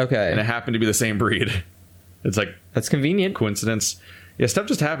later. Okay, and it happened to be the same breed. It's like that's convenient. Coincidence. Yeah, stuff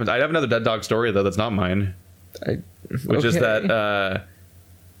just happens. I have another dead dog story though. That's not mine. Which is that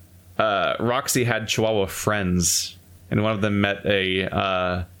Roxy had Chihuahua friends, and one of them met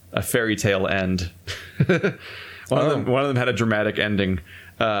a fairy tale end. One of them had a dramatic ending.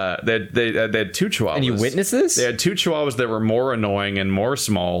 They had 2 chihuahuas. And you witnessed this? They had 2 chihuahuas that were more annoying and more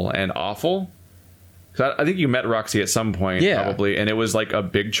small and awful. I think you met Roxy at some point, probably, and it was like a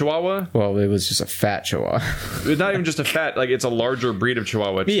big chihuahua. Well, it was just a fat chihuahua. It's not even just a fat, like it's a larger breed of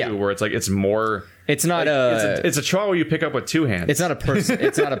chihuahua too, where it's like it's more. It's not it's a chihuahua you pick up with 2 hands. It's not a purse.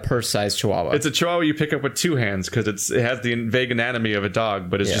 It's not a purse-sized chihuahua. It's a chihuahua you pick up with 2 hands because it has the vague anatomy of a dog,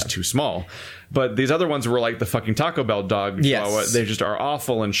 but it's just too small. But these other ones were like the fucking Taco Bell dog chihuahua. They just are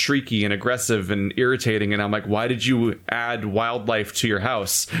awful and shrieky and aggressive and irritating. And I'm like, why did you add wildlife to your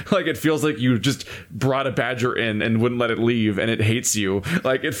house? Like it feels like you just brought a badger in and wouldn't let it leave, and it hates you.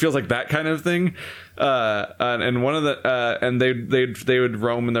 Like it feels like that kind of thing. And one of the and they would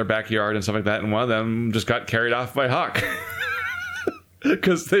roam in their backyard and stuff like that. And one of them just got carried off by a hawk.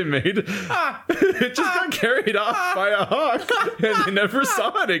 because they made it just got carried off by a hawk, and they never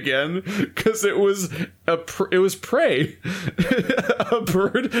saw it again because it was prey. A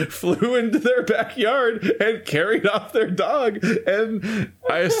bird flew into their backyard and carried off their dog, and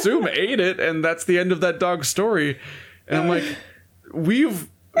I assume ate it, and that's the end of that dog's story. And I'm like, we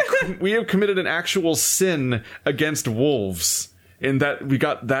have committed an actual sin against wolves in that we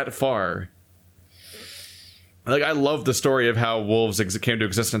got that far. Like, I love the story of how wolves came to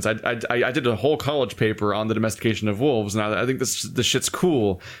existence. I did a whole college paper on the domestication of wolves, and I think this shit's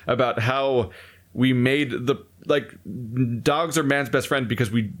cool about how we made dogs are man's best friend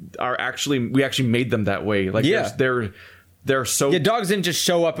because we actually made them that way. Like, yeah. They're so... Yeah, dogs didn't just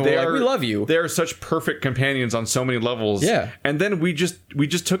show up and we're like, we love you. They're such perfect companions on so many levels. Yeah. And then we just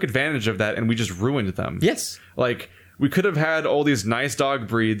took advantage of that and we just ruined them. Yes. Like, we could have had all these nice dog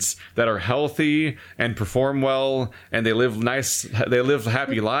breeds that are healthy and perform well, and they live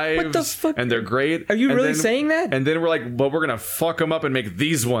happy lives. What the fuck? And they're great. Are you really saying that? And then we're like, well, we're going to fuck them up and make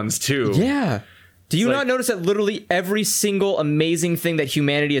these ones too. Yeah. Do you It's not like- notice that literally every single amazing thing that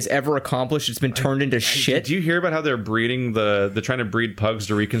humanity has ever accomplished has been turned into shit? Do you hear about how they're breeding they're trying to breed pugs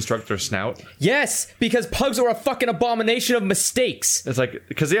to reconstruct their snout? Yes, because pugs are a fucking abomination of mistakes. It's like,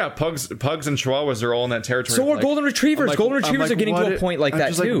 because pugs and chihuahuas are all in that territory. So are Like, golden retrievers. I'm like- Golden I'm retrievers like, are getting what to a point like I'm that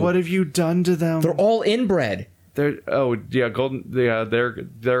just too. Like, what have you done to them? They're all inbred. They're a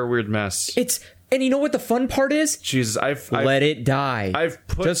weird mess. And you know what the fun part is? Jesus, Let it die.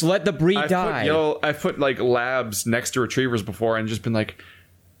 Just let the breed die. I've put like labs next to retrievers before and just been like,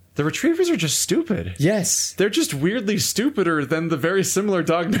 the retrievers are just stupid. Yes. They're just weirdly stupider than the very similar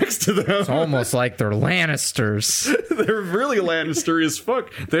dog next to them. It's almost like they're Lannisters. They're really Lannister as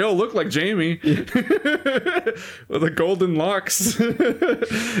fuck. They all look like Jamie. With the golden locks.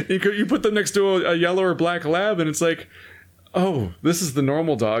 You put them next to a yellow or black lab and it's like, oh, this is the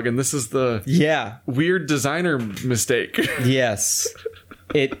normal dog and this is the weird designer mistake. Yes.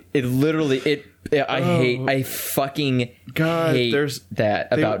 I fucking hate that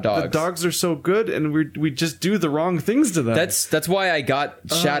about dogs. The dogs are so good and we just do the wrong things to them. That's why I got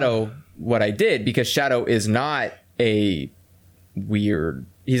Shadow what I did, because Shadow is not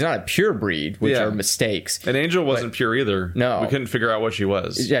he's not a pure breed, which are mistakes. And Angel wasn't pure either. No. We couldn't figure out what she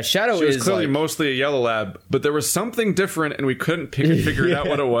was. Yeah, Shadow She was is clearly like, mostly a yellow lab, but there was something different and we couldn't figure it out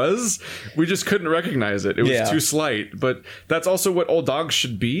what it was. We just couldn't recognize it. It was too slight. But that's also what all dogs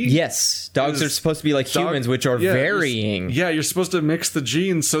should be. yes, dogs are supposed to be like humans, which are varying. You're supposed to mix the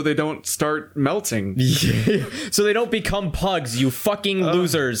genes so they don't start melting. So they don't become pugs, you fucking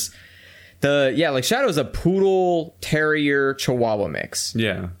losers. Like Shadow's a poodle terrier chihuahua mix.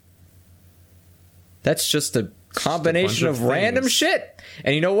 Yeah. That's just a combination of random shit.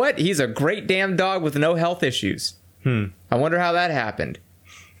 And you know what? He's a great damn dog with no health issues. I wonder how that happened.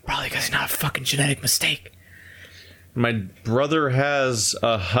 Probably because he's not a fucking genetic mistake. My brother has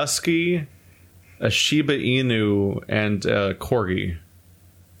a husky, a Shiba Inu, and a corgi.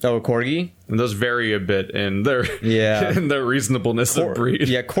 Oh, a corgi? And those vary a bit in their in their reasonableness of breed.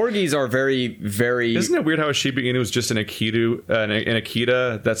 Yeah, corgis are very, very... Isn't it weird how a Shiba Inu is just an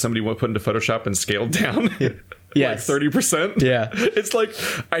Akita that somebody put into Photoshop and scaled down? Yes. Like 30%? Yeah. It's like,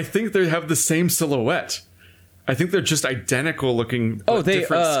 I think they have the same silhouette. I think they're just identical looking, but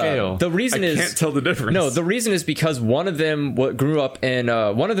different scale. The reason I can't tell the difference. No, the reason is because one of them grew up in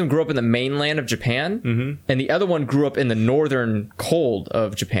the mainland of Japan, and the other one grew up in the northern cold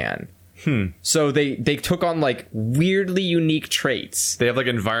of Japan. So they took on like weirdly unique traits. They have like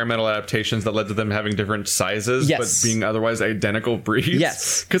environmental adaptations that led to them having different sizes, but being otherwise identical breeds.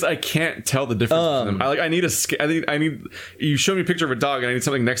 Yes, because I can't tell the difference between them. I need a scale. I need you show me a picture of a dog, and I need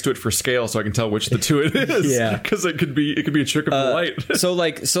something next to it for scale, so I can tell which of the two it is. Yeah, because it could be a trick of the light. so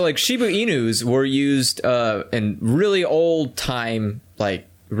like Shiba Inus were used in really old time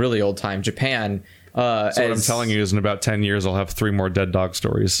Japan. So what I'm telling you is in about 10 years I'll have 3 more dead dog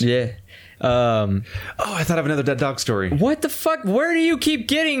stories. Yeah. I thought of another dead dog story. What the fuck? Where do you keep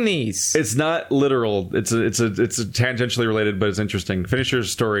getting these? It's not literal. It's tangentially related, but it's interesting. Finish your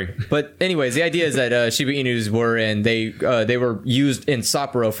story. But anyways, the idea is that Shiba Inus they were used in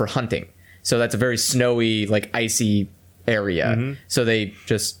Sapporo for hunting. So that's a very snowy, like icy area. So they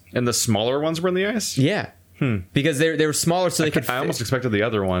just... And the smaller ones were in the ice? Yeah. Because they were smaller, so they could. I almost expected the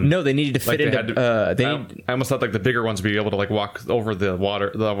other one. No, they needed to fit into. I almost thought like the bigger ones would be able to like walk over the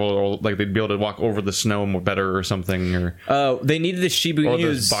water level, or like they'd be able to walk over the snow more better or something. Or they needed the Shiba or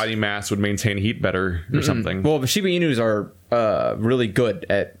Inus. the body mass would maintain heat better or something. Well, the Shiba Inus are really good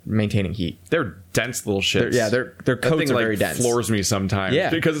at maintaining heat. They're dense little shits. Their That coats thing, are very dense. Floors me sometimes. Yeah.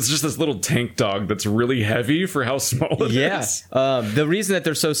 Because it's just this little tank dog that's really heavy for how small it is. The reason that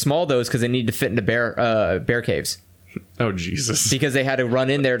they're so small though is because they need to fit into bear caves. Oh Jesus. Because they had to run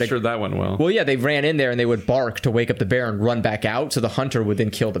in there to. Sure, that went well. Well, yeah, they ran in there and they would bark to wake up the bear and run back out, so the hunter would then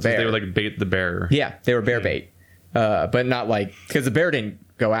kill the bear. They would like bait the bear. Yeah, they were bear bait, but not like because the bear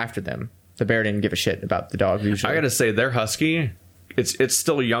didn't go after them. The bear didn't give a shit about the dog. Usually, I gotta say, their husky, it's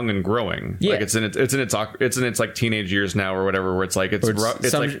still young and growing. Yeah. Like it's in its like teenage years now or whatever. Where it's like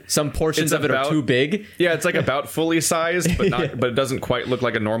it's some portions it's of it are too big. Yeah, it's like about fully sized, but not. But it doesn't quite look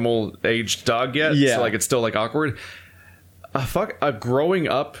like a normal aged dog yet. Yeah, so like it's still like awkward. A growing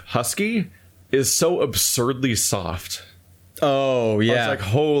up husky is so absurdly soft. Oh yeah, It's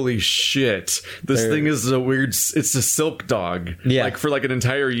like holy shit! This thing is a weird. It's a silk dog. Yeah, like for like an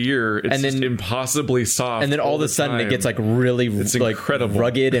entire year, it's and then, just impossibly soft. And then all of a sudden, time. it gets like really it's like incredible.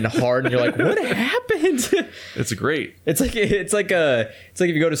 rugged and hard, and you're like, what happened? It's great. It's like if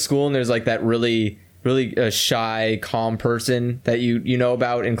you go to school and there's like that really shy, calm person that you know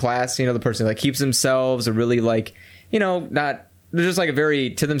about in class. You know, the person that keeps themselves or really like not. They're just like a very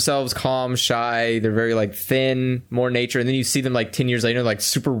to themselves, calm, shy. They're very like thin, more nature. And then you see them like 10 years later, like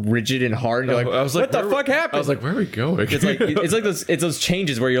super rigid and hard. And you're like, I was like, what the fuck happened? I was like, where are we going? It's like those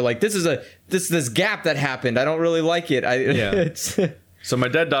changes where you're like, this gap that happened. I don't really like it. So my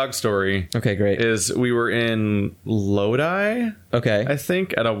dead dog story. Okay, great. Is we were in Lodi. Okay, I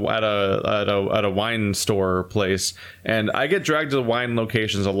think at a wine store place, and I get dragged to the wine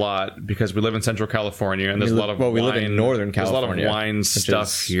locations a lot because we live in Central California, and there's a lot of we live in Northern California. There's a lot of wine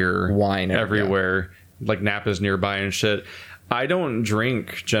stuff here, wine everywhere, like Napa's nearby and shit. I don't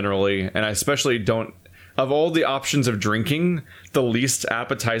drink generally, and I especially don't. Of all the options of drinking, the least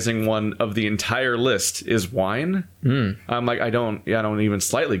appetizing one of the entire list is wine. I'm like, I don't even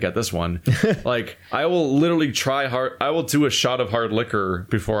slightly get this one. Like, I will literally try hard. I will do a shot of hard liquor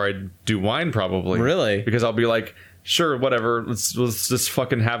before I do wine, probably. Really? Because I'll be like, sure, whatever. Let's just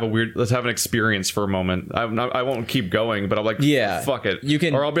fucking let's have an experience for a moment. I won't keep going, but I'm like, yeah, fuck it. You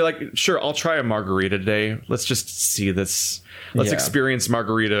can, or I'll be like, sure, I'll try a margarita today. Let's just see this. Let's experience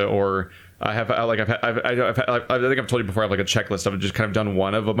margarita. Or I think I've told you before. I have like a checklist. I've just kind of done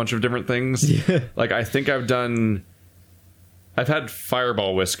one of a bunch of different things. Yeah. Like I think I've had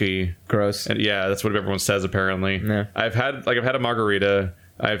Fireball whiskey. Gross. And yeah, that's what everyone says apparently. Yeah. I've had a margarita.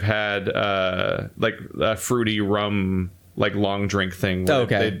 I've had like a fruity rum like long drink thing. Oh,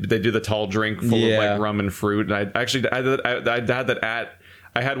 okay. They do the tall drink full of like rum and fruit. And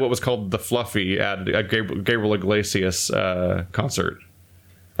I had what was called the Fluffy at a Gabriel Iglesias concert.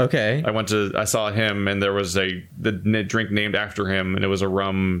 Okay. I saw him, and there was the drink named after him, and it was a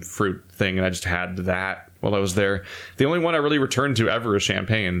rum fruit thing, and I just had that while I was there. The only one I really returned to ever is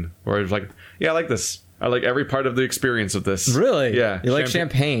champagne, where I was like, yeah, I like this. I like every part of the experience of this. Really? Yeah. You like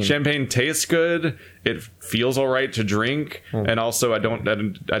champagne? Champagne tastes good. It feels all right to drink, and also I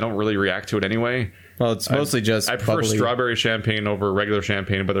don't really react to it anyway. Well, it's mostly I prefer strawberry champagne over regular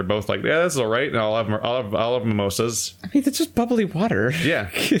champampagne, but they're both like, yeah, this is all right. And I'll have mimosas. I mean, it's just bubbly water. Yeah,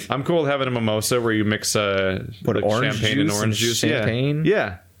 I'm cool with having a mimosa where you mix like champagne and orange juice. Champagne.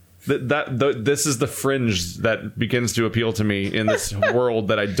 Yeah. This is the fringe that begins to appeal to me in this world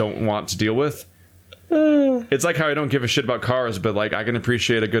that I don't want to deal with. It's like how I don't give a shit about cars, but like I can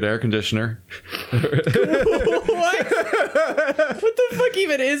appreciate a good air conditioner. What? What the fuck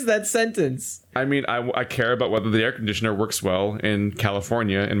even is that sentence? I mean, I care about whether the air conditioner works well in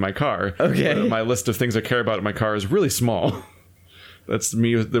California in my car. Okay. My list of things I care about in my car is really small. That's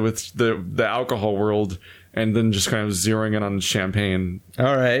me with the alcohol world, and then just kind of zeroing in on champagne.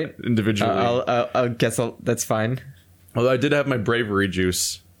 All right. Individually. I guess that's fine. Although I did have my bravery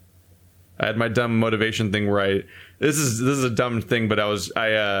juice. I had my dumb motivation thing where this is a dumb thing, but when I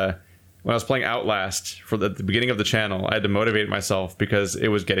was playing Outlast at the beginning of the channel, I had to motivate myself because it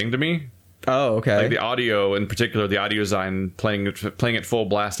was getting to me. Oh, okay. Like the audio in particular, the audio design, playing it full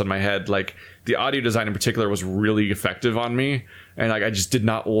blast on my head. Like the audio design in particular was really effective on me, and like I just did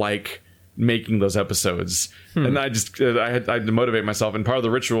not like making those episodes. And I had to motivate myself. And part of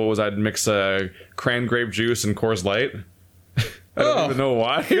the ritual was I'd mix cran grape juice and Coors Light. I don't even know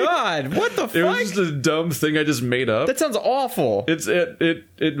why. God, what the fuck? It was just a dumb thing I just made up. That sounds awful.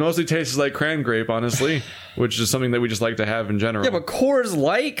 It mostly tastes like cran grape, honestly. which is something that we just like to have in general. Yeah, but Coors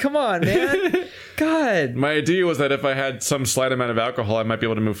Light? Come on, man. God. My idea was that if I had some slight amount of alcohol, I might be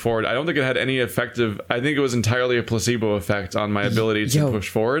able to move forward. I don't think it had any effective. I think it was entirely a placebo effect on my ability to push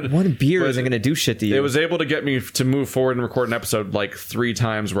forward. One beer But isn't going to do shit to you. It was able to get me to move forward and record an episode like 3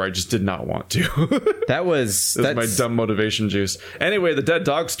 times where I just did not want to. That was my dumb motivation juice. Anyway, the dead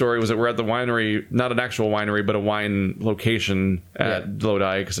dog story was that we're at the winery, not an actual winery, but a wine location at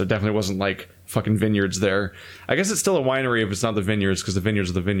Lodi, because it definitely wasn't like fucking vineyards there. I guess it's still a winery if it's not the vineyards, because the vineyards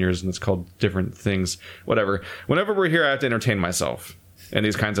are the vineyards and it's called different things. Whatever. Whenever we're here, I have to entertain myself in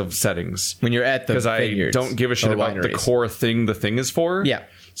these kinds of settings. When you're at the Because vineyards. I don't give a shit about the core thing the thing is for. Yeah.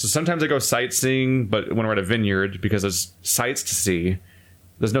 So sometimes I go sightseeing, but when we're at a vineyard, because there's sights to see.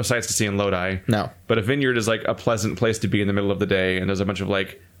 There's no sights to see in Lodi. No. But a vineyard is like a pleasant place to be in the middle of the day, and there's a bunch of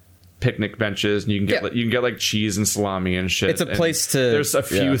like picnic benches, and you can get like cheese and salami and shit. It's a place to... There's a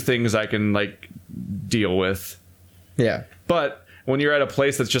few things I can like deal with. Yeah. But when you're at a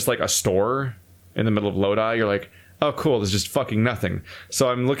place that's just like a store in the middle of Lodi, you're like, oh cool, there's just fucking nothing. So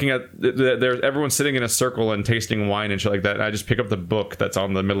I'm looking at there's everyone's sitting in a circle and tasting wine and shit like that, and I just pick up the book that's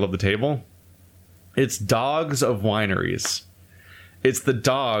on the middle of the table. It's Dogs of Wineries. It's the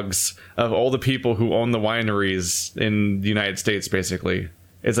dogs of all the people who own the wineries in the United States, basically.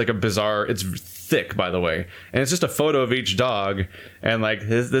 It's like a bizarre... It's thick, by the way. And it's just a photo of each dog. And like,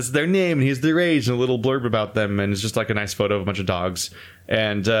 this is their name, and here's their age, and a little blurb about them. And it's just like a nice photo of a bunch of dogs.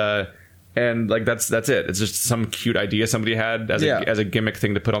 And like, that's it. It's just some cute idea somebody had as a gimmick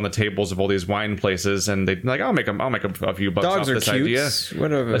thing to put on the tables of all these wine places. And they're like, I'll make a few bucks Dogs off are this cute. idea.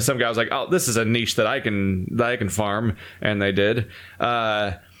 Whatever. Some guy was like, oh, this is a niche that I can farm. And they did.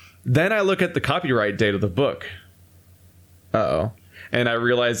 Then I look at the copyright date of the book. Uh-oh. And I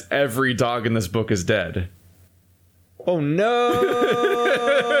realize every dog in this book is dead. Oh, no.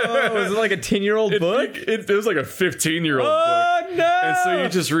 Was it like a 10-year-old book? It was like a 15-year-old book. Oh, no. And so you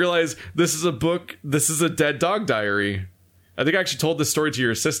just realize this is a book. This is a dead dog diary. I think I actually told this story to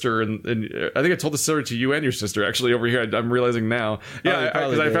your sister, and I think I told this story to you and your sister, actually, over here. I'm realizing now. Yeah,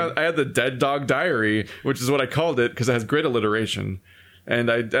 because I had the dead dog diary, which is what I called it, because it has great alliteration. And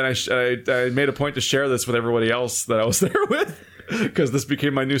I made a point to share this with everybody else that I was there with, because this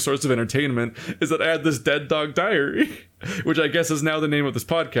became my new source of entertainment, is that I had this dead dog diary, which I guess is now the name of this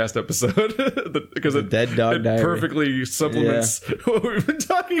podcast episode, because it perfectly supplements what we've been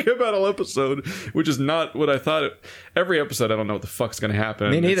talking about all episode, which is not what I thought. Every episode, I don't know what the fuck's going to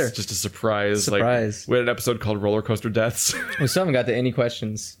happen. Me neither. It's just a surprise. Like, we had an episode called Roller Coaster Deaths. We still haven't got to any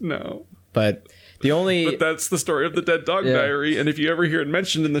questions. No. But that's the story of the dead dog diary, and if you ever hear it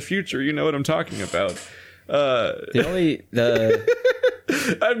mentioned in the future, you know what I'm talking about. I've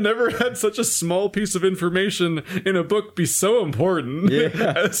never had such a small piece of information in a book be so important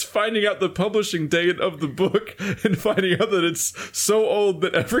as finding out the publishing date of the book and finding out that it's so old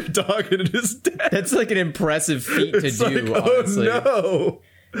that every dog in it is dead. That's like an impressive feat to do, honestly. Oh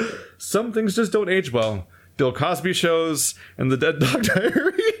no! Some things just don't age well. Bill Cosby shows and the dead dog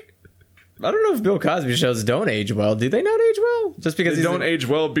diary. I don't know if Bill Cosby shows don't age well. Do they not age well? Just because they don't age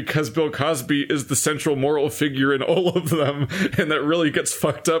well because Bill Cosby is the central moral figure in all of them, and that really gets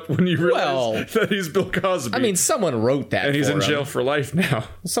fucked up when you realize that he's Bill Cosby. I mean, someone wrote that, and he's in jail for life now.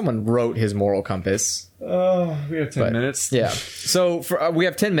 Someone wrote his moral compass. Oh, we have 10 minutes. Yeah. So we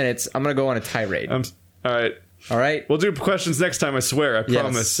have 10 minutes. I'm gonna go on a tirade. All right. All right. We'll do questions next time, I swear. I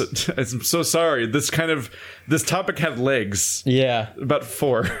promise. I'm so sorry. This topic had legs. Yeah. About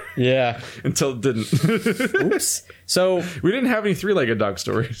 4. Yeah. Until it didn't. Oops. So we didn't have any 3-legged dog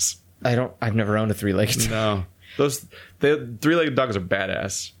stories. I've never owned a 3-legged dog. No. 3-legged dogs are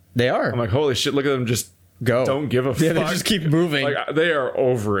badass. They are. I'm like, holy shit, look at them just go. Don't give a fuck. Yeah, they just keep moving. Like, they are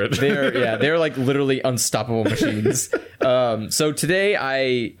over it. They're like literally unstoppable machines. So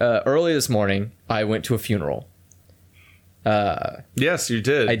today early this morning, I went to a funeral. Yes, you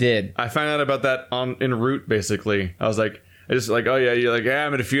did. I did. I found out about that en route, basically. I was like, oh yeah, you're like, yeah,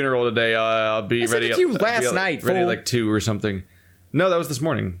 I'm at a funeral today. I'll be ready. I sent it to you last night. Ready like 2 or something. No, that was this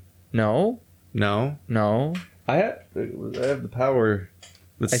morning. No. I have the power.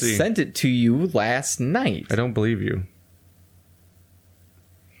 Let's see. I sent it to you last night. I don't believe you.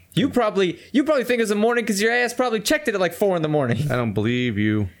 You probably think it was the morning because your ass probably checked it at like 4 a.m. I don't believe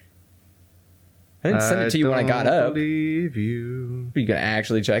you. I didn't send it to you when I got up. I don't believe you. Are you gonna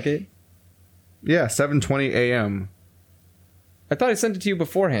actually check it? Yeah, 7:20 a.m. I thought I sent it to you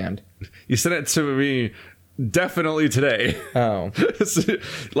beforehand. You sent it to me Definitely today. Oh,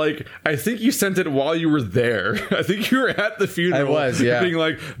 Like, I think you sent it while you were there. I think you were at the funeral. I was, yeah. Being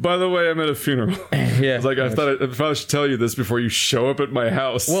like, by the way, I'm at a funeral. yeah. It's like, I thought I should tell you this before you show up at my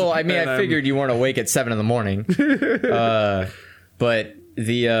house. Well, I mean, And I figured you weren't awake at 7 a.m. But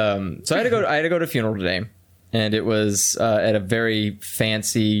the so I had to go to a funeral today, and it was at a very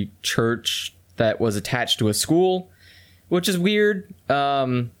fancy church that was attached to a school, which is weird,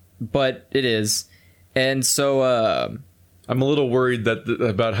 but it is. And so I'm a little worried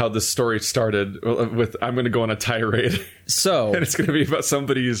about how this story started. With I'm going to go on a tirade, so and it's going to be about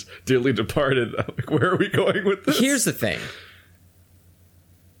somebody who's dearly departed. Like, where are we going with this? here's the thing: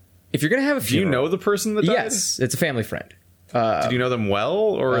 if you're gonna have a Do you funeral, know the person that died? yes, it's a family friend. Did you know them well,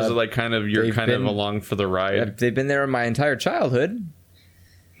 or is it like kind of you're they've kind of been- along for the ride? They've been there my entire childhood.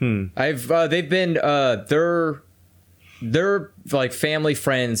 They've been they're like family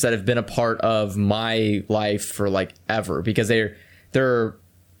friends that have been a part of my life for like ever, because they're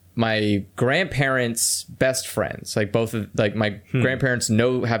my grandparents' best friends. Like both of like my grandparents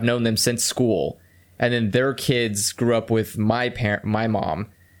have known them since school, and then their kids grew up with my mom,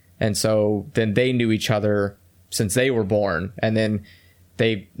 and so then they knew each other since they were born, and then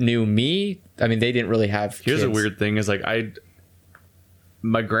they knew me. I mean, they didn't really have Here's kids. a weird thing: is like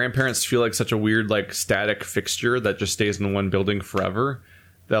my grandparents feel like such a weird like static fixture that just stays in one building forever.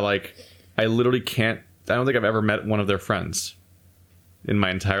 That like I literally can't. I don't think I've ever met one of their friends in my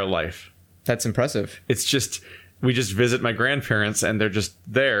entire life. That's impressive. It's just we just visit my grandparents and they're just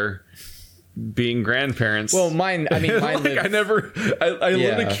there being grandparents. Well, mine like, live, I literally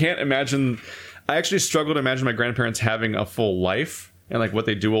Yeah. can't imagine. I actually struggle to imagine my grandparents having a full life and like what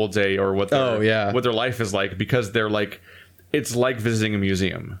they do all day or what what their life is like, because they're like, it's like visiting a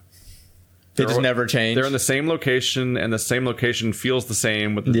museum. they just never change. They're in the same location, and the same location feels the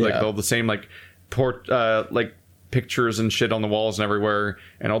same with like all the same like like pictures and shit on the walls and everywhere,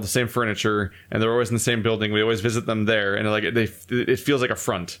 and all the same furniture, and they're always in the same building. We always visit them there, and like it feels like a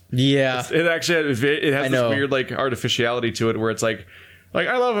front. Yeah. It actually has I this know. weird like artificiality to it, where it's like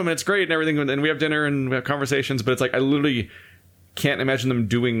I love them and it's great and everything, and we have dinner and we have conversations, but it's like I literally can't imagine them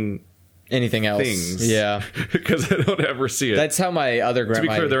doing Anything else. things. Yeah. Because I don't ever see it. That's how my other To be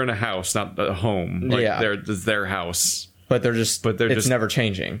grandma. clear, they're in a house, not a home. Like Yeah. it's their house. but they're just it's never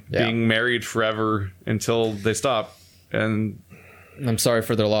changing. Yeah. Being married forever until they stop. And I'm sorry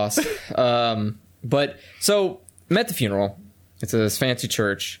for their loss. But so I'm at the funeral. It's this fancy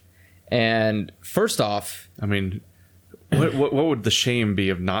church. And first off, I mean, what would the shame be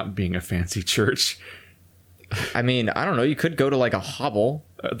of not being a fancy church? I mean, I don't know. You could go to like a hobble.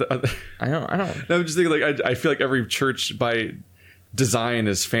 I don't. I'm just thinking, like, I feel like every church by design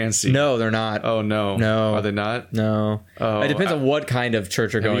is fancy. No, they're not. Oh, no. No. Are they not? No. Oh, It depends on what kind of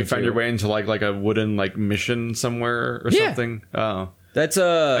church you're Have going you found to. your way into like a wooden like mission somewhere or Yeah. something? Oh. That's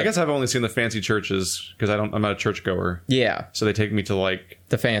I guess I've only seen the fancy churches because I'm not a churchgoer. yeah, So they take me to like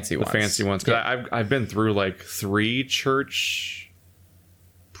the fancy ones. fancy ones, because I've been through like 3 church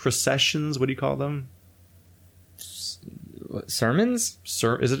processions. What do you call them? Sermons?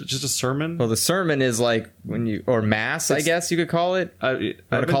 Is it just a sermon? Well, the sermon is like when you, or mass, I guess you could call it. I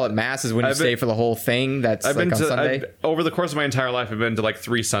want to call it mass is when you I've stay been- for the whole thing. That's I've like been on to Sunday. over the course of my entire life. I've been to like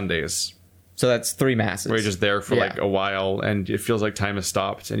 3 Sundays So that's 3 masses. where you're just there for Yeah. like a while, and it feels like time has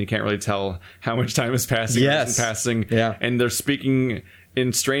stopped, and you can't really tell how much time is passing. Or Yes. isn't passing. Yeah. And they're speaking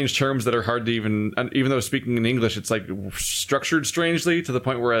in strange terms that are hard to even though speaking in English, it's like structured strangely to the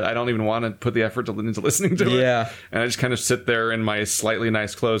point where I don't even want to put the effort into listening to it. Yeah. And I just kind of sit there in my slightly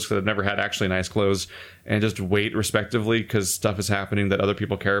nice clothes, because I've never had actually nice clothes, and just wait respectively, because stuff is happening that other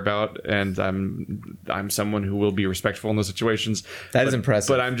people care about, and I'm someone who will be respectful in those situations. That is impressive.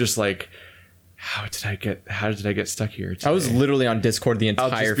 But I'm just like, how did I get stuck here today? I was literally on Discord the entire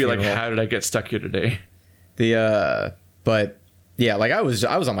I'll just be funeral. like, how did I get stuck here today? But yeah, like I was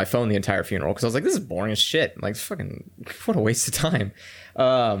on my phone the entire funeral because I was like, this is boring as shit. Like, fucking, what a waste of time.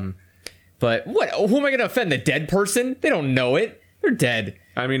 But who am I gonna offend? The dead person? They don't know it. They're dead.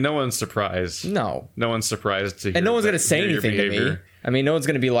 I mean, no one's surprised. No. No one's surprised to hear And no one's that- gonna say hear your anything to me. behavior. I mean, no one's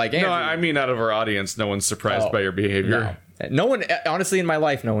gonna be like, No, Andrew. I mean, out of our audience, no one's surprised Oh, by your behavior. No one, honestly, in my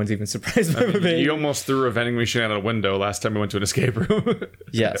life, no one's even surprised by my behavior. You almost threw a vending machine out of a window last time we went to an escape room.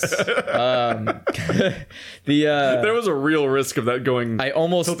 Yes. There was a real risk of that going I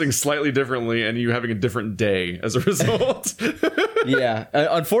almost tilting slightly differently and you having a different day as a result. yeah.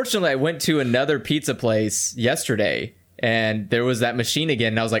 Unfortunately, I went to another pizza place yesterday, and there was that machine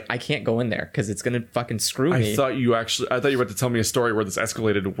again. And I was like, I can't go in there because it's gonna fucking screw me. I thought you were about to tell me a story where this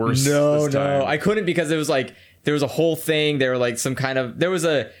escalated worse. No, this time. I couldn't because it was like there was a whole thing. There were like some kind of there was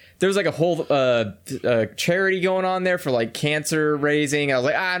there's like a whole charity going on there for like cancer raising. I was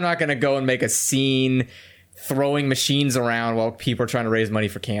like, I'm not gonna go and make a scene throwing machines around while people are trying to raise money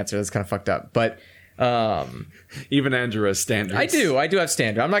for cancer. That's kind of fucked up. But even Andrew has standards. I do have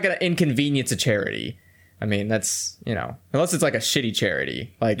standards. I'm not gonna inconvenience a charity. I mean, that's, unless it's like a shitty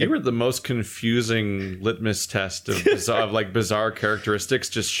charity. Like, you were the most confusing litmus test of bizarre characteristics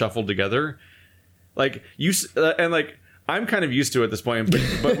just shuffled together. Like and like I'm kind of used to it at this point,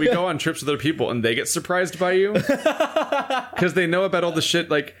 but we go on trips with other people and they get surprised by you because they know about all the shit.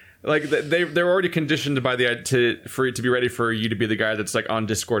 Like they're already conditioned by for it to be ready for you to be the guy that's like on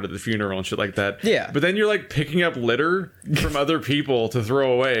Discord at the funeral and shit like that. Yeah. But then you're like picking up litter from other people to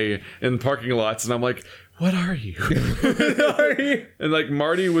throw away in parking lots, and I'm like, what are you? And like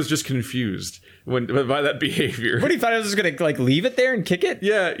Marty was just confused by that behavior. What, do you thought I was just gonna like leave it there and kick it?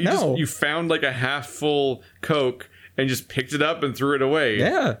 Yeah, you found like a half full Coke and just picked it up and threw it away.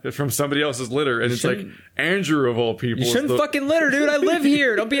 Yeah, from somebody else's litter, and it's like Andrew of all people. You shouldn't fucking litter, dude. I live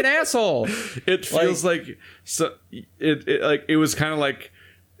here. Don't be an asshole. It feels like so. It was kind of like.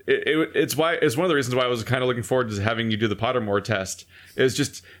 It's one of the reasons why I was kind of looking forward to having you do the Pottermore test, is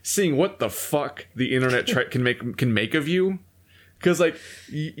just seeing what the fuck the internet can make of you, because like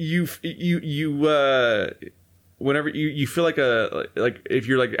you whenever you feel like if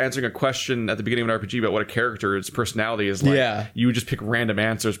you're like answering a question at the beginning of an RPG about what a character's personality is like, you would just pick random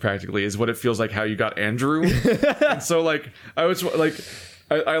answers practically, is what it feels like how you got Andrew. And so like I was like,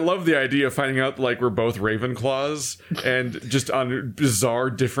 I love the idea of finding out like we're both Ravenclaws and just on bizarre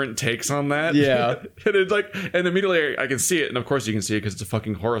different takes on that. Yeah. And it's like, and immediately I can see it, and of course you can see it because it's a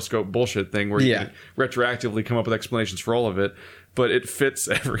fucking horoscope bullshit thing where you can retroactively come up with explanations for all of it. But it fits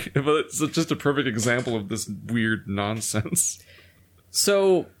but it's just a perfect example of this weird nonsense.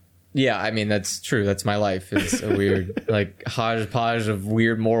 So, yeah, I mean, that's true. That's my life. It's a weird, like, hodgepodge of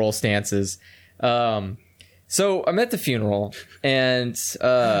weird moral stances. So I'm at the funeral, and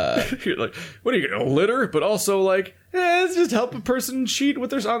you're like, what are you gonna litter? But also like, it's just help a person cheat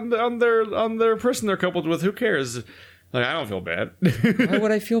with on their person they're coupled with. Who cares? Like, I don't feel bad. Why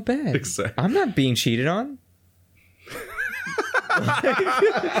would I feel bad? Exactly. I'm not being cheated on. Like,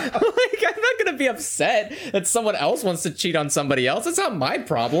 I'm not gonna be upset that someone else wants to cheat on somebody else. That's not my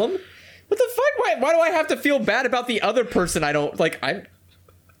problem. What the fuck? Why do I have to feel bad about the other person? I don't like.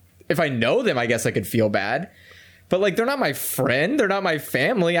 If I know them, I guess I could feel bad. But like, they're not my friend. They're not my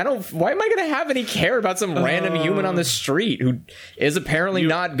family. Why am I going to have any care about some random human on the street who is apparently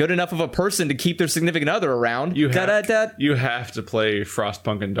not good enough of a person to keep their significant other around? You have to play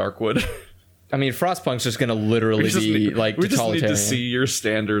Frostpunk and Darkwood. I mean, Frostpunk's just going to literally be like we just need to see your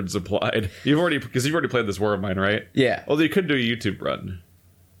standards applied. Because you've already played this War of Mine, right? Yeah. Although you could do a YouTube run,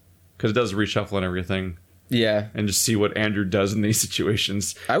 because it does reshuffle and everything. Yeah. And just see what Andrew does in these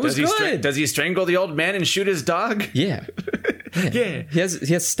situations. Does he strangle the old man and shoot his dog? Yeah. Yeah. He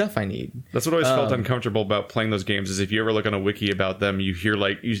has stuff I need. That's what I always felt uncomfortable about playing those games, is if you ever look on a wiki about them, you hear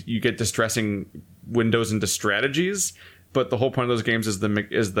like you get distressing windows into strategies, but the whole point of those games is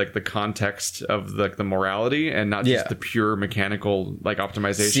like the context of the morality and not just the pure mechanical like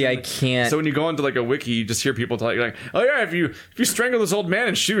optimization. See, I can't. So when you go into like a wiki, you just hear people like, oh yeah, if you strangle this old man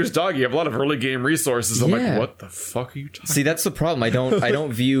and shoot his dog, you have a lot of early game resources. I'm like, what the fuck are you talking? See, that's the problem. I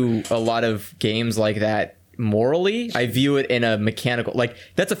don't view a lot of games like that morally. I view it in a mechanical, like,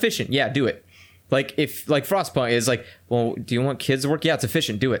 that's efficient. Yeah, do it. Like, if like Frostpunk is like, well, do you want kids to work? Yeah, it's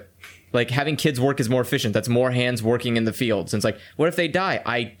efficient. Do it. Like, having kids work is more efficient. That's more hands working in the fields. And it's like, what if they die?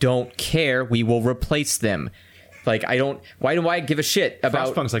 I don't care. We will replace them. Like, why do I give a shit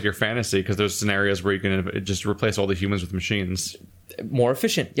about... Frostpunk's like your fantasy, because there's scenarios where you can just replace all the humans with machines. More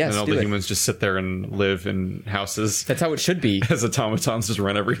efficient, yes. And all the humans just sit there and live in houses. That's how it should be. As automatons just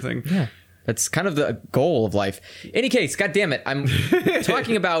run everything. Yeah. That's kind of the goal of life. Any case, God damn it, I'm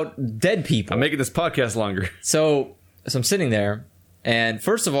talking about dead people. I'm making this podcast longer. So I'm sitting there, and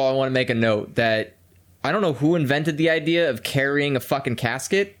first of all, I want to make a note that I don't know who invented the idea of carrying a fucking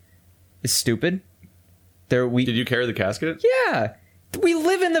casket. It's stupid. Did you carry the casket? Yeah. We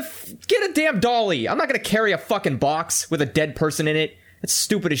live in get a damn dolly. I'm not going to carry a fucking box with a dead person in it. That's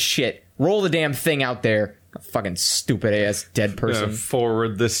stupid as shit. Roll the damn thing out there. A fucking stupid ass dead person.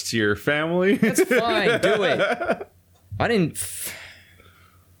 Forward this to your family. That's fine. Do it. I didn't.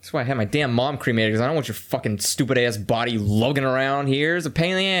 That's why I had my damn mom cremated, because I don't want your fucking stupid ass body lugging around here. It's a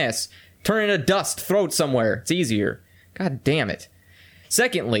pain in the ass. Turn it into dust. Throw it somewhere. It's easier. God damn it.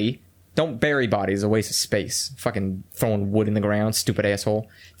 Secondly, don't bury bodies. It's a waste of space. Fucking throwing wood in the ground. Stupid asshole.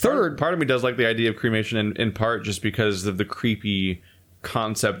 Third, part of me does like the idea of cremation in part just because of the creepy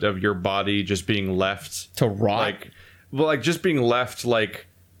concept of your body just being left to rot. Just being left like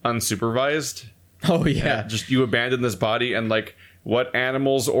unsupervised. Oh yeah. Just you abandon this body, and like what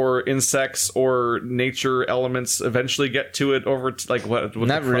animals or insects or nature elements eventually get to it over like what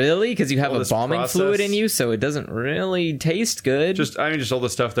Not really, because you have a bombing fluid in process. you, so it doesn't really taste good. Just all the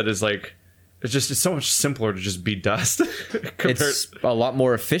stuff that is like it's so much simpler to just be dust. It's a lot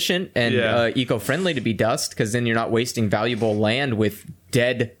more efficient and Yeah. eco-friendly to be dust, because then you're not wasting valuable land with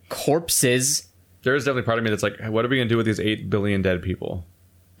dead corpses. There's definitely part of me that's like, what are we gonna do with these 8 billion dead people?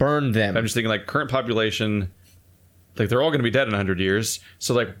 Burn them. I'm just thinking like current population, like they're all going to be dead in 100 years.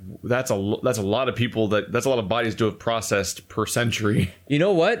 So like that's a lot of people that's a lot of bodies to have processed per century. You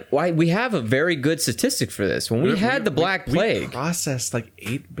know what? Why we have a very good statistic for this. When we had the Black Plague, we processed like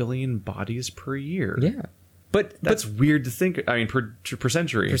 8 billion bodies per year. yeah, but That's weird to think. I mean, per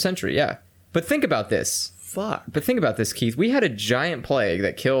century. per century, yeah. But think about this. Fuck. But think about this, Keith. We had a giant plague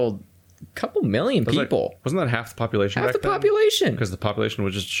that killed a couple million people. Wasn't that half the population? Half back the then? population. Because the population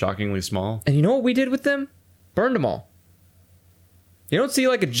was just shockingly small. And you know what we did with them? Burned them all. You don't see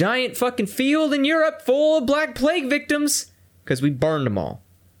like a giant fucking field in Europe full of Black Plague victims, because we burned them all.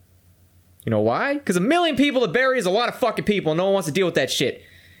 You know why? Because 1 million people to bury is a lot of fucking people, and no one wants to deal with that shit.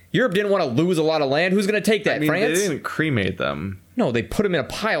 Europe didn't want to lose a lot of land. Who's going to take that? I mean, France? they didn't cremate them. No, they put them in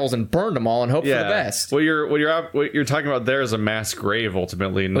piles and burned them all and hoped for the best. What you're talking about there is a mass grave,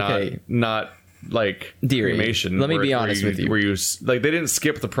 ultimately, not like Deary, cremation. let me be honest with you. Where you like they didn't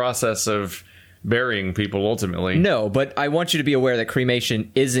skip the process of burying people ultimately. No, but I want you to be aware that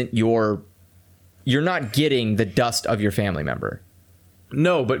cremation isn't you're not getting the dust of your family member.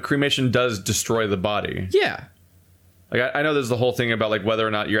 No, but cremation does destroy the body. Yeah. Like I know there's the whole thing about like whether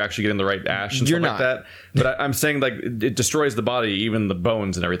or not you're actually getting the right ash and You're stuff like not. that. But I'm saying like it destroys the body, even the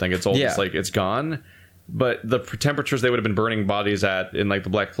bones and everything. It's all Yeah. just like it's gone. But the temperatures they would have been burning bodies at in like the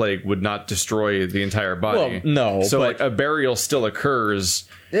Black Plague would not destroy the entire body. Well, no, So but- like a burial still occurs,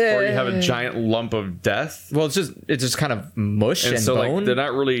 or you have a giant lump of death. Well, it's just kind of mush and so bone. like they're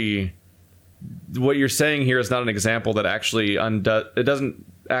not really. What you're saying here is not an example that actually it doesn't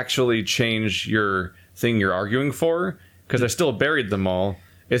actually change your thing you're arguing for, because they still buried them all.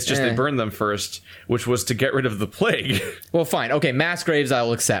 It's just they burned them first, which was to get rid of the plague. Well, fine. Okay, mass graves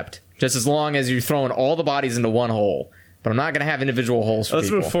I'll accept. Just as long as you're throwing all the bodies into one hole. But I'm not going to have individual holes for Let's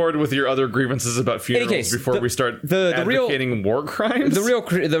people. move forward with your other grievances about funerals case, before we start the advocating war crimes. The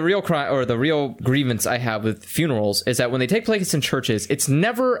real grievance I have with funerals is that when they take place in churches, it's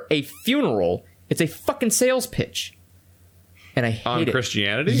never a funeral. It's a fucking sales pitch. And I hate on it.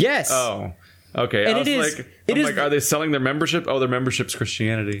 Christianity? Yes. Oh. Okay. And I was it is- like, it is- are they selling their membership? Oh, their membership's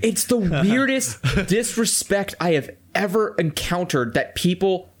Christianity. It's the weirdest disrespect I have ever encountered that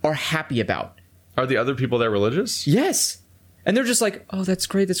people are happy about. Are the other people there religious? Yes. And they're just like, oh, that's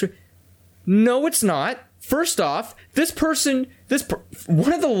great. That's great. No, it's not. First off,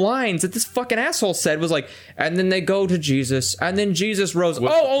 one of the lines that this fucking asshole said was like, and then they go to Jesus, and then Jesus rose.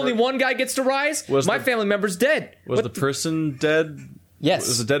 Only one guy gets to rise? My family member's dead. Was the person dead? Yes.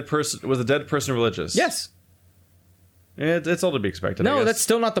 Was the dead person religious? Yes. It's all to be expected. I No, guess. that's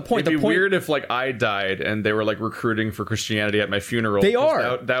still not the point. It'd The be point weird if like I died and they were like recruiting for Christianity at my funeral. They 'cause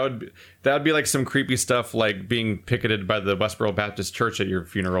are. That would be like some creepy stuff, like being picketed by the Westboro Baptist Church at your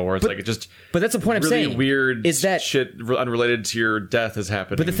funeral, where it's like it just. But that's the point I'm really saying. Weird is that shit unrelated to your death is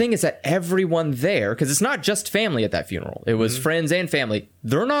happening. But the thing is that everyone there, because it's not just family at that funeral, it was friends and family.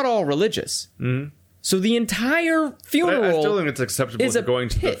 They're not all religious. Mm-hmm. So the entire funeral. I still think it's acceptable is to a going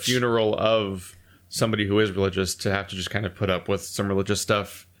to the pitch. funeral of somebody who is religious to have to just kind of put up with some religious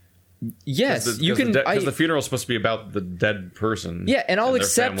stuff. Yes, you can. Because the funeral is supposed to be about the dead person. Yeah, and I'll their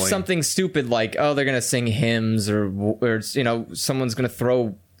accept family. something stupid like, oh, they're gonna sing hymns, or someone's gonna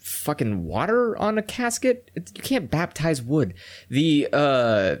throw fucking water on a casket. You can't baptize wood.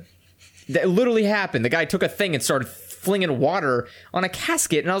 That literally happened. The guy took a thing and started flinging water on a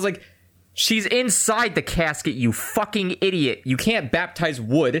casket, and I was like, she's inside the casket, you fucking idiot. You can't baptize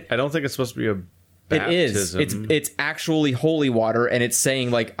wood. I don't think it's supposed to be a baptism. It is. It's actually holy water, and it's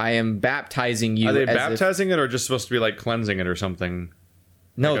saying like, I am baptizing you. Are they as baptizing it or just supposed to be like cleansing it or something?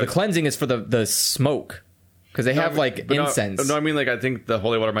 No, Like the cleansing is for the smoke, because they have like But incense. No, I mean like I think the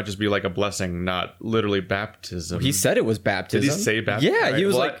holy water might just be like a blessing, not literally baptism. He said it was baptism. Did he say baptism? Yeah, he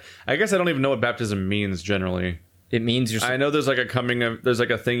was Well, like, I guess I don't even know what baptism means generally. it means you're. I know there's like there's like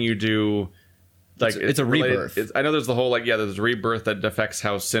a thing you do. Like It's a related- rebirth. I know there's the whole like there's a rebirth that affects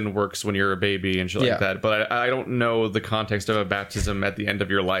how sin works when you're a baby and shit Yeah. like that. But I don't know the context of a baptism at the end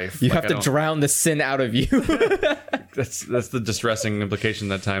of your life. You Like, have to drown the sin out of you. That's the distressing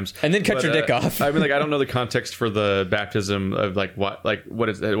implication at times. And then cut your dick off. I mean, like I don't know the context for the baptism of what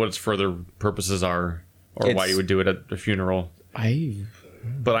its further purposes are, or why It's- you would do it at a funeral.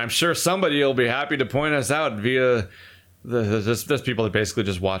 but I'm sure somebody will be happy to point us out via there's people that basically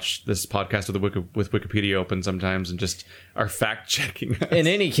just watch this podcast with Wikipedia open sometimes and just are fact checking. In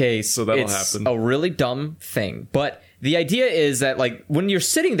any case, so that'll it's happen. a really dumb thing. But the idea is that, like, when you're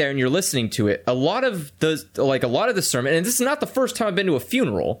sitting there and you're listening to it, a lot of the sermon, and this is not the first time I've been to a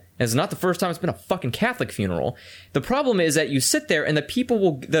funeral, and it's not the first time it's been a fucking Catholic funeral. The problem is that you sit there and the people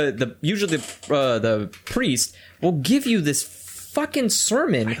will, usually the priest will give you this fucking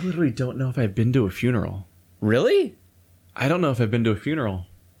sermon. I literally don't know if I've been to a funeral. Really? I don't know if I've been to a funeral.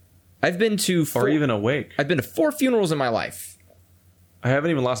 I've been to or even awake. I've been to 4 funerals in my life. I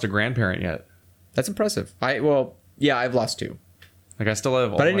haven't even lost a grandparent yet. That's impressive. I've lost 2. Like, I still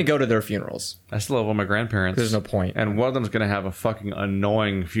have but I didn't go to their funerals. I still have all my grandparents. There's no point. And one of them's going to have a fucking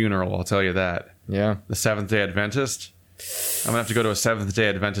annoying funeral, I'll tell you that. Yeah. The Seventh-day Adventist. I'm going to have to go to a Seventh-day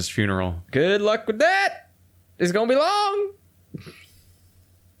Adventist funeral. Good luck with that. It's going to be long.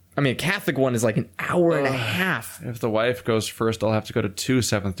 I mean, a Catholic one is like an hour and a half. If the wife goes first, I'll have to go to 2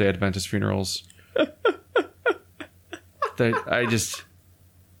 Seventh-day Adventist funerals. I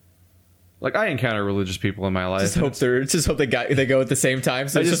encounter religious people in my life. Just hope they go at the same time.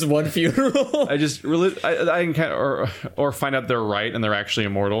 So it's just one funeral. I encounter or find out they're right and they're actually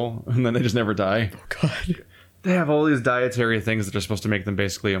immortal, and then they just never die. Oh God. They have all these dietary things that are supposed to make them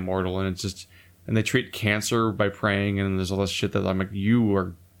basically immortal, and it's just, and they treat cancer by praying, and there's all this shit that I'm like, you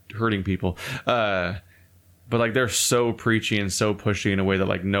are hurting people. But like, they're so preachy and so pushy in a way that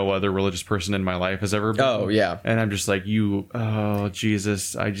like no other religious person in my life has ever been. Oh yeah. And I'm just like, oh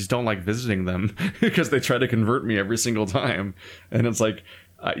Jesus, I just don't like visiting them because they try to convert me every single time. And it's like,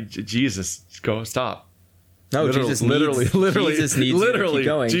 Jesus, go stop. No, Jesus needs you to keep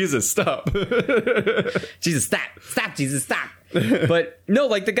going. Jesus, stop. Jesus, stop, Jesus, stop. But no,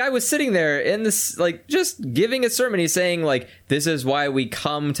 like, the guy was sitting there in this, like, just giving a sermon. He's saying, like, this is why we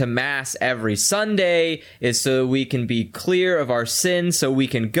come to mass every Sunday, is so we can be clear of our sins, so we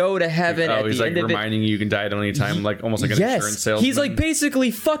can go to heaven. Oh, he's like reminding you can die at any time, like almost like an insurance salesman. He's like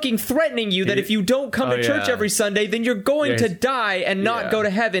basically fucking threatening you that if you don't come to church every Sunday, then you're going to die and not go to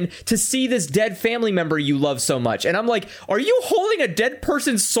heaven to see this dead family member you love so much. And I'm like, are you holding a dead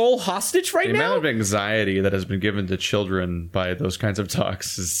person's soul hostage right now? The amount of anxiety that has been given to children by those kinds of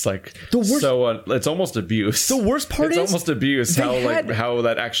talks is like the worst. So it's almost abuse. The worst part is almost abuse. How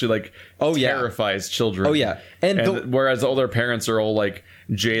that actually like terrifies children. Oh yeah, and whereas the older parents are all like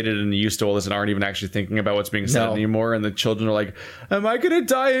jaded and used to all this and aren't even actually thinking about what's being said anymore, and the children are like, am I gonna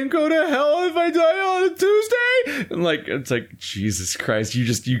die and go to hell if I die on a Tuesday? And like, it's like, Jesus Christ,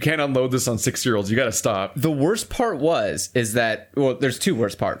 you can't unload this on 6-year-olds. You gotta stop. The worst part is that, well, there's 2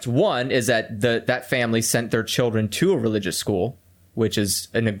 worst parts. One is that that family sent their children to a religious school, which is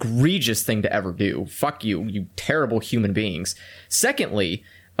an egregious thing to ever do. Fuck you, you terrible human beings. Secondly,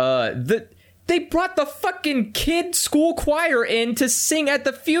 they brought the fucking kid school choir in to sing at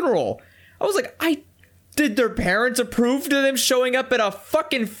the funeral. I was like, did their parents approve to them showing up at a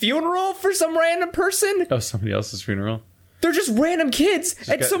fucking funeral for some random person? Oh, somebody else's funeral? They're just random kids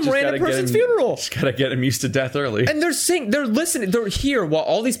at some random person's funeral. Just gotta get them used to death early. And they're listening, they're here while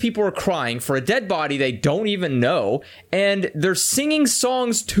all these people are crying for a dead body they don't even know, and they're singing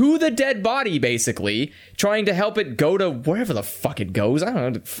songs to the dead body, basically, trying to help it go to wherever the fuck it goes. I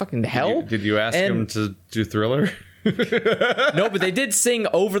don't know, fucking hell. Did you ask them to do Thriller? No, but they did sing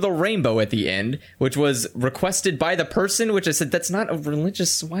Over the Rainbow at the end, which was requested by the person, which I said, that's not a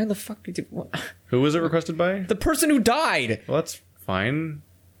religious, why the fuck did you, what? Who was it requested by? The person who died. Well, that's fine.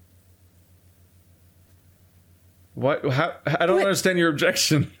 What? How? I don't understand your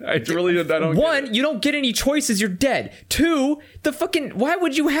objection. I don't. One, you don't get any choices. You're dead. 2, the fucking, why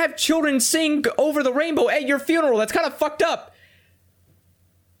would you have children sing Over the Rainbow at your funeral? That's kind of fucked up.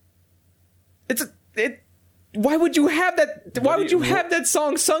 Why would you have that? Why would you have that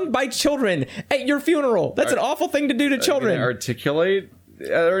song sung by children at your funeral? That's an awful thing to do to children. Articulate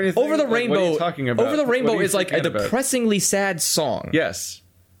or anything? Over the Rainbow. What are you talking about? Over the Rainbow is like a depressingly sad song. Yes.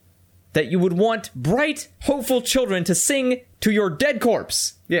 That you would want bright, hopeful children to sing to your dead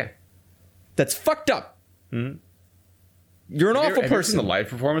corpse. Yeah. That's fucked up. Mm-hmm. You're an awful person. Have you seen the live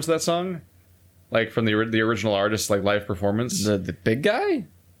performance of that song? Like from the original artist, like live performance? The big guy?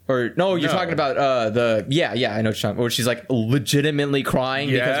 Or no, you're talking about I know what you're talking about, where she's like legitimately crying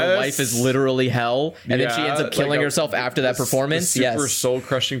because her life is literally hell, and then she ends up killing herself after that performance. Super soul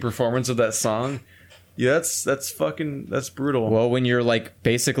crushing performance of that song. Yeah, that's brutal. Well, when you're like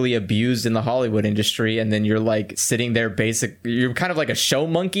basically abused in the Hollywood industry, and then you're like sitting there you're kind of like a show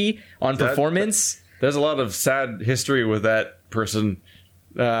monkey on performance. There's a lot of sad history with that person.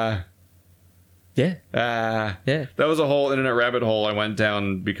 Yeah. Yeah. Yeah. That was a whole internet rabbit hole I went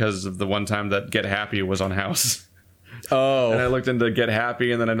down because of the one time that Get Happy was on House. Oh. And I looked into Get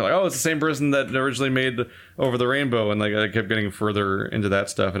Happy, and then I'm like, oh, it's the same person that originally made Over the Rainbow, and like I kept getting further into that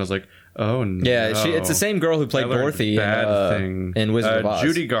stuff, and I was like, oh no. Yeah, it's the same girl who played Dorothy in Wizard of Oz.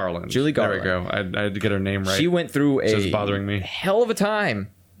 Judy Garland. Julie Garland. There we go. I had to get her name right. She went through It's bothering me. hell of a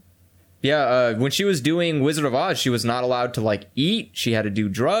time. Yeah, when she was doing Wizard of Oz, she was not allowed to like eat. She had to do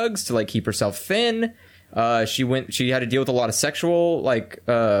drugs to like keep herself thin. She had to deal with a lot of sexual like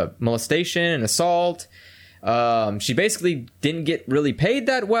molestation and assault. She basically didn't get really paid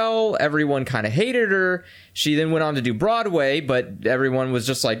that well. Everyone kind of hated her. She then went on to do Broadway, but everyone was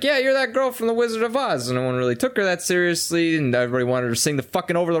just like, yeah, you're that girl from the Wizard of Oz. And no one really took her that seriously, and everybody wanted her to sing the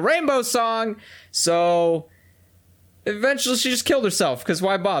fucking Over the Rainbow song. So eventually she just killed herself, because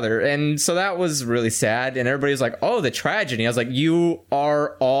why bother? And so that was really sad, and everybody was like, oh, the tragedy. I was like, you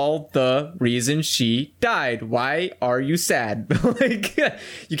are all the reason she died. Why are you sad? Like,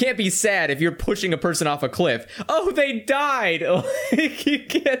 you can't be sad if you're pushing a person off a cliff. Oh, they died. Like, you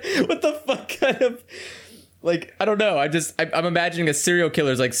can't, what the fuck kind of, like, I don't know. I'm imagining a serial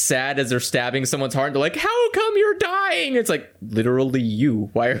killer's like sad as they're stabbing someone's heart. They're like, how come you're dying? It's like, literally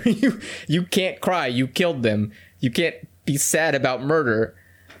you. Why are you can't cry. You killed them. You can't be sad about murder.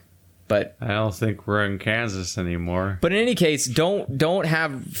 But I don't think we're in Kansas anymore. But in any case, don't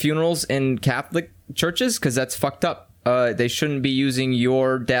have funerals in Catholic churches, because that's fucked up. They shouldn't be using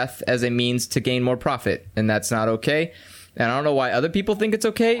your death as a means to gain more profit, and that's not okay. And I don't know why other people think it's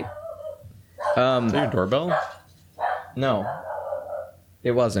okay. Is that your doorbell? No,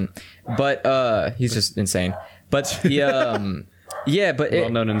 it wasn't. But he's just insane. But the yeah, but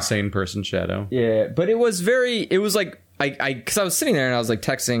Well-known insane person, Shadow. Yeah, but it was like, because I was sitting there and I was like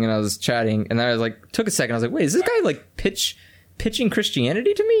texting and I was chatting, and then I was like, took a second. I was like, wait, is this guy like pitching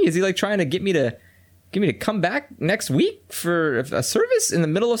Christianity to me? Is he like trying to get me to come back next week for a service in the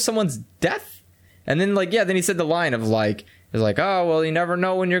middle of someone's death? And then like, yeah, then he said the line of like, it's like, oh, well, you never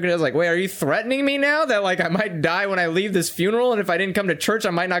know when you're gonna. I was like, wait, are you threatening me now that like I might die when I leave this funeral, and if I didn't come to church, I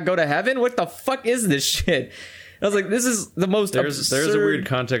might not go to heaven? What the fuck is this shit? I was like, this is the most There's a weird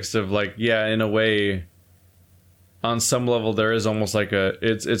context of like, yeah, in a way, on some level, there is almost like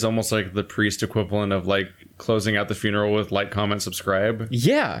it's almost like the priest equivalent of like closing out the funeral with like, comment, subscribe.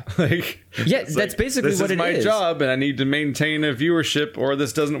 Yeah. Like, yeah, that's like, basically what it is. This is my job, and I need to maintain a viewership, or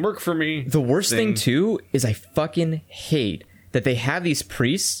this doesn't work for me. The worst thing too is I fucking hate that they have these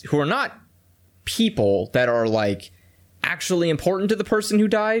priests who are not people that are like actually important to the person who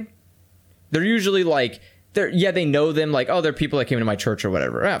died. They're usually like, they know them, like, oh, they're people that came to my church or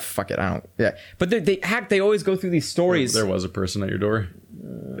whatever. Ah, fuck it, I don't. Yeah, but they always go through these stories. There was a person at your door.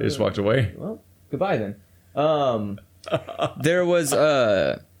 They just walked away. Well, goodbye then. There was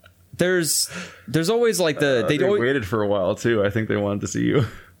there's always like they waited for a while too. I think they wanted to see you.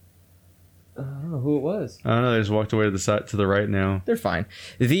 I don't know who it was. I don't know. They just walked away to the side to the right now. They're fine.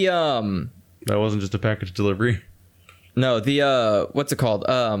 The that wasn't just a package delivery. No, the what's it called?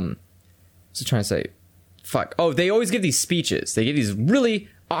 What's it trying to say? Fuck. Oh, they always give these speeches. They give these really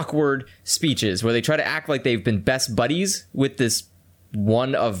awkward speeches where they try to act like they've been best buddies with this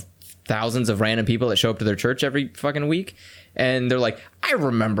one of thousands of random people that show up to their church every fucking week. And they're like, I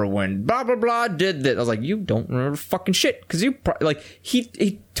remember when blah, blah, blah did that. I was like, you don't remember fucking shit. Because you, like,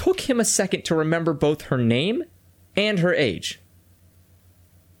 he took him a second to remember both her name and her age.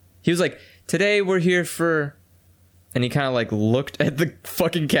 He was like, today we're here for... And he kind of like looked at the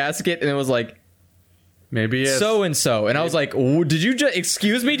fucking casket and it was like, maybe it's so and so. And I was like, did you just,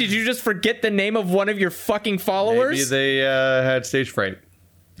 excuse me? Did you just forget the name of one of your fucking followers? Maybe they had stage fright.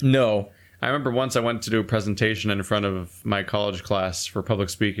 No. I remember once I went to do a presentation in front of my college class for public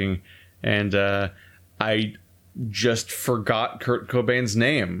speaking, and I just forgot Kurt Cobain's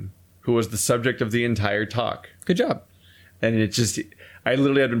name, who was the subject of the entire talk. Good job. And I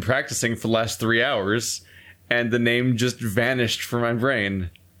literally had been practicing for the last 3 hours, and the name just vanished from my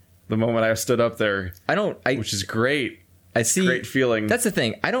brain the moment I stood up there. Which is great. I see. Great feeling. That's the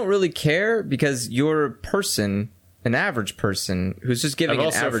thing. I don't really care because you're a person, an average person who's just giving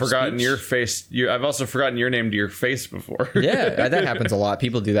an average speech. I've also forgotten your name to your face before. Yeah, that happens a lot.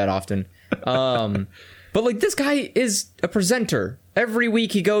 People do that often. But like, this guy is a presenter. Every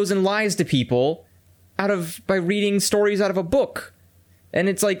week he goes and lies to people by reading stories out of a book. And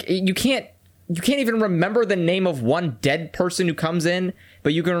it's like, you can't even remember the name of one dead person who comes in,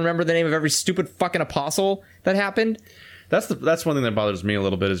 but you can remember the name of every stupid fucking apostle that happened. That's one thing that bothers me a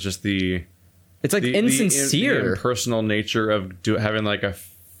little bit, is just it's like insincere, the impersonal nature of having like a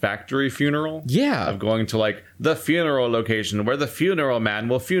factory funeral. Yeah. Of going to like the funeral location where the funeral man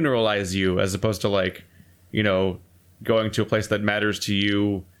will funeralize you, as opposed to like, you know, going to a place that matters to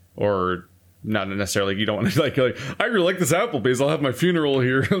you, or not necessarily, you don't want to like I really like this Applebee's, I'll have my funeral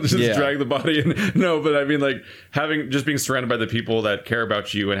here. I'll just drag the body in. No, but I mean, like, just being surrounded by the people that care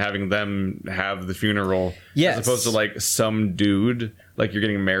about you and having them have the funeral, yes, as opposed to like some dude, like you're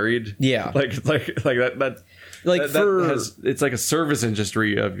getting married. Yeah, like that like it's like a service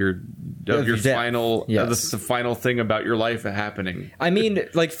industry of your final, the final thing about your life happening. I mean,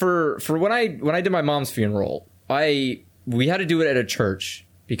 like for when I did my mom's funeral, we had to do it at a church,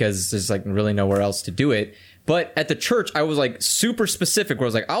 because there's like really nowhere else to do it. But at the church, I was like super specific, where I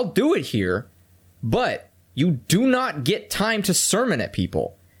was like, I'll do it here, but you do not get time to sermon at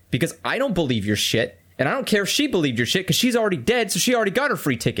people, because I don't believe your shit. And I don't care if she believed your shit, because she's already dead. So she already got her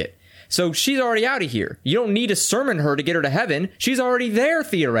free ticket. So she's already out of here. You don't need to sermon her to get her to heaven. She's already there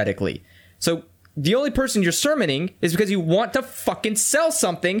theoretically. So the only person you're sermoning is because you want to fucking sell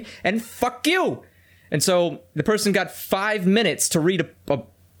something, and fuck you. And so the person got 5 minutes to read a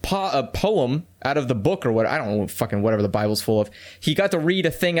poem out of the book, or what, I don't know, fucking whatever the Bible's full of. He got to read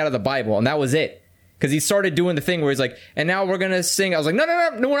a thing out of the Bible, and that was it. Because he started doing the thing where he's like, and now we're gonna sing. I was like, no,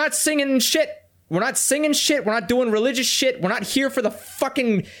 we're not singing shit. We're not singing shit. We're not doing religious shit. We're not here for the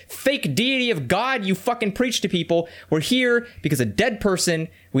fucking fake deity of God you fucking preach to people. We're here because a dead person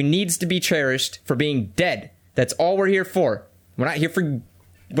we needs to be cherished for being dead. That's all we're here for. We're not here for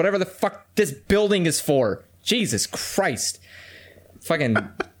whatever the fuck this building is for. Jesus Christ. Fucking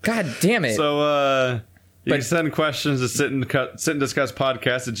god damn it. So you can send questions to sit and discuss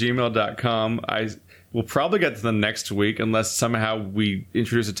podcast at gmail.com. We'll probably get to the next week, unless somehow we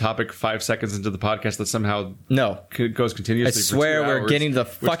introduce a topic 5 seconds into the podcast that somehow goes continuously. I swear we're getting the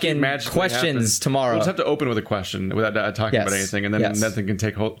fucking questions tomorrow. We'll just have to open with a question without talking about anything, and then nothing can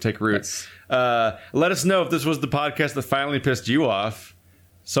take root. Yes. Let us know if this was the podcast that finally pissed you off.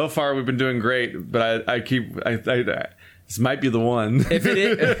 So far, we've been doing great, but I this might be the one. If it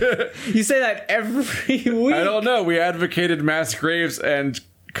is, you say that every week. I don't know. We advocated mass graves and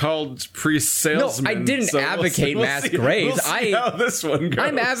called priest salesmen. No, I didn't advocate mass graves. We'll see how this one goes.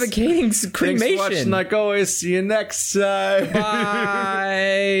 I'm advocating cremation. Thanks for watching. Like always, see you next time.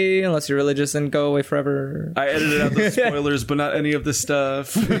 Bye. Unless you're religious, and go away forever. I edited out the spoilers, but not any of the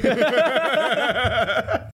stuff.